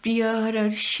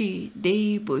প্রিয়াহারর্ষি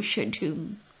দেব সাধুম।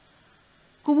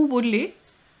 কুমু বললে,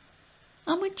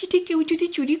 আমার চিঠি কেউ যদি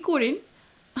চুরি করেন,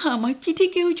 আমার চিঠি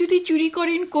কেউ যদি চুরি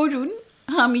করেন করুন,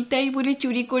 আমি তাই বলে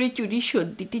চুরি করে চুরি শোধ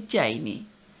দিতে চাইনি।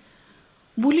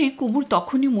 বলে কুমুর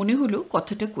তখনই মনে হলো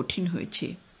কথাটা কঠিন হয়েছে।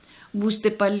 বুঝতে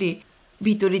পারলে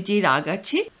ভিতরে যে রাগ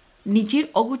আছে নিজের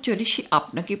অগোচরে সে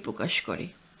আপনাকে প্রকাশ করে,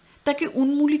 তাকে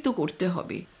উন্মূলিত করতে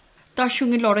হবে। তার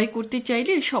সঙ্গে লড়াই করতে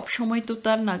চাইলে সব সময় তো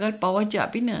তার নাগাল পাওয়া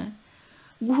যাবে না।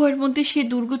 গুহার মধ্যে সে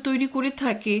দুর্গ তৈরি করে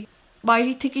থাকে,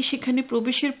 বাইরে থেকে সেখানে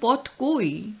প্রবেশের পথ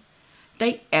কই?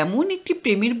 তাই এমন একটি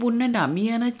প্রেমের বন্যা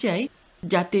নামিয়ে আনা চাই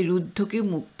যাতে রুদ্ধকে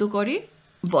মুক্ত করে,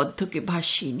 বদ্ধকে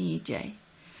ভাসিয়ে নিয়ে যায়।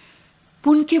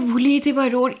 মনকে ভুলিয়ে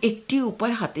দেবার ওর একটি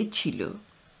উপায় হাতে ছিল,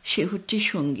 সে হচ্ছে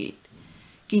সঙ্গীত।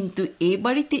 কিন্তু এ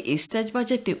বাড়িতে এস্তাজ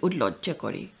বাজাতে ওর লজ্জা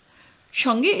করে।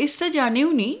 সঙ্গে এস্তাজ আনেও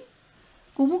নি।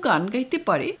 কুমু গান গাইতে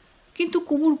পারে, কিন্তু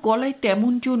কুমুর গলায়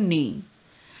তেমন জোর নেই।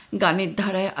 গানের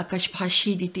ধারায় আকাশ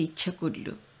ভাসিয়ে দিতে ইচ্ছা করল,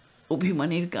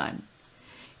 অভিমানের গান।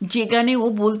 যে গানে ও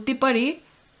বলতে পারে,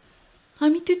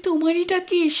 আমি তো তোমারই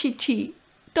ডাকে এসেছি,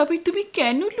 তবে তুমি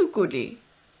কেন লুকোলে?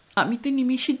 আমি তো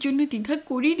নিমেষের জন্য দ্বিধা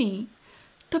করিনি,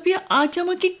 তবে আজ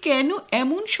আমাকে কেন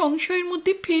এমন সংশয়ের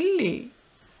মধ্যে ফেললে?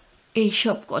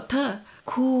 এইসব কথা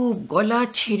খুব গলা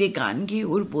ছেড়ে গান গেয়ে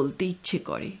ওর বলতে ইচ্ছে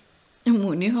করে।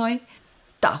 মনে হয়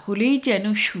তাহলেই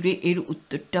যেন সুরে এর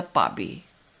উত্তরটা পাবে।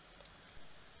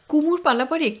 কুমুর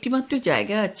পালাবার একটিমাত্র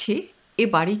জায়গা আছে, এ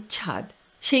বাড়ির ছাদ।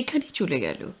 সেইখানে চলে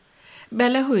গেল।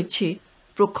 বেলা হয়েছে,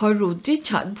 প্রখর রৌদ্রে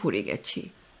ছাদ ভরে গেছে।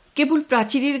 কেবল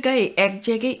প্রাচীরের গায়ে এক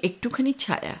জায়গায় একটুখানি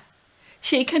ছায়া।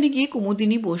 সেইখানে গিয়ে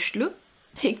কুমুদিনী বসল।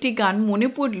 একটি গান মনে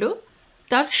পড়ল,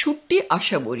 তার সুরটি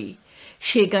আশাবরী।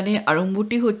 সে গানের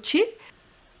আরম্ভটি হচ্ছে,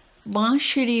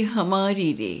 বাঁশরি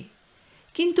হামারি রে।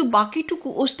 কিন্তু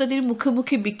বাকিটুকু ওস্তাদের মুখে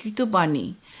মুখে বিকৃত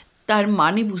বাণী, তার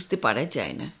মানে বুঝতে পারা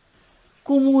যায় না।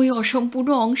 কুমু ওই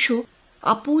অসম্পূর্ণ অংশ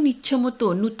আপন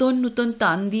ইচ্ছামতো নূতন নূতন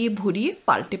তান দিয়ে ভরিয়ে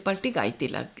পাল্টে পাল্টে গাইতে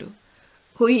লাগলো।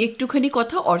 ওই একটুখানি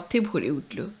কথা অর্থে ভরে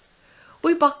উঠল।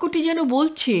 ওই বাক্যটি যেন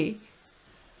বলছে,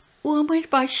 ও আমার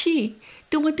পাশে,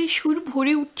 তোমাদের সুর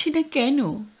ভরে উঠছে না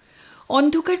কেন?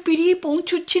 অন্ধকার পেরিয়ে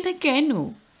পৌঁছচ্ছে না কেন?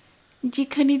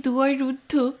 যেখানে দুয়ার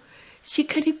রুদ্ধ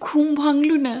সেখানে ঘুম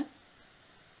ভাঙল না।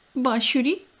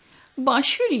 বাঁশুরি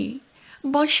বাঁশুরি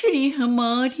বাঁশুরি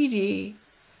হামারি রে,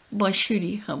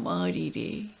 বাঁশুরি হামারি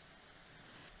রে।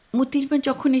 মতির মা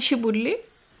যখন এসে বললে,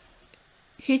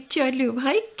 হে চলো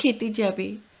ভাই, খেতে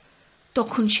যাবে,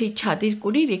 তখন সেই ছাদের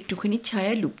কোণের একটুখানি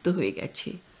ছায়া লুপ্ত হয়ে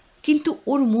গেছে। কিন্তু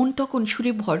ওর মন তখন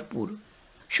সুরে ভরপুর।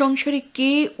 সংসারে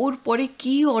কে ওর পরে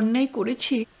কি অন্যায়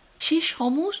করেছে সে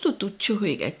সমস্ত তুচ্ছ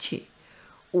হয়ে গেছে।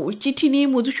 ওর চিঠি নিয়ে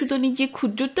মধুসূদনের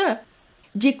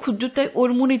যে ক্ষুদ্রতায়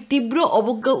ওর মনে তীব্র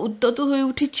অবজ্ঞা উদ্যত হয়ে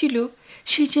উঠেছিল,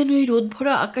 সে যেন এই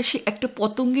রোদভরা আকাশে একটা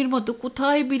পতঙ্গের মতো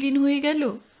কোথায় বিলীন হয়ে গেল।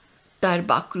 তার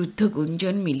বাকরুদ্ধ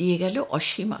গুঞ্জন মিলিয়ে গেল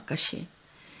অসীম আকাশে।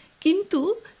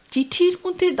 কিন্তু চিঠির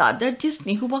মধ্যে দাদার যে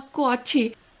স্নেহবাক্য আছে,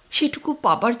 সেটুকু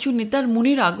পাবার জন্যে তার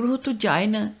মনের আগ্রহ তো যায়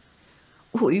না।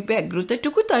 ওই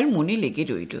ব্যগ্রতাটুকু তার মনে লেগে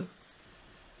রইল।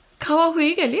 খাওয়া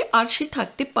হয়ে গেলে আর সে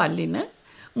থাকতে পারলে না।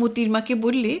 মতির মাকে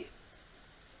বললে,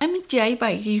 আমি যাই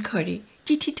বাইরের ঘরে,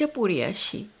 চিঠিটা পড়ে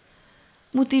আসি।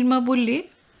 মতির মা বললে,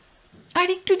 আর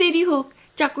একটু দেরি হোক,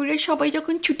 চাকররা সবাই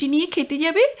যখন ছুটি নিয়ে খেতে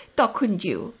যাবে তখন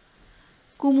যেও।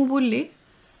 কুমু বললে,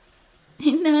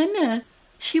 না না,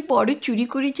 সে বড় চুরি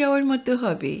করে যাওয়ার মতো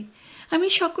হবে। আমি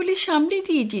সকলের সামনে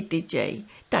দিয়ে যেতে চাই,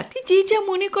 তাতে যে যা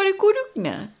মনে করে করুক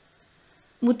না।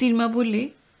 মতির মা বললে,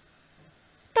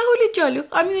 তাহলে চলো,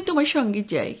 আমিও তোমার সঙ্গে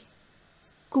যাই।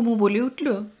 কুমু বলে উঠল,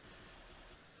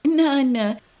 না না,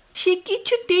 সে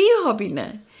কিছুতেই হবে না,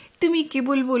 তুমি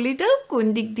কেবল বলে দাও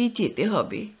কোন দিক দিয়ে যেতে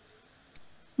হবে।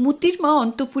 মতির মা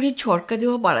অন্তঃপুরের ঝরকা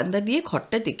দেওয়া বারান্দা দিয়ে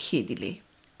ঘরটা দেখিয়ে দিলে।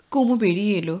 কুমু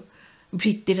বেরিয়ে এলো।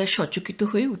 ভৃত্যেরা সচকিত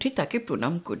হয়ে উঠে তাকে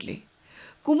প্রণাম করলে।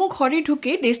 কুমু ঘরে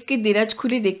ঢুকে ডেস্কের দেরাজ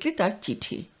খুলে দেখলে তার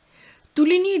চিঠি।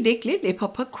 তুলে নিয়ে দেখলে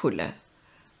লেফাফা খোলা।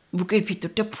 বুকের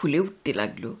ভিতরটা ফুলে উঠতে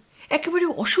লাগলো, একেবারে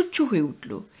অসহ্য হয়ে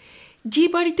উঠল। যে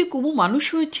বাড়িতে কুমু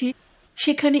মানুষ হয়েছে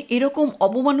সেখানে এরকম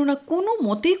অবমাননা কোনো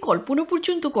মতেই কল্পনা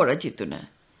পর্যন্ত করা যেত না।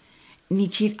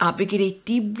 নিজের আবেগের এই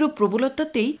তীব্র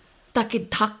প্রবলতাতেই তাকে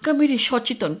ধাক্কা মেরে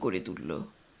সচেতন করে তুলল।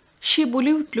 সে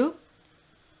বলে উঠল,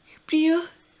 প্রিয়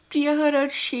প্রিয়াহারার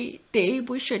সে দেব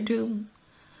সাধুম।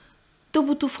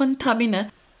 তবু তুফান থামে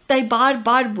না, তাই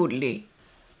বারবার বললে।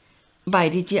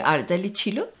 বাইরে যে আরদালি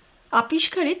ছিল,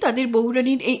 আপিসঘরে তাদের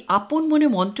বউরানীর এই আপন মনে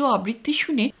মন্ত্র আবৃত্তি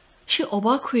শুনে সে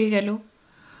অবাক হয়ে গেল।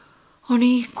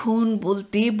 অনেকক্ষণ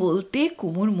বলতে বলতে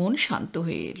কুমুর মন শান্ত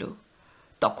হয়ে এলো।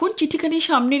 তখন চিঠিখানি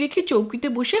সামনে রেখে চৌকিতে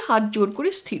বসে হাত জোর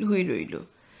করে স্থির হয়ে রইল।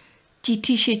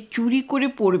 চিঠি সে চুরি করে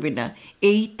পড়বে না,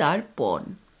 এই তার পণ।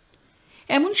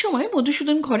 এমন সময়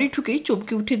মধুসূদন ঘরে ঢুকেই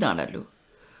চমকে উঠে দাঁড়ালো।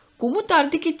 কুমু তার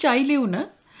দিকে চাইলেও না।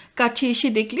 কাছে এসে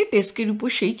দেখলে ডেস্কের উপর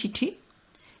সেই চিঠি।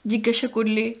 জিজ্ঞাসা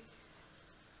করলে,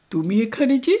 তুমি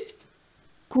এখানে যে?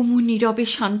 কুমু নীরবে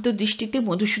শান্ত দৃষ্টিতে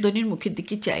মধুসূদনের মুখের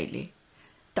দিকে চাইলে।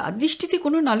 তার দৃষ্টিতে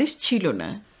কোনো নালিশ ছিল না।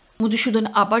 মধুসূদন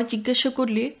আবার জিজ্ঞাসা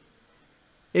করলে,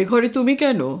 এ ঘরে তুমি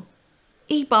কেন?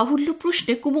 এই বাহুল্য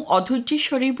প্রশ্নে কুমু অধৈর্যের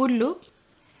স্বরেই বলল,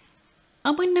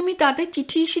 আমার নামে দাদার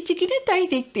চিঠি এসেছে কিনা তাই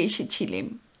দেখতে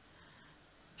এসেছিলেন।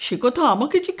 সে কথা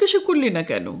আমাকে জিজ্ঞাসা করলে না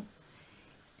কেন?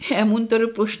 এমনতর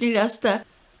প্রশ্নের রাস্তা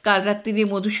কাল রাত্রিরে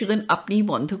মধুসূদন আপনিই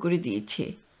বন্ধ করে দিয়েছে।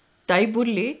 তাই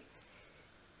বললে,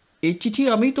 এই চিঠি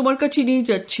আমি তোমার কাছে নিয়ে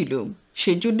যাচ্ছিলাম,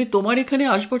 সেজন্যে তোমার এখানে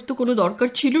আসবার তো কোনো দরকার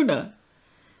ছিল না।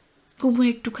 কুমু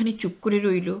একটুখানি চুপ করে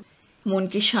রইল,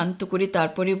 মনকে শান্ত করে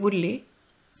তারপরে বললে,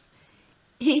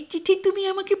 এই চিঠি তুমি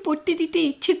আমাকে পড়তে দিতে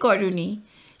ইচ্ছে করনি,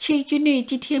 সেই জন্য এই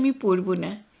চিঠি আমি পড়ব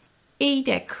না। এই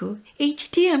দেখো, এই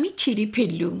চিঠি আমি ছিঁড়ে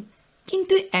ফেললুম,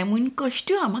 কিন্তু এমন কষ্ট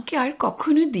আমাকে আর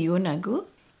কখনো দিও না গো।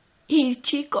 এর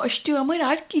চেয়ে কষ্ট আমার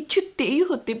আর কিছুতেই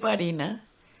হতে পারে না।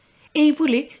 এই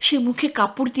বলে সে মুখে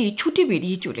কাপড় দিয়ে ছুটে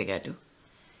বেরিয়ে চলে গেল।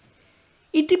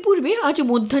 ইতিপূর্বে আজ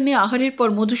মধ্যাহ্নে আহারের পর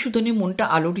মধুসূদনের মনটা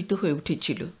আলোড়িত হয়ে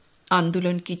উঠেছিল।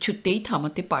 আন্দোলন কিছুতেই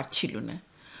থামাতে পারছিল না।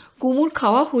 কুমুর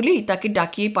খাওয়া হলেই তাকে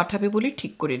ডাকিয়ে পাঠাবে বলে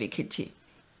ঠিক করে রেখেছে।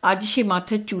 আজ সে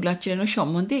মাথার চুল আঁচড়ানো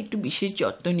সম্বন্ধে একটু বিশেষ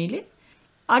যত্ন নিলে।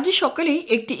 আজ সকালেই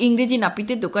একটি ইংরেজি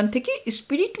নাপিতের দোকান থেকে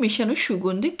স্পিরিট মেশানো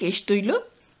সুগন্ধি কেশ তৈল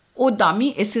ও দামি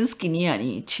এসেন্স কিনিয়ে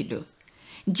আনিয়েছিল।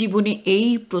 জীবনে এই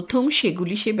প্রথম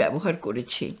সেগুলি সে ব্যবহার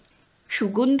করেছে।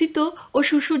 সুগন্ধিত ও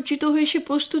সুসজ্জিত হয়ে সে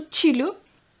প্রস্তুত ছিল।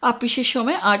 আপিসের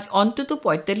সময় আজ অন্তত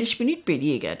 ৪৫ মিনিট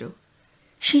পেরিয়ে গেল।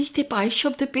 সিঁড়িতে পায়ের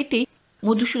শব্দ পেতেই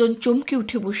মধুসূদন চমকে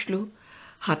উঠে বসল।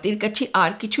 হাতের কাছে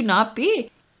আর কিছু না পেয়ে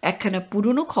একখানা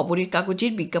পুরনো খবরের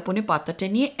কাগজের বিজ্ঞাপনে পাতাটা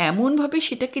নিয়ে এমনভাবে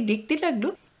সেটাকে দেখতে লাগলো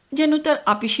যেন তার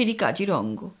আপিসেরই কাজের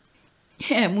অঙ্গ।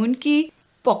 এমনকি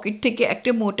পকেট থেকে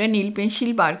একটা মোটা নীল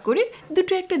পেন্সিল বার করে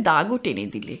দুটো একটা দাগও টেনে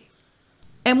দিলে।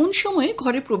 এমন সময়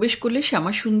ঘরে প্রবেশ করলে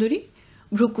শ্যামাসুন্দরী।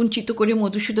 ভ্রুকুঞ্চিত করে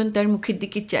মধুসূদন তার মুখের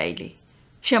দিকে চাইলে।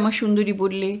 শ্যামাসুন্দরী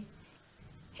বললে,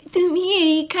 তুমি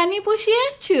এইখানে বসে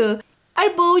আছো আর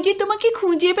বউ যে তোমাকে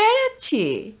খুঁজে বেড়াচ্ছে।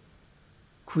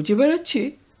 খুঁজে বেড়াচ্ছে?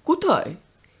 কোথায়?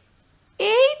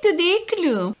 এই তো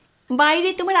দেখলুম, বাইরে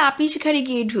তোমার আপিস ঘরে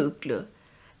গিয়ে ঢুকলো।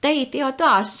 তাই এতে অত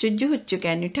আশ্চর্য হচ্ছে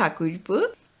কেন ঠাকুরপো?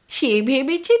 সে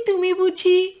ভেবেছে তুমি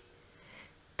বুঝি।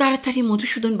 তাড়াতাড়ি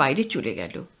মধুসূদন বাইরে চলে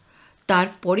গেল।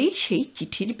 তারপরে সেই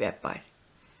চিঠির ব্যাপার।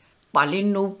 পালের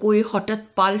নৌকোয় হঠাৎ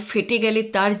পাল ফেটে গেলে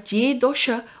তার যে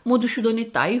দশা, মধুসূদনের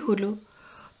তাই হলো।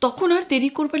 তখন আর দেরি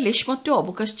করবার লেশমাত্র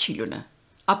অবকাশ ছিল না।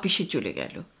 আপিসে চলে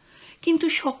গেল। কিন্তু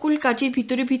সকল কাজের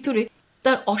ভিতরে ভিতরে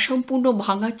তার অসম্পূর্ণ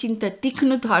ভাঙা চিন্তার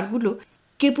তীক্ষ্ণ ধারগুলো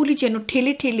কেবলই যেন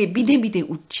ঠেলে ঠেলে বিঁধে বিঁধে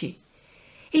উঠছে।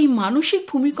 এই মানসিক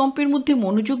ভূমিকম্পের মধ্যে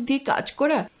মনোযোগ দিয়ে কাজ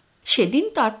করা সেদিন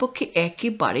তার পক্ষে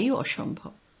একেবারেই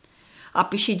অসম্ভব।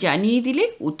 আপিসে জানিয়ে দিলে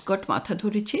উৎকট মাথা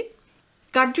ধরেছে।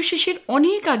 কার্যশেষের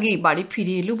অনেক আগেই বাড়ি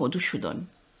ফিরে এলো মধুসূদন।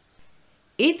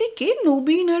 এদিকে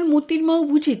নবীন আর মতির মাও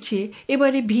বুঝেছে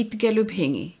এবারে ভিত গেল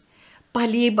ভেঙে।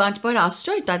 পালিয়ে বাঁচবার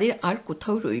আশ্রয় তাদের আর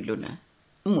কোথাও রইল না।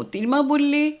 মতির মা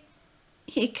বললে,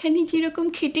 এখানে যেরকম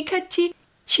খেটে খাচ্ছি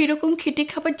সেরকম খেটে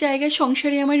খাবার জায়গা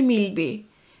সংসারে আমার মিলবে।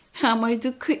 আমার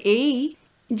দুঃখ এই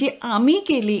যে আমি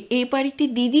গেলে এ বাড়িতে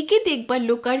দিদিকে দেখবার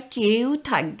লোক আর কেউ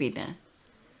থাকবে না।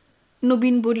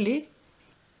 নবীন বললে,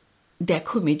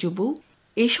 দেখো মেজ বউ,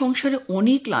 এ সংসারে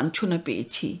অনেক লাঞ্ছনা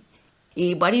পেয়েছি। এ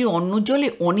বাড়ির অন্ন জলে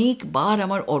অনেকবার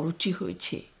আমার অরুচি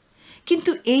হয়েছে,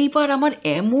 কিন্তু এইবার আমার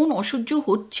এমন অসহ্য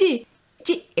হচ্ছে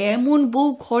যে এমন বউ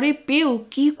ঘরে পেয়েও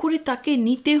কি করে তাকে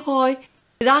নিতে হয়,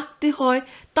 রাখতে হয়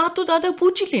তা তো দাদা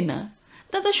বুঝলে না।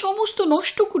 দাদা সমস্ত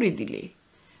নষ্ট করে দিলে।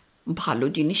 ভালো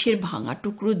জিনিসের ভাঙা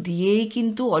টুকরো দিয়েই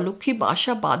কিন্তু অলক্ষী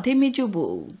বাসা বাঁধে মেজ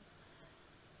বউ।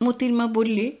 মতির মা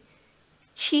বললে,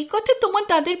 সে কথা তোমার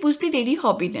দাদার বুঝতে দেরি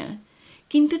হবে না,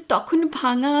 কিন্তু তখন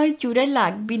ভাঙা আর জোড়া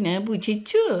লাগবে না,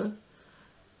 বুঝেছ?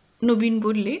 নবীন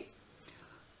বললে,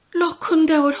 লক্ষণ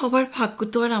দেওয়ার হবার ভাগ্য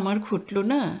তো আর আমার ঘটল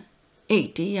না।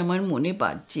 এইটাই আমার মনে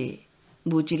বাজছে,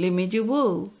 বুঝলে মেজ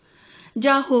বউ?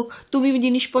 যা হোক, তুমি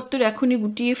জিনিসপত্র এখনই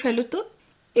গুটিয়ে ফেলো তো।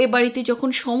 এ বাড়িতে যখন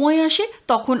সময় আসে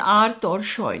তখন আর তর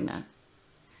সয় না।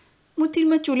 মতির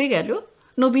মা চলে গেল।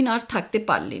 নবীন আর থাকতে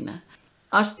পারলে না।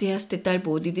 আস্তে আস্তে তার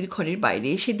বৌদিদির ঘরের বাইরে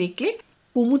এসে দেখলে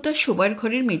কুমু তার শোবার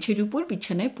ঘরের মেঝের উপর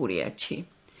বিছানায় পড়ে আছে।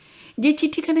 যে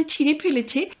চিঠিখানা ছিঁড়ে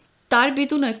ফেলেছে তার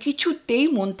বেদনা কিছুতেই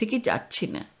মন থেকে যাচ্ছে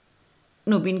না।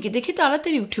 নবীনকে দেখে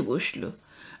তাড়াতাড়ি উঠে বসল।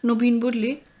 নবীন বললে,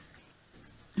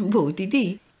 বৌদিদি,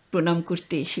 প্রণাম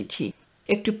করতে এসেছি,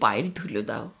 একটু পায়ের ধুলো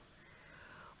দাও।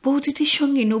 বৌদিদির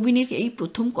সঙ্গে নবীনের এই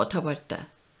প্রথম কথাবার্তা।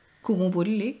 কুমু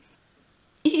বললে,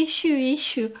 এসো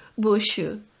এসো, বসো।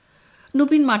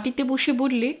 নবীন মাটিতে বসে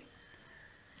বললে,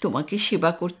 তোমাকে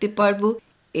সেবা করতে পারবো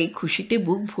এই খুশিতে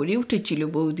বুক ভরে উঠেছিল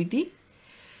বৌদিদি,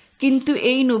 কিন্তু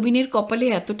এই নবীনের কপালে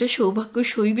এতটা সৌভাগ্য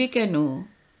সইবে কেন?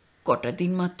 কটা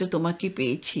দিন মাত্র তোমাকে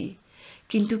পেয়েছি,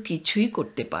 কিন্তু কিছুই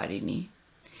করতে পারিনি।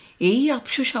 এই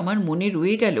আফসোস আমার মনে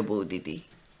রয়ে গেল বৌদিদি।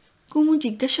 কুমু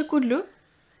জিজ্ঞাসা করল,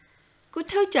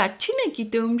 কোথাও যাচ্ছি নাকি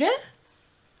তোমরা?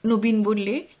 নবীন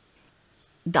বললে,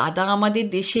 দাদা আমাদের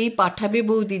দেশেই পাঠাবে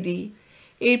বৌদিদি।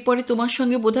 এরপরে তোমার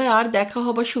সঙ্গে বোধহয় আর দেখা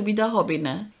হবার সুবিধা হবে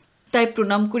না, তাই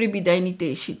প্রণাম করে বিদায় নিতে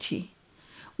এসেছি।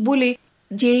 বলে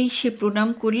যেই সে প্রণাম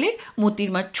করলে মতির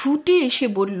মা ছুটে এসে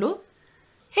বলল,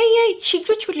 এই এই শীঘ্র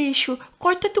চলে এসো,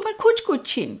 কর্তা তোমার খোঁজ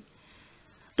করছেন।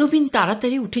 নবীন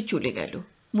তাড়াতাড়ি উঠে চলে গেল।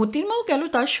 মতির মাও গেল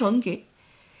তার সঙ্গে।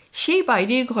 সেই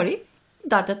বাইরের ঘরে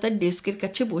দাদা তার ডেস্কের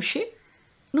কাছে বসে।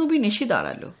 নবীন এসে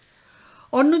দাঁড়ালো।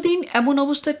 অন্যদিন এমন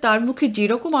অবস্থায় তার মুখে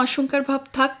যেরকম আশঙ্কার ভাব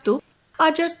থাকতো,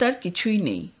 আজ আর তার কিছুই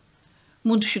নেই।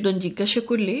 মধুসূদন জিজ্ঞাসা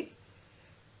করলে,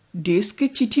 ডেস্কে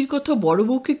চিঠির কথা বড়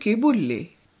বউকে কে বললে?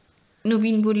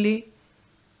 নবীন বললে,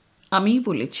 আমিই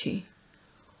বলেছি।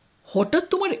 হঠাৎ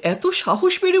তোমার এত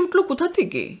সাহস বেড়ে উঠল কোথা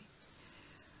থেকে?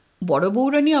 বড়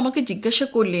বউরানী আমাকে জিজ্ঞাসা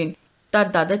করলেন তার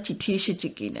দাদা চিঠি এসেছে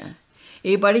কিনা।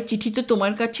 এবারে চিঠি তো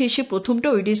তোমার কাছে এসে প্রথমটা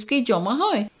ওই ডেস্কেই জমা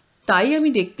হয়, তাই আমি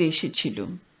দেখতে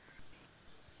এসেছিলুম।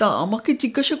 তা আমাকে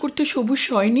জিজ্ঞাসা করতে সবুজ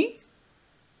হয়নি?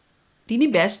 তিনি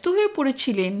ব্যস্ত হয়ে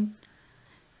পড়েছিলেন।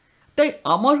 তাই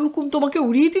আমার হুকুম তোমাকে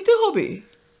উড়িয়ে দিতে হবে?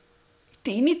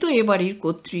 তিনি তো এ বাড়ির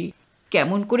কর্ত্রী,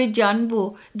 কেমন করে জানবো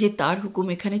যে তার হুকুম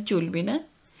এখানে চলবে না?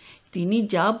 তিনি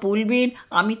যা বলবেন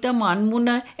আমি তা মানব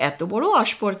না, এত বড়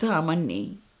আস্পর্ধা আমার নেই।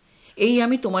 এই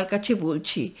আমি তোমার কাছে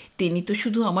বলছি, তিনি তো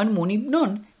শুধু আমার মনিব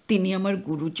নন, তিনি আমার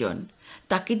গুরুজন।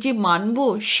 তাকে যে মানব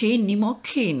সে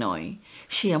নিমক্ষে নয়,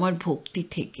 সে আমার ভক্তি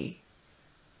থেকে।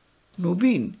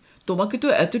 নবীন, তোমাকে তো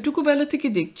এতটুকু বেলা থেকে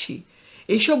দেখছি,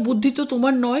 এসব বুদ্ধি তো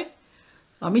তোমার নয়।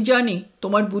 আমি জানি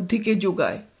তোমার বুদ্ধিকে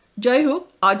যোগায়। যাই হোক,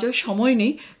 আজ আর সময়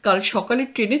নেই, কাল সকালের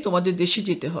ট্রেনে তোমাদের দেশে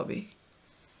যেতে হবে।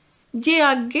 যে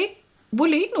আজ্ঞে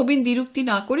বলেই নবীন দ্বিরুক্তি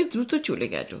না করে দ্রুত চলে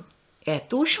গেল।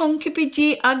 এত সংক্ষেপে যে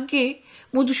আজ্ঞে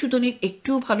মধুসূদনের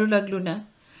একটুও ভালো লাগলো না।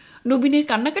 নবীনের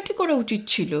কান্নাকাটি করা উচিত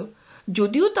ছিল,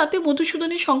 যদিও তাতে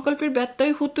মধুসূদনের সংকল্পের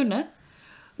ব্যত্যয় হতো না।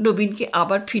 নবীনকে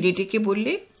আবার ফিরে ডেকে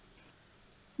বললে,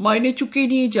 মাইনে চুকিয়ে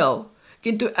নিয়ে যাও,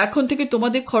 কিন্তু এখন থেকে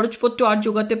তোমাদের খরচপত্র আর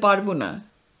জোগাতে পারবো না।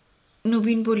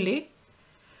 নবীন বললে,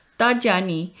 তা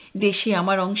জানি, দেশে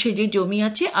আমার অংশে যে জমি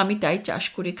আছে আমি তাই চাষ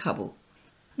করে খাবো।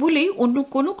 বলেই অন্য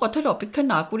কোনো কথার অপেক্ষা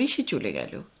না করে সে চলে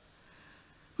গেল।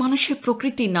 মানুষের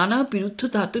প্রকৃতি নানা বিরুদ্ধ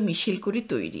ধাতু মিশেল করে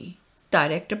তৈরি। তার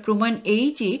একটা প্রমাণ এই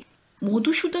যে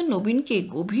মধুসূদন নবীনকে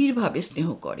গভীরভাবে স্নেহ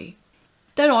করে।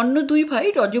 তার অন্য দুই ভাই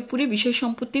রজবপুরে বিষয়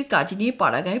সম্পত্তির কাজ নিয়ে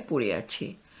পাড়াগায়ে পড়ে আছে।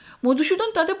 মধুসূদন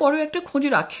তাদের বড় একটা খোঁজ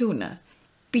রাখেও না।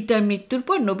 পিতার মৃত্যুর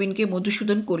পর নবীনকে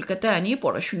মধুসূদন কলকাতায় আনিয়ে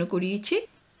পড়াশুনো করিয়েছে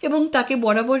এবং তাকে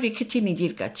বরাবর রেখেছে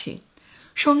নিজের কাছে।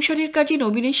 সংসারের কাজে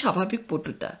নবীনের স্বাভাবিক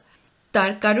পটুতা,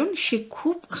 তার কারণ সে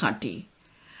খুব খাঁটি।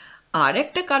 আর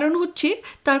একটা কারণ হচ্ছে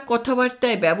তার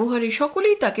কথাবার্তায় ব্যবহারে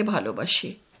সকলেই তাকে ভালোবাসে।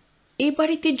 এ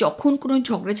বাড়িতে যখন কোনো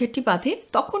ঝগড়াঝাটি বাঁধে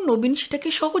তখন নবীন সেটাকে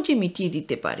সহজে মিটিয়ে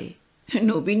দিতে পারে।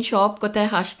 নবীন সব কথায়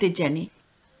হাসতে জানে,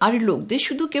 আর লোকদের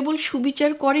শুধু কেবল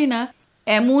সুবিচার করে না,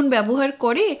 এমন ব্যবহার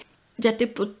করে যাতে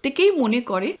প্রত্যেকেই মনে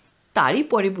করে তারই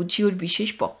পরে বুঝি ওর বিশেষ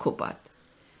পক্ষপাত।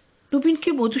 নবীনকে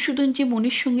মধুসূদন যে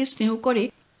মনের সঙ্গে স্নেহ করে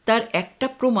তার একটা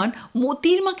প্রমাণ,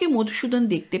 মতির মাকে মধুসূদন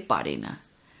দেখতে পারে না।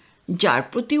 যার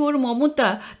প্রতি ওর মমতা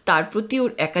তার প্রতি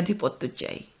ওর একাধিপত্য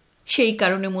চাই। সেই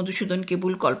কারণে মধুসূদন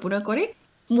কেবল কল্পনা করে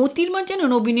মতির মা যেন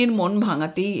নবীনের মন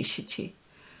ভাঙাতেই এসেছে।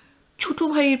 ছোট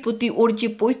ভাইয়ের প্রতি ওর যে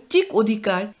পৈতৃক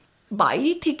অধিকার,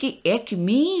 বাইরে থেকে এক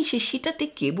মেয়ে এসে সেটাতে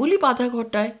কেবলই বাধা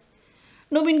ঘটায়।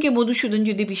 নবীনকে মধুসূদন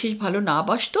যদি বিশেষ ভালো না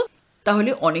বাসত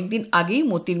তাহলে অনেকদিন আগেই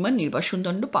মতির মার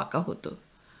নির্বাসনদণ্ড পাকা হতো।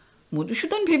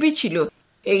 মধুসূদন ভেবেছিল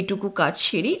এইটুকু কাজ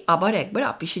সেরেই আবার একবার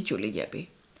আপিসে চলে যাবে,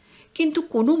 কিন্তু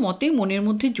কোনো মতে মনের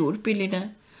মধ্যে জোর পেলে না।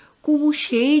 কুমু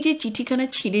সেই যে চিঠিখানা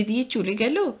ছিঁড়ে দিয়ে চলে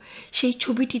গেল, সেই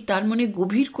ছবিটি তার মনে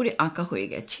গভীর করে আঁকা হয়ে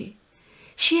গেছে।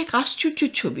 সে এক আশ্চর্য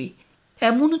ছবি,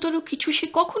 এমনতর কিছু সে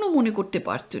কখনো মনে করতে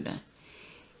পারত না।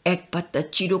 একবার তার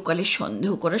চিরকালে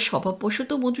সন্দেহ করা স্বভাববশত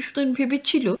মধুসূদন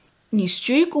ভেবেছিল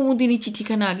নিশ্চয়ই কুমুদিনী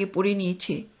চিঠিখানা আগে পড়ে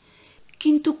নিয়েছে,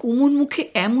 কিন্তু কুমুর মুখে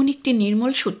এমন একটি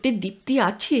নির্মল সত্যের দীপ্তি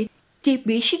আছে যে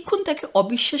বেশিক্ষণ তাকে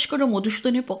অবিশ্বাস করা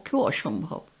মধুসূদনের পক্ষেও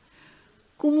অসম্ভব।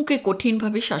 কুমুকে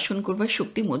কঠিনভাবে শাসন করবার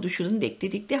শক্তি মধুসূদন দেখতে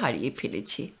দেখতে হারিয়ে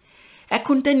ফেলেছে।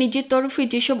 এখন তার নিজের তরফে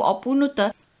যেসব অপূর্ণতা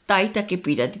তাই তাকে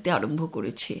পীড়া দিতে আরম্ভ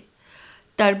করেছে।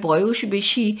 তার বয়স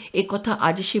বেশি, এ কথা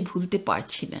আজ সে ভুলতে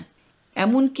পারছে না।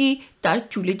 এমনকি তার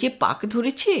চুলে যে পাক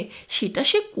ধরেছে সেটা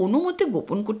সে কোনো মতে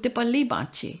গোপন করতে পারলেই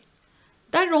বাঁচে।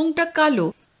 তার রংটা কালো,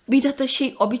 বিধাতা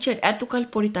সেই অবিচার এতকাল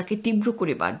পরে তাকে তীব্র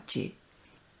করে বাজছে।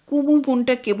 কুমুর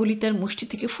মনটা কেবলই তার মুষ্টি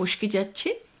থেকে ফসকে যাচ্ছে।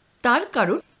 তার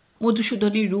কারণ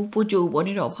মধুসূদনের রূপ ও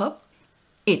যৌবনের অভাব,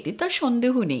 এতে তার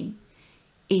সন্দেহ নেই।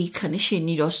 এইখানে সে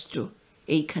নিরস্ত্র,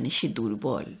 এইখানে সে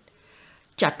দুর্বল।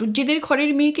 চাটুর্যেদের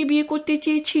ঘরের মেয়েকে বিয়ে করতে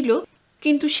চেয়েছিল,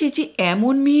 কিন্তু সে যে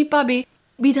এমন মেয়ে পাবে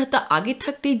বিধাতা আগে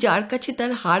থাকতেই যার কাছে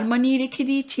তার হার মানিয়ে রেখে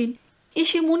দিয়েছেন এ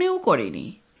সে মনেও করেনি।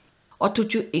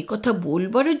 অথচ এ কথা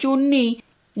বলবারও জোর নেই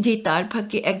যে তার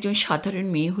ভাগ্যে একজন সাধারণ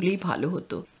মেয়ে হলেই ভালো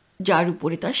হতো, যার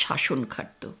উপরে তার শাসন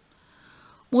খাটত।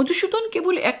 মধুসূদন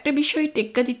কেবল একটা বিষয়ে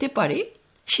টেক্কা দিতে পারে,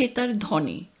 সে তার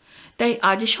ধনে। তাই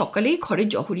আজ সকালেই ঘরে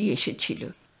জহরি এসেছিল,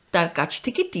 তার কাছ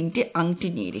থেকে 3টে আংটি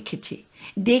নিয়ে রেখেছে।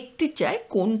 দেখতে চায়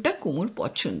কোনটা কুমুর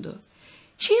পছন্দ।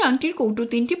 সেই আংটির কৌটো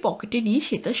 3টি পকেটে নিয়ে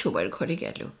সে তার শোবার ঘরে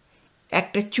গেল।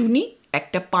 একটা চুনি,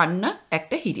 একটা পান্না,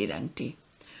 একটা হীরের আংটি।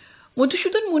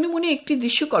 মধুসূদন মনে মনে একটি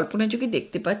দৃশ্য কল্পনাযোগে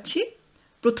দেখতে পাচ্ছে।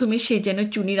 প্রথমে সে যেন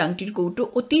চুনির আংটির কৌটো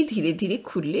অতি ধীরে ধীরে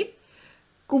খুললে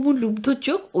কুমুর লুব্ধ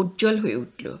চোখ উজ্জ্বল হয়ে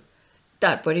উঠল।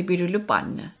 তারপরে বেরোলো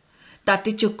পান্না, তাতে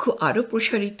চক্ষু আরও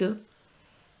প্রসারিত।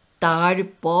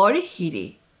 তারপর হিরে,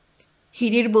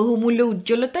 হীরের বহুমূল্য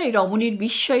উজ্জ্বলতায় রমণীর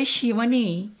বিস্ময়ের সীমা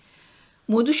নেই।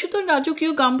 মধুসূদন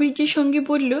রাজকীয় গাম্ভীর্যের সঙ্গে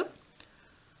বলল,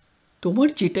 তোমার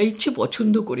যেটা ইচ্ছে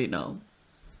পছন্দ করে নাও।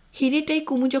 হিরেটাই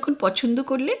কুমু যখন পছন্দ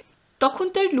করলে তখন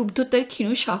তার লুব্ধতার ক্ষীণ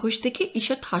সাহস দেখে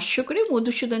ঈষৎ হাস্য করে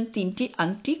মধুসূদন 3টি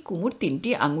আংটি কুমুর 3টি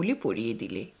আঙুলে পরিয়ে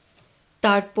দিলে।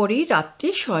 তারপরেই রাত্রে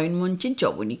শয়নমঞ্চের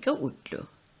জবনিকা উঠল।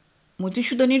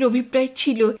 মধুসূদনের অভিপ্রায়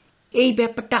ছিল এই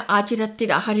ব্যাপারটা আজ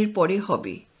রাত্রের আহারের পরে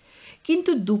হবে,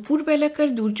 কিন্তু দুপুরবেলাকার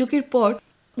দুর্যোগের পর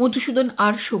মধুসূদন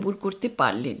আর সবুর করতে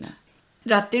পারলে না।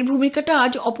 রাত্রের ভূমিকাটা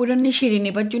আজ অপরাহ্নে সেরে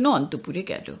নেবার জন্য অন্তঃপুরে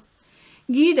গেল।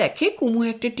 গিয়ে দেখে কুমু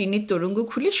একটা টিনের তোরঙ্গ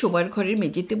খুলে শোবার ঘরের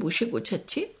মেঝেতে বসে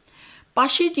গোছাচ্ছে,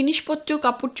 পাশে জিনিসপত্র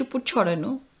কাপড় চোপড়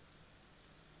ছড়ানো।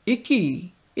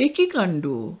 এ কি কাণ্ড,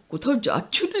 কোথাও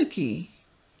যাচ্ছ নাকি?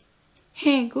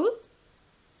 হ্যাঁ গো।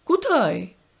 কোথায়?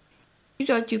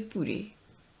 রাজপুরে।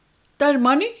 তার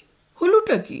মানে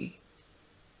হলোটা কি?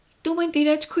 তোমার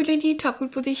দেরাজ খুলে নিয়ে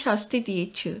ঠাকুরপোদের শাস্তি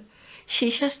দিয়েছ, সে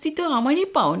শাস্তি তো আমারই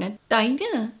পাও না, তাই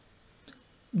না?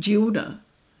 যেও না,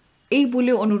 এই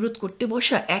বলে অনুরোধ করতে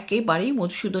বসা একেবারেই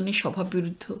মধুসূদনের স্বভাব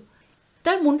বিরুদ্ধ।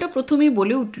 তার মনটা প্রথমেই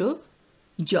বলে উঠল,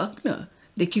 যাক না,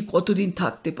 দেখি কতদিন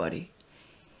থাকতে পারে।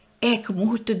 এক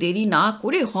মুহূর্ত দেরি না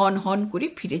করে হন হন করে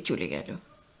ফিরে চলে গেল।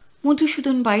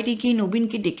 মধুসূদন বাইরে গিয়ে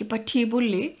নবীনকে ডেকে পাঠিয়ে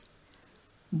বললে,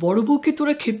 বড় বউকে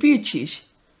তোরা খেপিয়েছিস?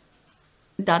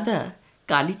 দাদা,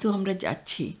 কালই তো আমরা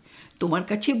যাচ্ছি, তোমার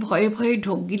কাছে ভয়ে ভয়ে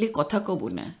ঢোক গিলে কথা কব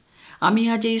না। আমি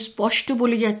আজ এই স্পষ্ট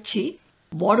বলে যাচ্ছি,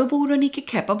 বড় বৌরানীকে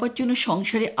খেপাবার জন্য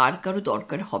সংসারে আর কারো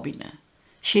দরকার হবে না,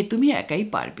 সে তুমি একাই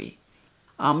পারবে।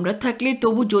 আমরা থাকলে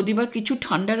তবু যদি বা কিছু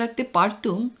ঠান্ডা রাখতে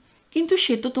পারতুম, কিন্তু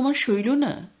সে তো তোমার শৈল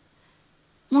না।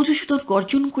 মধুসূদন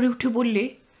গর্জন করে উঠে বললে,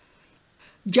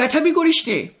 জ্যাঠামি করিস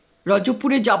নে,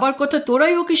 রজবপুরে যাবার কথা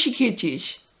তোরাই ওকে শিখিয়েছিস।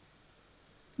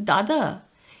 দাদা,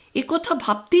 এ কথা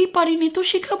ভাবতেই পারিনি তো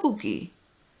শেখাবো কি?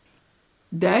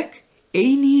 দেখ,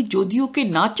 এই নিয়ে যদি ওকে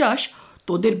না চাস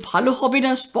তোদের ভালো হবে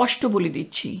না, স্পষ্ট বলে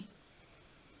দিচ্ছি।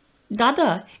 দাদা,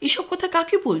 এসব কথা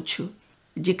কাকে বলছো?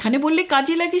 যেখানে বললে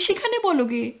কাজে লাগে সেখানে বলো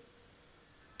গে।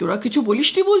 তোরা কিছু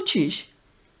বলিসনি বলছিস?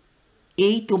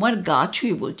 এই তোমার গা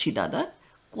ছুঁয়ে বলছি দাদা,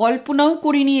 কল্পনাও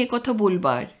করিনি এ কথা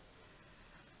বলবার।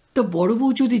 তা বড়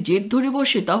বউ যদি জেদ ধরে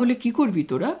বসে তাহলে কি করবি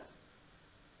তোরা?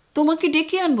 তোমাকে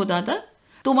ডেকে আনবো দাদা,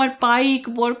 তোমার পাইক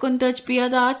বরকন্দাজ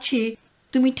পেয়াদা আছে,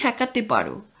 তুমি ঠেকাতে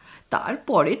পারো।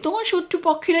 তারপরে তোমার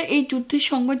শত্রুপক্ষেরা এই যুদ্ধের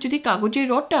সংবাদ যদি কাগজে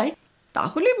রটায়,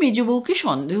 তাহলে মেজ বউকে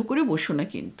সন্দেহ করে বসো না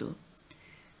কিন্তু।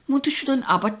 মধুসূদন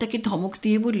আবার তাকে ধমক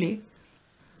দিয়ে বললে,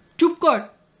 চুপ কর,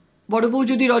 বড় বউ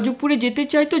যদি রজবপুরে যেতে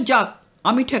চায় তো যাক,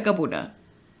 আমি ঠেকাবো না।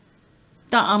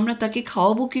 তা আমরা তাকে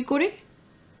খাওয়াবো কি করে?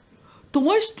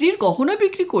 তোমার স্ত্রীর গহনা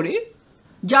বিক্রি করে।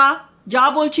 যা যা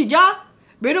বলছি, যা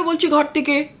বেরো বলছি ঘর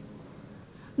থেকে।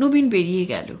 নবীন বেরিয়ে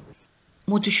গেল।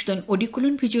 মধুসূদন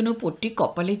অডিকুলন ভিজানো পট্টি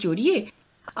কপালে জড়িয়ে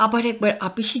আবার একবার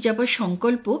আপিসে যাবার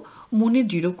সংকল্প মনে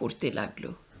দৃঢ় করতে লাগল।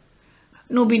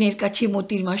 নবীনের কাছে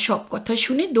মতির মা সব কথা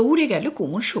শুনে দৌড়ে গেল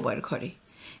কুমুর শোবার ঘরে।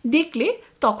 দেখলে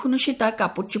তখনও সে তার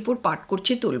কাপড় চোপড় পাট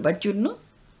করছে তোলবার জন্য।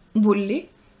 বললে,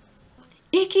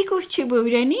 এ কি করছে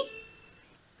বৌরানী?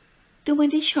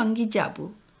 তোমাদের সঙ্গে যাব।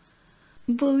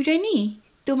 বৌরানী,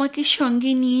 তোমাকে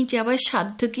সঙ্গে নিয়ে যাওয়ার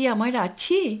সাধ্য কি আমার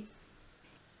আছে?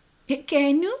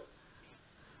 কেন?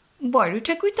 বড়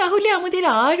ঠাকুর তাহলে আমাদের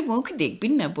আর মুখ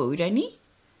দেখবেন না বৌরানী?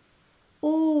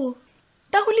 ও,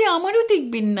 তাহলে আমারও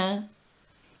দেখবেন না?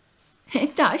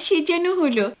 তা সে যেন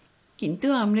হলো, কিন্তু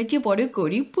আমরা যে বড়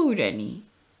গরিব বৌরানী।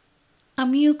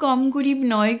 আমিও কম গরিব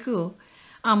নয় গো,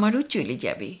 আমারও চলে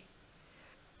যাবে।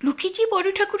 লোকে যে বড়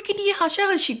ঠাকুরকে নিয়ে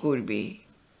হাসাহাসি করবে।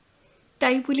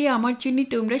 তাই বলে আমার জন্য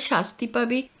তোমরা শাস্তি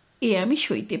পাবে এ আমি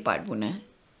সইতে পারবো না।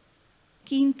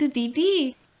 কিন্তু দিদি,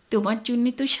 তোমার জন্য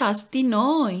তো শাস্তি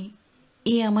নয়,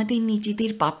 এ আমাদের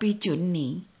নিজেদের পাপের জন্যে।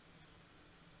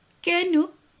 কেন,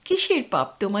 কিসের পাপ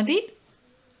তোমাদের?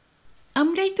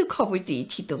 আমরাই তো খবর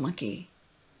দিয়েছি তোমাকে।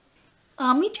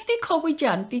 আমি যদি খবর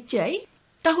জানতে চাই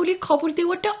তাহলে খবর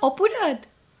দেওয়াটা অপরাধ?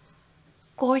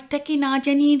 কর্তাকে না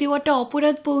জানিয়ে দেওয়াটা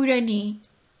অপরাধ বৌরানী?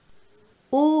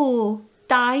 ও,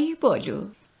 তাই বলো।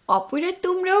 অপরাধ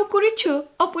তোমরাও করেছ,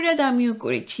 অপরাধ আমিও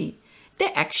করেছি, তা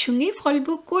একসঙ্গে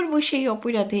ফলভোগ করবো সেই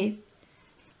অপরাধের।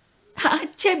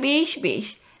 আচ্ছা বেশ বেশ,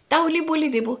 তাহলে বলে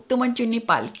দেব তোমার জন্যে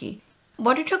পালকি।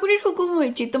 বড় ঠাকুরের হুকুম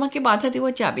হয়েছে, তোমাকে বাধা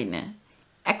দেওয়া যাবে না।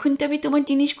 এখন তবে তোমার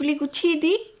জিনিসগুলি গুছিয়ে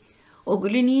দিই,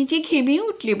 ওগুলো নিয়ে যে ঘেমে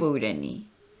উঠলে বৌরানী।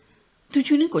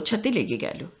 দুজনে গোছাতে লেগে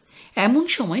গেল। এমন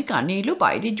সময় কানে এলো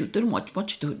বাইরে জুতোর মচমচ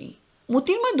ধ্বনি।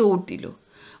 মতির মা দৌড় দিল।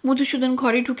 মধুসূদন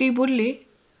ঘরে ঢুকেই বললে,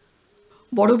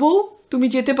 বড় বউ, তুমি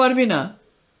যেতে পারবে না।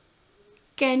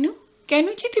 কেন কেন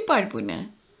যেতে পারবো না?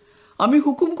 আমি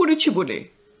হুকুম করেছি বলে।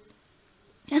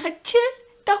 আচ্ছা,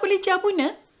 তাহলে যাব না।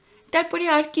 তারপরে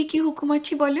আর কি কি হুকুম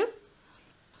আছে বলো।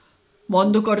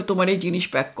 বন্ধ করো তোমার এই জিনিস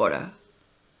প্যাক করা।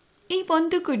 এই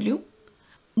বন্ধ করলুম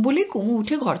বলে কুমু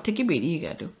উঠে ঘর থেকে বেরিয়ে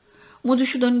গেল।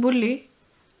 মধুসূদন বললে,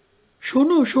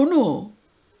 শোনো শোনো।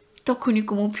 তখনই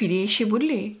কুমু ফিরে এসে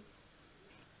বললে,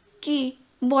 কি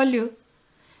বলো?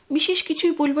 বিশেষ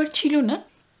কিছুই বলবার ছিল না,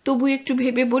 তবু একটু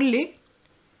ভেবে বললে,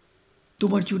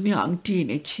 তোমার জন্য আংটি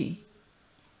এনেছি।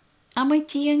 আমার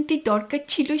যে আংটির দরকার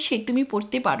ছিল সে তুমি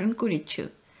পড়তে বারণ করেছ।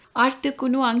 আর তো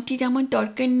কোনো আংটির আমার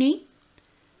দরকার নেই।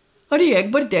 আরে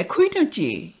একবার দেখোই না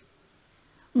চেয়ে।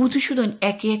 মধুসূদন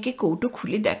একে একে কৌটো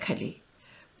খুলে দেখালে।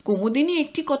 কুমুদিনী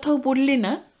একটি কথাও বললে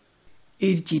না।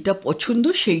 এর যেটা পছন্দ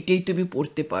সেইটাই তুমি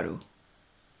পড়তে পারো।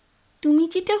 তুমি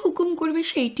যেটা হুকুম করবে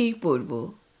সেইটাই পরব।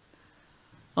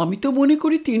 আমি তো মনে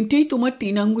করি তিনটেই তোমার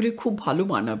 3 আঙ্গুলে খুব ভালো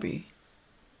মানাবে।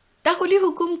 তাহলে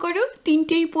হুকুম করো,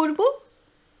 তিনটেই পরব।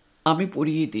 আমি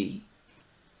পরিয়ে দিই।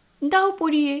 দাও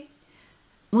পরিয়ে।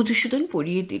 মধুসূদন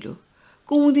পরিয়ে দিল।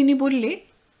 কুমুদিনী বললে,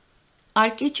 আর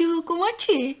কিছু হুকুম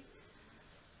আছে?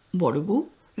 বড় বউ,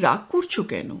 রাগ করছো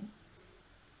কেন?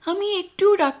 আমি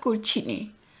একটুও রাগ করছি নে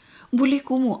বলে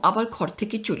কুমু আবার ঘর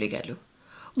থেকে চলে গেল।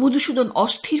 মধুসূদন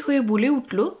অস্থির হয়ে বলে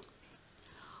উঠল,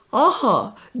 আহা,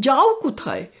 যাও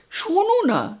কোথায়? শোনো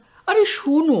না, আরে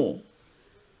শোনো।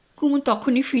 কুমু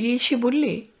তখনই ফিরে এসে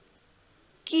বললে,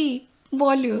 কি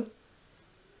বলো?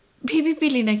 ভেবে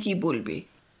পেলে না কি বলবে।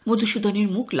 মধুসূদনের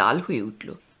মুখ লাল হয়ে উঠল।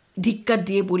 ধিক্কার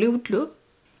দিয়ে বলে উঠল,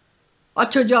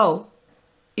 আচ্ছা যাও।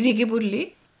 রেগে বললে,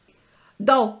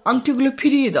 দাও, আংটিগুলো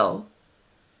ফিরিয়ে দাও।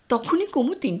 তখনই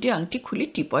কুমু 3টে আংটি খুলে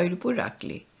টিপয়ের উপর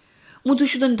রাখলে।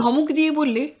 মধুসূদন ধমক দিয়ে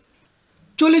বললে,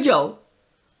 চলে যাও।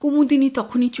 কুমুদিনী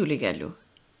তখনই চলে গেল।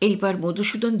 এইবার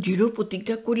মধুসূদন দৃঢ়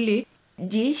প্রতিজ্ঞা করলে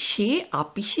যে সে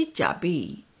আপিসে যাবেই।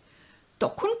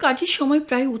 তখন কাজের সময়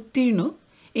প্রায় উত্তীর্ণ।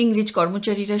 ইংরেজ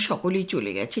কর্মচারীরা সকলেই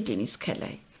চলে গেছে টেনিস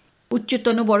খেলায়।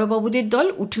 উচ্চতন বড়বাবুদের দল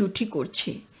উঠি উঠি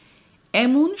করছে।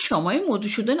 এমন সময়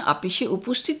মধুসূদন আপিসে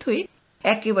উপস্থিত হয়ে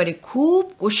একেবারে খুব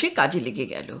কষে কাজে লেগে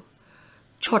গেল।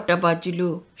 6টা বাজল,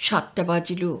 7টা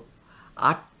বাজল,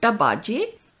 8টা বাজে,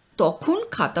 তখন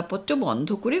খাতাপত্র বন্ধ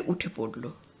করে উঠে পড়ল।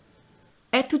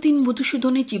 এতদিন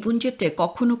মধুসূদনের জীবনযাত্রায়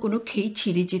কখনো কোনো খেই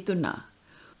ছিঁড়ে যেত না।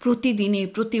 প্রতিদিনে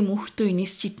প্রতি মুহূর্তই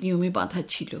নিশ্চিত নিয়মে বাঁধা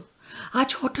ছিল। আজ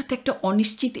হঠাৎ একটা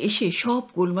অনিশ্চিত এসে সব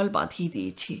গোলমাল বাঁধিয়ে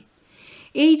দিয়েছে।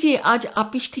 এই যে আজ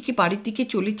আপিস থেকে বাড়ির দিকে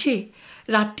চলেছে,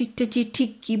 রাত্রিটা যে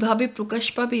ঠিক কিভাবে প্রকাশ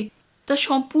পাবে তা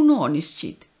সম্পূর্ণ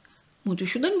অনিশ্চিত।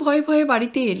 মধুসূদন ভয়ে ভয়ে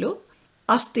বাড়িতে এলো।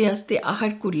 আস্তে আস্তে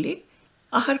আহার করলে।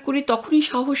 আহার করে তখনই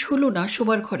সাহস হলো না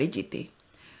শোবার ঘরে যেতে।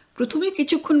 প্রথমে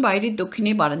কিছুক্ষণ বাইরের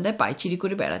দক্ষিণে বারান্দায় পায়চিরি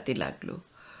করে বেড়াতে লাগলো।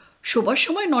 শোবার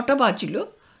সময় 9টা বাজল,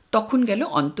 তখন গেল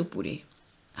অন্তঃপুরে।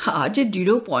 আজ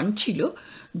দৃঢ় পণ ছিল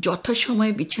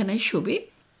যথাসময়ে বিছানায় শোবে,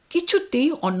 কিছুতেই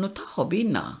অন্যথা হবে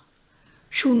না।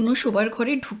 শূন্য শোবার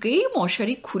ঘরে ঢুকেই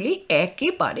মশারি খুলে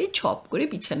একেবারে ছপ করে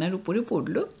বিছানার উপরে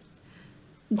পড়ল।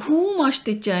 ঘুম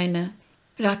আসতে চায় না।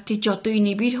 রাত্রি যতই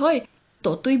নিবিড় হয়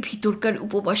ততই ভিতরকার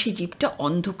উপবাসী জীবটা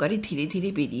অন্ধকারে ধীরে ধীরে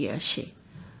বেরিয়ে আসে।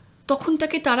 তখন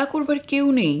তাকে তাড়া করবার কেউ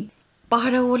নেই।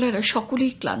 পাহারাওয়ালারা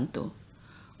সকলেই ক্লান্ত।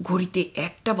 ঘড়িতে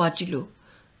 1টা বাজল।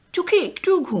 চোখে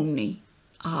একটুও ঘুম নেই।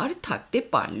 আর থাকতে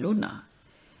পারল না।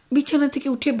 বিছানা থেকে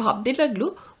উঠে ভাবতে লাগলো,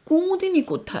 কুমুদিনী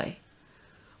কোথায়?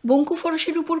 বঙ্কু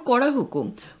ফরাসের উপর কড়া হুকুম,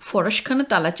 ফরাসখানা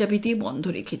তালাচাবি দিয়ে বন্ধ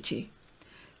রেখেছে।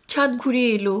 ছাদ ঘুরে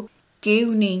এলো, কেউ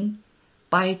নেই।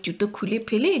 পায়ের জুতো খুলে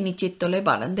ফেলে নিচের তলায়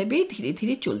বারান্দা বেয়ে ধীরে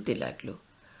ধীরে চলতে লাগলো।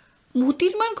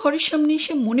 মতির মার ঘরের সামনে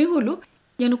এসে মনে হলো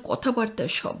যেন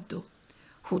কথাবার্তার শব্দ।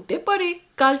 হতে পারে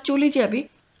কাল চলে যাবে।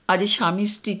 আজ স্বামী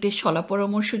স্ত্রীতে সলা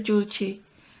পরামর্শ চলছে।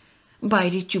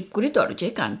 বাইরে চুপ করে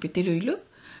দরজায় কান পেতে রইল।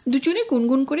 দুজনে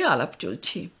গুনগুন করে আলাপ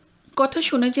চলছে। কথা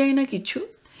শোনা যায় না কিছু,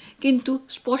 কিন্তু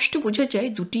স্পষ্ট বোঝা যায়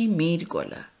দুটি মেয়ের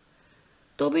গলা।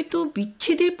 তবে তো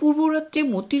বিচ্ছেদের পূর্বরাত্রে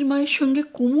মতির মায়ের সঙ্গে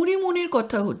কুমুরই মনের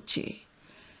কথা হচ্ছে।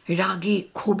 রাগে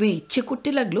ক্ষোভে ইচ্ছে করতে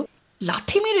লাগলো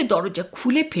লাথি মেরে দরজা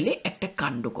খুলে ফেলে একটা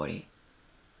কাণ্ড করে।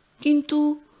 কিন্তু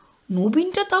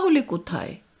নবীনটা তাহলে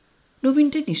কোথায়?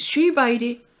 নবীনটা নিশ্চয়ই বাইরে।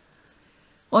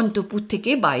 অন্তঃপুর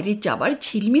থেকে বাইরে যাবার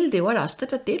ঝিলমিল দেওয়া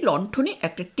রাস্তাটাতে লণ্ঠনে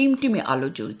একটা টিমটিমে আলো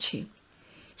জ্বলছে।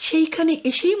 সেইখানে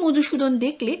এসেই মধুসূদন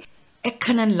দেখলে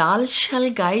একখানা লাল শাল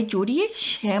গায়ে জড়িয়ে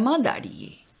শ্যামা দাঁড়িয়ে।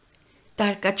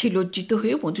 তার কাছে লজ্জিত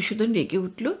হয়ে মধুসূদন রেগে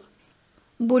উঠল।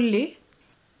 বললে,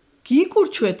 কি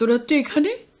করছো এত রাত্রে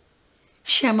এখানে?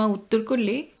 শ্যামা উত্তর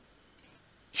করলে,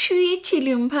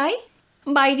 শুয়েছিলুম ভাই,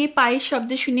 বাইরে পায়ের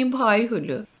শব্দ শুনে ভয়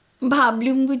হলো,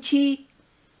 ভাবলুম বুঝি।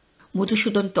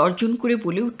 মধুসূদন তর্জন করে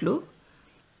বলে উঠল,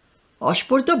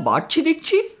 আস্পর্ধা বাড়ছে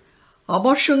দেখছি।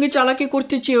 আমার সঙ্গে চালাকি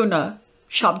করতে চেয়েও না,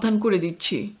 সাবধান করে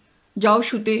দিচ্ছি। যাও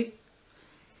শুতে।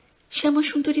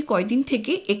 শ্যামাসুন্দরী কয়দিন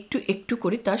থেকে একটু একটু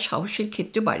করে তার সাহসের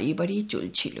ক্ষেত্রে বাড়িয়ে বাড়িয়ে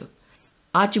চলছিল।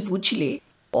 আজ বুঝলে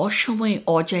অসময়ে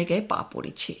অজায়গায় পা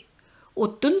পড়েছে।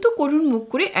 অত্যন্ত করুণ মুখ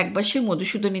করে একবার সে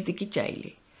মধুসূদনের দিকে চাইলে,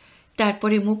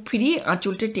 তারপরে মুখ ফিরিয়ে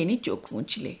আঁচলটা টেনে চোখ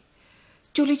মুছলে।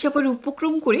 চলে যাবার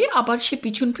উপক্রম করে আবার সে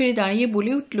পিছন ফিরে দাঁড়িয়ে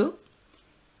বলে উঠল,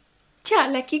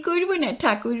 চালাকি করব না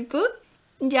ঠাকুরপো,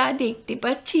 যা দেখতে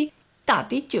পাচ্ছি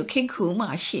তাতে চোখে ঘুম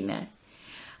আসে না।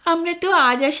 আমরা তো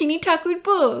আজ আসিনি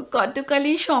ঠাকুরপো,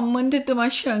 কতকালের সম্বন্ধ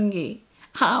তোমার সঙ্গে,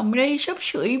 আমরা এসব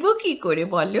সইব কি করে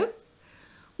বলো?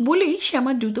 বলেই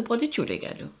শ্যামা দ্রুতপদে চলে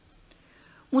গেল।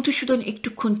 মধুসূদন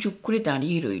একটুক্ষণ চুপ করে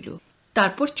দাঁড়িয়ে রইল,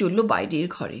 তারপর চলল বাইরের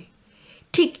ঘরে।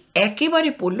 ঠিক একেবারে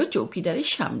পড়ল চৌকিদারের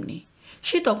সামনে।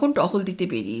 সে তখন টহল দিতে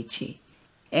বেরিয়েছে।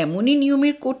 এমনই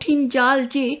নিয়মের কঠিন জাল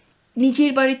যে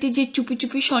নিজের বাড়িতে যে চুপি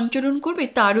চুপি সঞ্চরণ করবে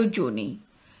তারও জো নেই।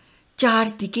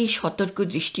 চারদিকে সতর্ক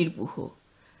দৃষ্টির বুহ।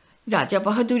 রাজা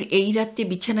বাহাদুর এই রাত্রে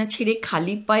বিছানা ছেড়ে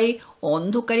খালি পায়ে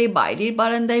অন্ধকারে বাইরের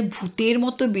বারান্দায় ভূতের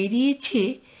মতো বেরিয়েছে,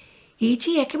 এই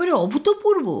যে একেবারে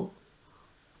অভূতপূর্ব।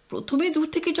 প্রথমে দূর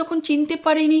থেকে যখন চিনতে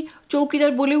পারেনি,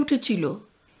 চৌকিদার বলে উঠেছিল,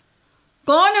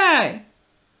 কন হ্যায়?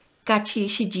 কাছে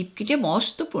এসে জিভ কেটে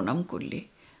মস্ত প্রণাম করলে,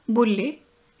 বললে,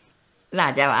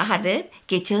 রাজা বাহাদুর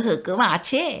কিছু হুকুম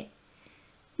আছে?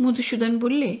 মধুসূদন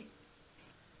বললে,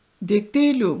 দেখতে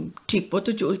এলুম ঠিক মতো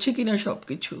চলছে কিনা সব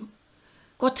কিছু।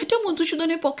 কথাটা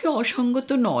মধুসূদনের পক্ষে অসঙ্গত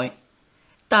নয়।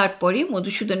 তারপরে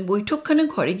মধুসূদন বৈঠকখানা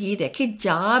ঘরে গিয়ে দেখে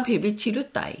যা ভেবেছিল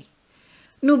তাই।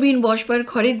 নবীন বসবার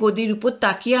ঘরে গদির উপর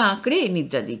তাকিয়ে আঁকড়ে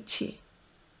নিদ্রা দিচ্ছে।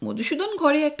 মধুসূদন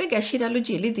ঘরে একটা গ্যাসের আলো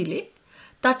জ্বেলে দিলে,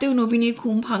 তাতেও নবীনের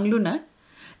ঘুম ভাঙল না।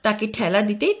 তাকে ঠেলা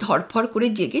দিতেই ধরফর করে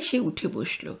জেগে সে উঠে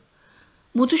বসল।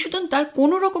 মধুসূদন তার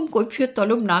কোনো রকম কৈফিয়ত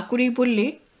তলব না করেই বললে,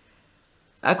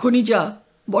 এখনই যা,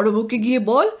 বড়বউকে গিয়ে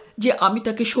বল যে আমি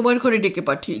তাকে শোবার ঘরে ডেকে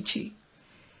পাঠিয়েছি।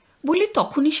 বলে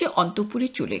তখনই সে অন্তঃপুরে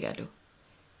চলে গেল।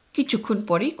 কিছুক্ষণ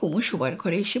পরেই কুমু শোবার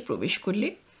ঘরে এসে প্রবেশ করলে।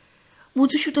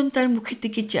 মধুসূদন তার মুখের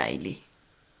দিকে চাইলে।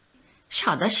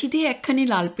 সাদাসিধে একখানি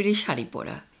লাল পেড়ে শাড়ি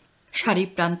পরা, শাড়ির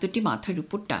প্রান্তটি মাথার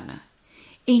উপর টানা।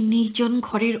 এই নির্জন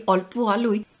ঘরের অল্প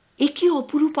আলোয় এ কি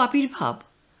অপরূপ আবির্ভাব!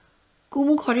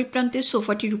 কুমু ঘরের প্রান্তের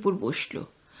সোফাটির উপর বসল।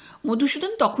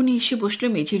 মধুসূদন তখনই এসে বসল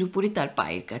মেঝের উপরে তার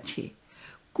পায়ের কাছে।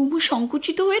 কুমু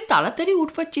সংকুচিত হয়ে তাড়াতাড়ি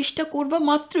উঠবার চেষ্টা করবা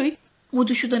মাত্রই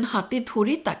মধুসূদন হাতে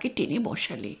ধরে তাকে টেনে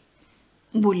বসালে।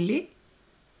 বললে,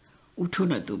 উঠো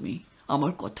না তুমি,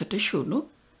 আমার কথাটা শোনো,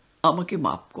 আমাকে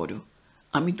মাপ করো,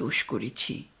 আমি দোষ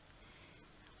করেছি।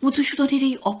 মধুসূদনের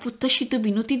এই অপ্রত্যাশিত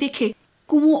বিনতি দেখে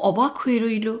কুমু অবাক হয়ে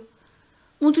রইল।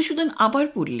 মধুসূদন আবার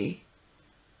বললে,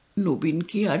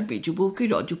 নবীনকে আর মেজবউকে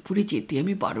রজবপুরে যেতে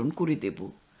আমি বারণ করে দেব,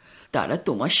 তারা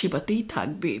তোমার সেবাতেই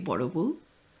থাকবে বড় বউ।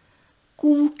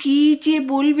 কুমু কি যে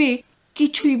বলবে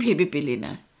কিছুই ভেবে পেলে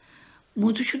না।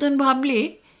 মধুসূদন ভাবলে,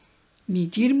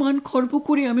 নিজের মান খর্ব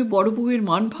করে আমি বড় বউয়ের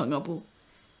মান ভাঙাবো।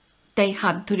 তাই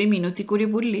হাত ধরে মিনতি করে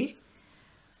বললে,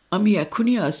 আমি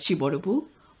এখনই আসছি বড় বউ,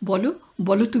 বলো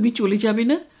বলো, তুমি চলে যাবে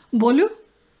না, বলো।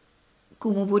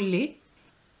 কুমু বললে,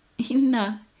 না,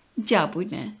 যাব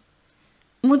না।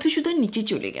 মধুসূদন নিচে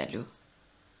চলে গেল।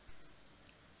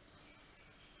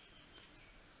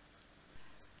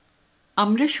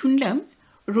 আমরা শুনলাম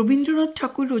রবীন্দ্রনাথ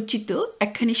ঠাকুর রচিত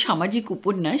একখানি সামাজিক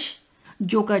উপন্যাস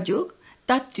যোগাযোগ,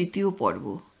 তার ৩য় পর্ব।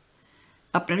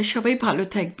 আপনারা সবাই ভালো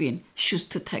থাকবেন,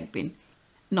 সুস্থ থাকবেন।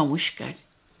 নমস্কার।